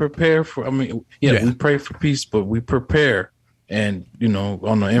pray and prepare for. We pray for peace, but we prepare. And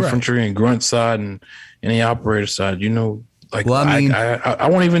on the infantry and grunt side and any operator side, like, well, I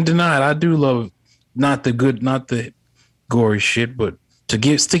won't even deny it. I do love not the gory shit, but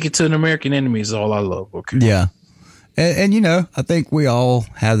to stick it to an American enemy is all I love. Okay. Yeah. And I think we all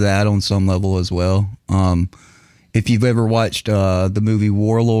have that on some level as well. If you've ever watched the movie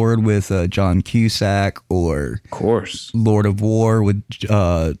Warlord with John Cusack, or of course Lord of War with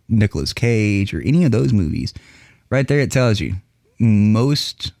Nicolas Cage, or any of those movies, right there it tells you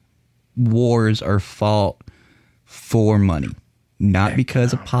most wars are fought for money, not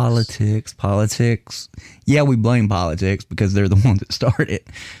because of politics. Politics, we blame politics because they're the ones that started.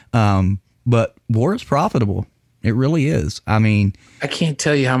 But war is profitable. It really is. I mean, I can't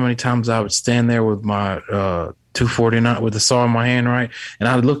tell you how many times I would stand there with my 249 with the saw in my hand, right? And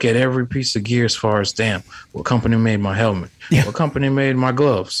I would look at every piece of gear as far as, damn, what company made my helmet? Yeah. What company made my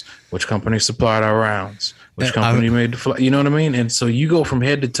gloves? Which company supplied our rounds? Which company made the fly? You know what I mean? And so you go from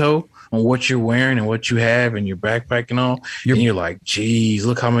head to toe on what you're wearing and what you have and your backpack and all. And you're like, geez,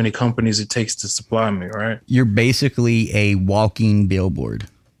 look how many companies it takes to supply me, right? You're basically a walking billboard.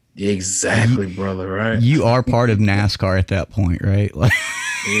 Exactly, brother, right? You are part of NASCAR at that point, right? Like,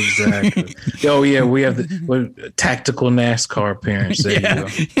 exactly. Oh, yeah, we have the tactical NASCAR appearance. There you go.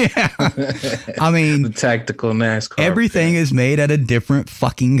 Yeah. I mean, the tactical NASCAR. Everything appearance is made at a different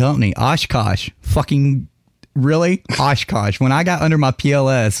fucking company. Oshkosh. Fucking really? Oshkosh. When I got under my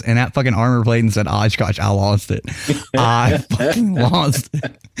PLS and that fucking armor plate and said Oshkosh, I lost it. I fucking lost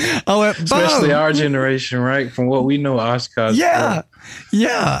it. I went, especially our generation, right? From what we know, Oshkosh. Yeah.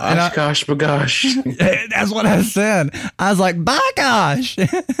 Yeah. Oshkosh bagosh. That's what I said. I was like, bagosh.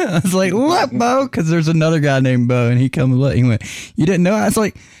 I was like, look, Bo, because there's another guy named Bo, and he went, you didn't know? I was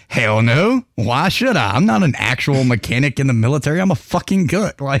like, hell no. Why should I? I'm not an actual mechanic in the military. I'm a fucking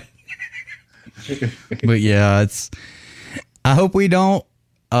cook. Like, but yeah, I hope we don't.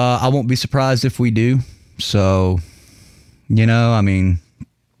 I won't be surprised if we do. So, I mean,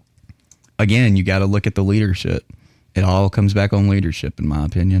 again, you got to look at the leadership. It all comes back on leadership, in my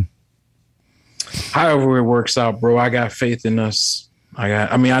opinion. However it works out, bro, I got faith in us.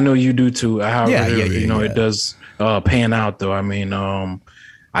 I know you do too. It does pan out though. I mean,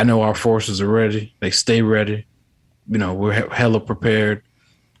 I know our forces are ready. They stay ready. We're hella prepared.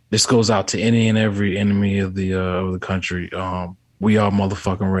 this goes out to any and every enemy of the country. We are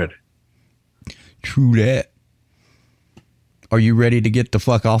motherfucking ready. True that. Are you ready to get the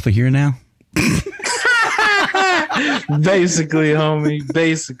fuck off of here now? Basically, homie.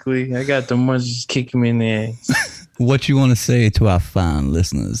 Basically, I got the munchies kicking me in the ass. What you want to say to our fine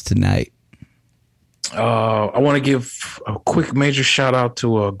listeners tonight? I want to give a quick major shout out to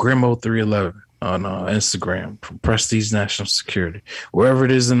Grimo311 on Instagram from Prestige National Security. Wherever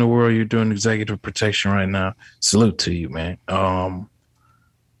it is in the world you're doing executive protection right now, salute to you, man.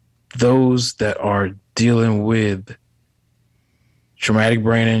 Those that are dealing with traumatic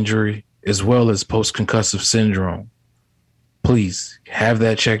brain injury as well as post-concussive syndrome, please have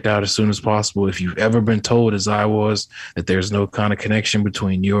that checked out as soon as possible. If you've ever been told, as I was, that there's no kind of connection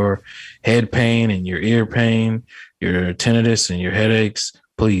between your head pain and your ear pain, your tinnitus and your headaches,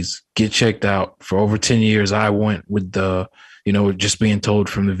 please get checked out. For over 10 years, I went with just being told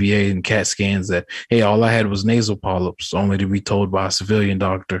from the VA and CAT scans that, hey, all I had was nasal polyps, only to be told by a civilian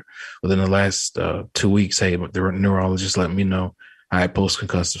doctor within the last 2 weeks, hey, but the neurologist let me know I had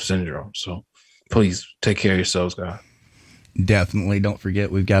post-concussive syndrome. So please take care of yourselves, guys. Definitely. Don't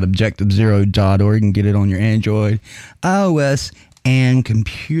forget, we've got objectivezero.org and get it on your Android, iOS, and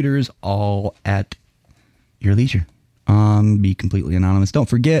computers all at your leisure. Be completely anonymous. Don't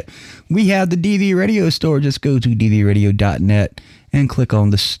forget, we have the DV Radio store. Just go to dvradio.net and click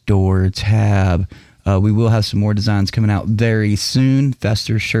on the store tab. We will have some more designs coming out very soon.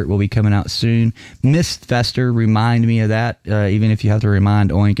 Fester's shirt will be coming out soon. Miss Fester, remind me of that. Even if you have to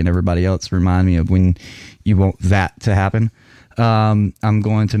remind Oink and everybody else, remind me of when you want that to happen. I'm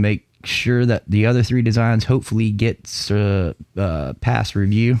going to make sure that the other 3 designs hopefully gets pass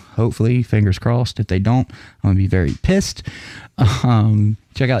review. Hopefully, fingers crossed. If they don't, I'm going to be very pissed.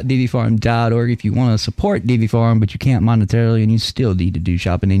 Check out dvfarm.org if you want to support DV Farm, but you can't monetarily, and you still need to do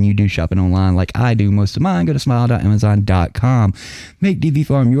shopping, and you do shopping online like I do most of mine. Go to smile.amazon.com. Make DV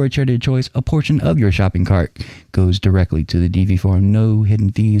Farm your charity of choice. A portion of your shopping cart goes directly to the DV Farm. No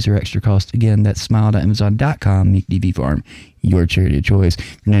hidden fees or extra costs. Again, that's smile.amazon.com. Make DV Farm your charity of choice.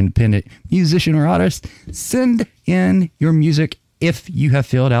 If you're an independent musician or artist, send in your music. If you have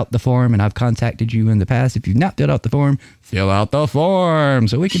filled out the form, and I've contacted you in the past, if you've not filled out the form, fill out the form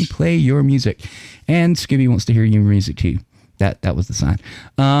so we can play your music. And Scooby wants to hear your music too. That was the sign.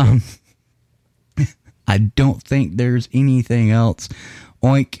 I don't think there's anything else.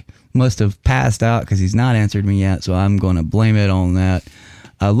 Oink must have passed out because he's not answered me yet, so I'm going to blame it on that.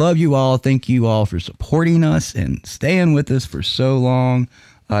 I love you all. Thank you all for supporting us and staying with us for so long.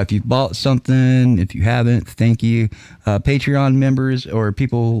 If you've bought something, if you haven't, thank you. Patreon members or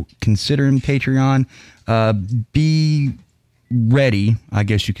people considering Patreon, be ready, I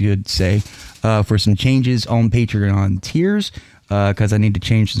guess you could say, for some changes on Patreon tiers, because I need to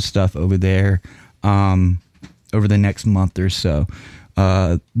change some stuff over there over the next month or so.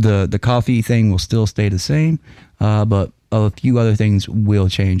 The coffee thing will still stay the same, but a few other things will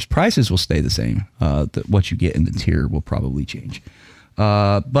change. Prices will stay the same. What you get in the tier will probably change.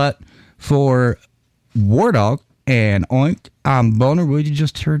 But for War Dog and Oink, I'm Boner. We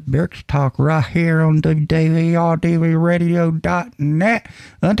just heard Berks talk right here on dvradio.net.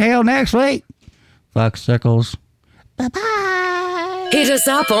 Until next week, fuck sickles. Bye-bye. Hit us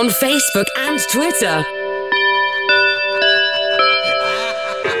up on Facebook and Twitter.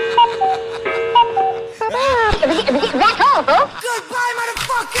 That's all, folks. Goodbye,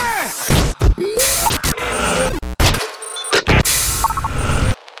 motherfucker!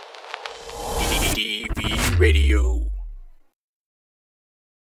 Radio.